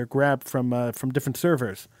 They're grabbed from different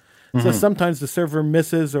servers. Mm-hmm. So sometimes the server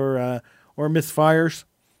misses or misfires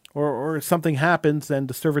or something happens and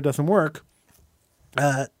the server doesn't work.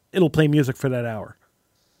 It'll play music for that hour.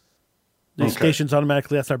 The station's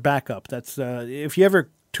automatically, that's our backup. That's if you ever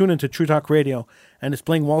tune into True Talk Radio and it's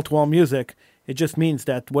playing wall-to-wall music, it just means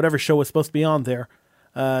that whatever show was supposed to be on there,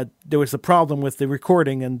 there was a problem with the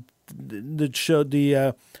recording, and the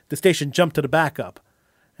station jumped to the backup,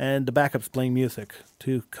 and the backup's playing music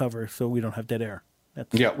to cover so we don't have dead air.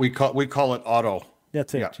 We call it auto.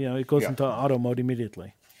 That's it. Yeah. It goes into auto mode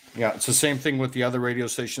immediately. Yeah, it's the same thing with the other radio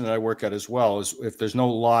station that I work at as well. Is if there's no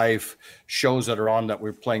live shows that are on that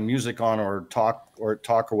we're playing music on or talk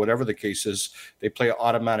or whatever the case is, they play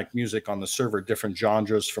automatic music on the server, different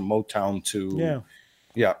genres from Motown to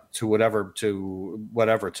to whatever to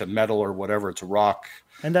metal or whatever to rock.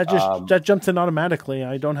 And that just that jumps in automatically.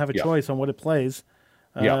 I don't have a choice on what it plays.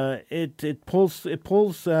 It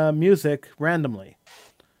pulls music randomly.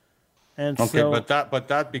 And okay, but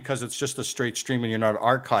that because it's just a straight stream and you're not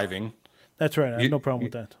archiving. That's right. I have no problem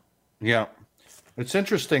with that. Yeah, it's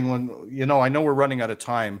interesting when I know we're running out of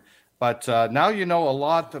time, but now you know a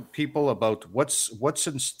lot of people about what's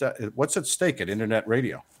at stake at internet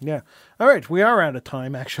radio. Yeah. All right, we are out of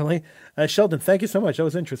time actually. Sheldon, thank you so much. That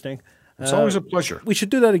was interesting. It's always a pleasure. We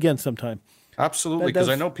should do that again sometime. Absolutely, because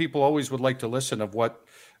I know people always would like to listen of what.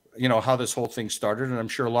 How this whole thing started, and I'm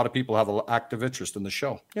sure a lot of people have an active interest in the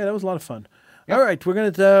show. Yeah, that was a lot of fun. Yep. All right, we're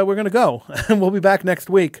gonna go, and we'll be back next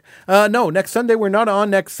week. No, next Sunday we're not on.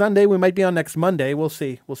 Next Sunday we might be on next Monday. We'll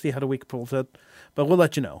see. We'll see how the week pulls out, but we'll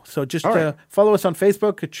let you know. So just follow us on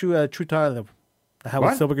Facebook at True Talk, the Howie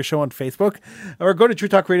Silberger Show on Facebook, or go to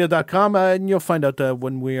truetalkradio.com and you'll find out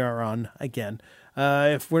when we are on again.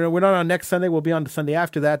 If we're not on next Sunday, we'll be on the Sunday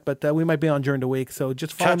after that, but we might be on during the week. So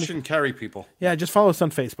just follow Catch and carry people. Yeah, just follow us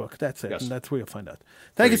on Facebook. That's it. Yes. And that's where you'll find out.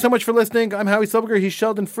 Thank you so much for listening. I'm Howie Silberger. He's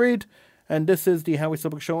Sheldon Fried. And this is the Howie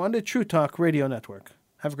Silberger Show on the True Talk Radio Network.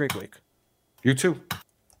 Have a great week. You too.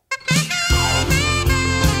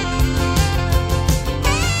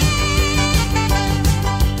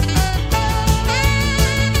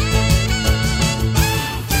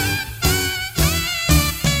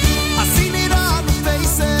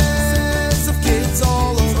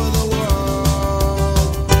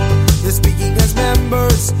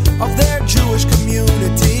 Of their Jewish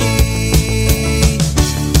community,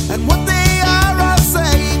 and what they are all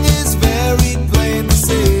saying is very plain to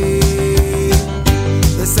see.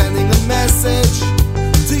 They're sending a message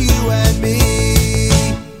to you and me.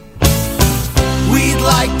 We'd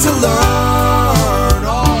like to learn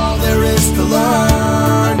all there is to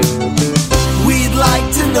learn. We'd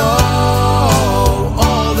like to know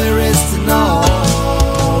all there is to know.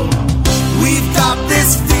 We've got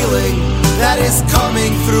this feeling that is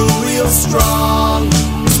coming through real strong.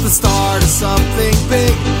 It's the start of something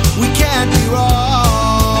big. We can't be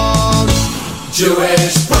wrong.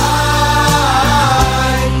 Jewish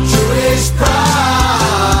pride, Jewish pride.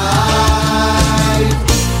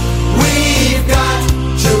 We've got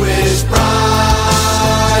Jewish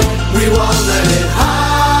pride. We won't let it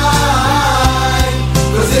hide,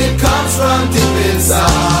 'cause it comes from deep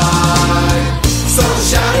inside. So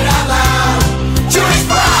shout it out loud. Jewish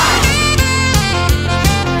pride.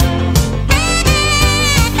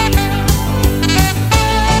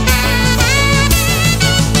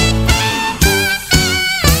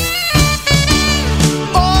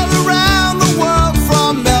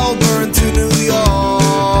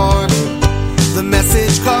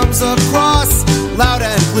 Across loud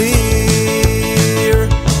and clear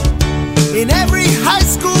in every high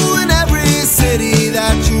school, in every city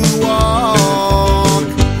that you walk.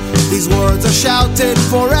 These words are shouted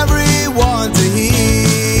for everyone to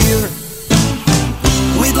hear.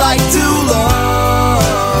 We'd like to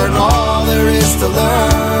learn all there is to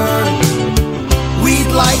learn.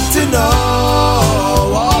 We'd like to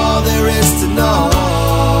know all there is to know.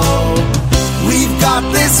 We've got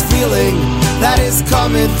this feeling that is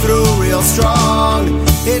coming through real strong.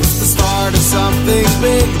 It's the start of something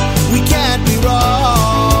big. We can't be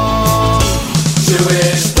wrong.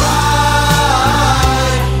 Jewish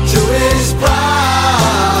pride, Jewish pride.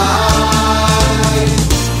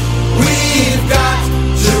 We've got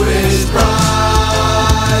Jewish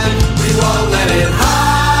pride. We won't let it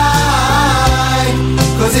hide,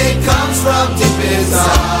 'cause it comes from deep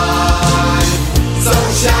inside. So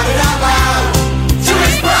shout it out loud.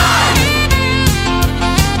 Jewish pride.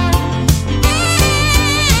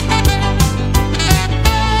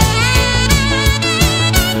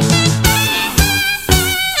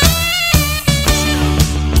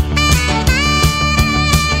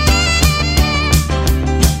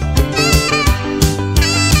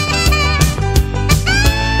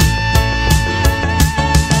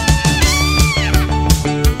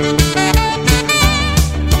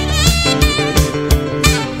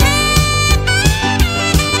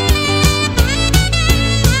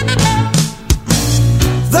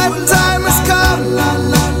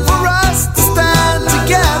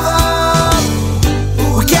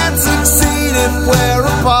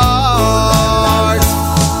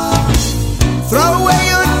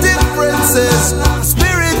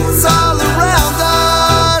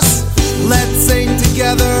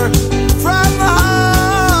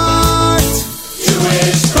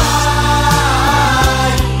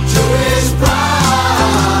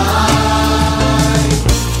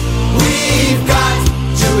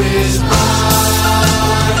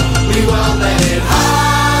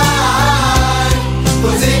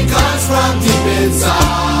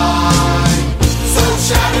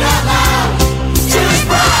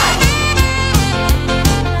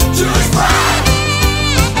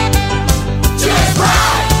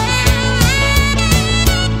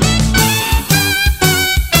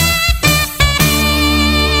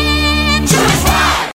 Transform.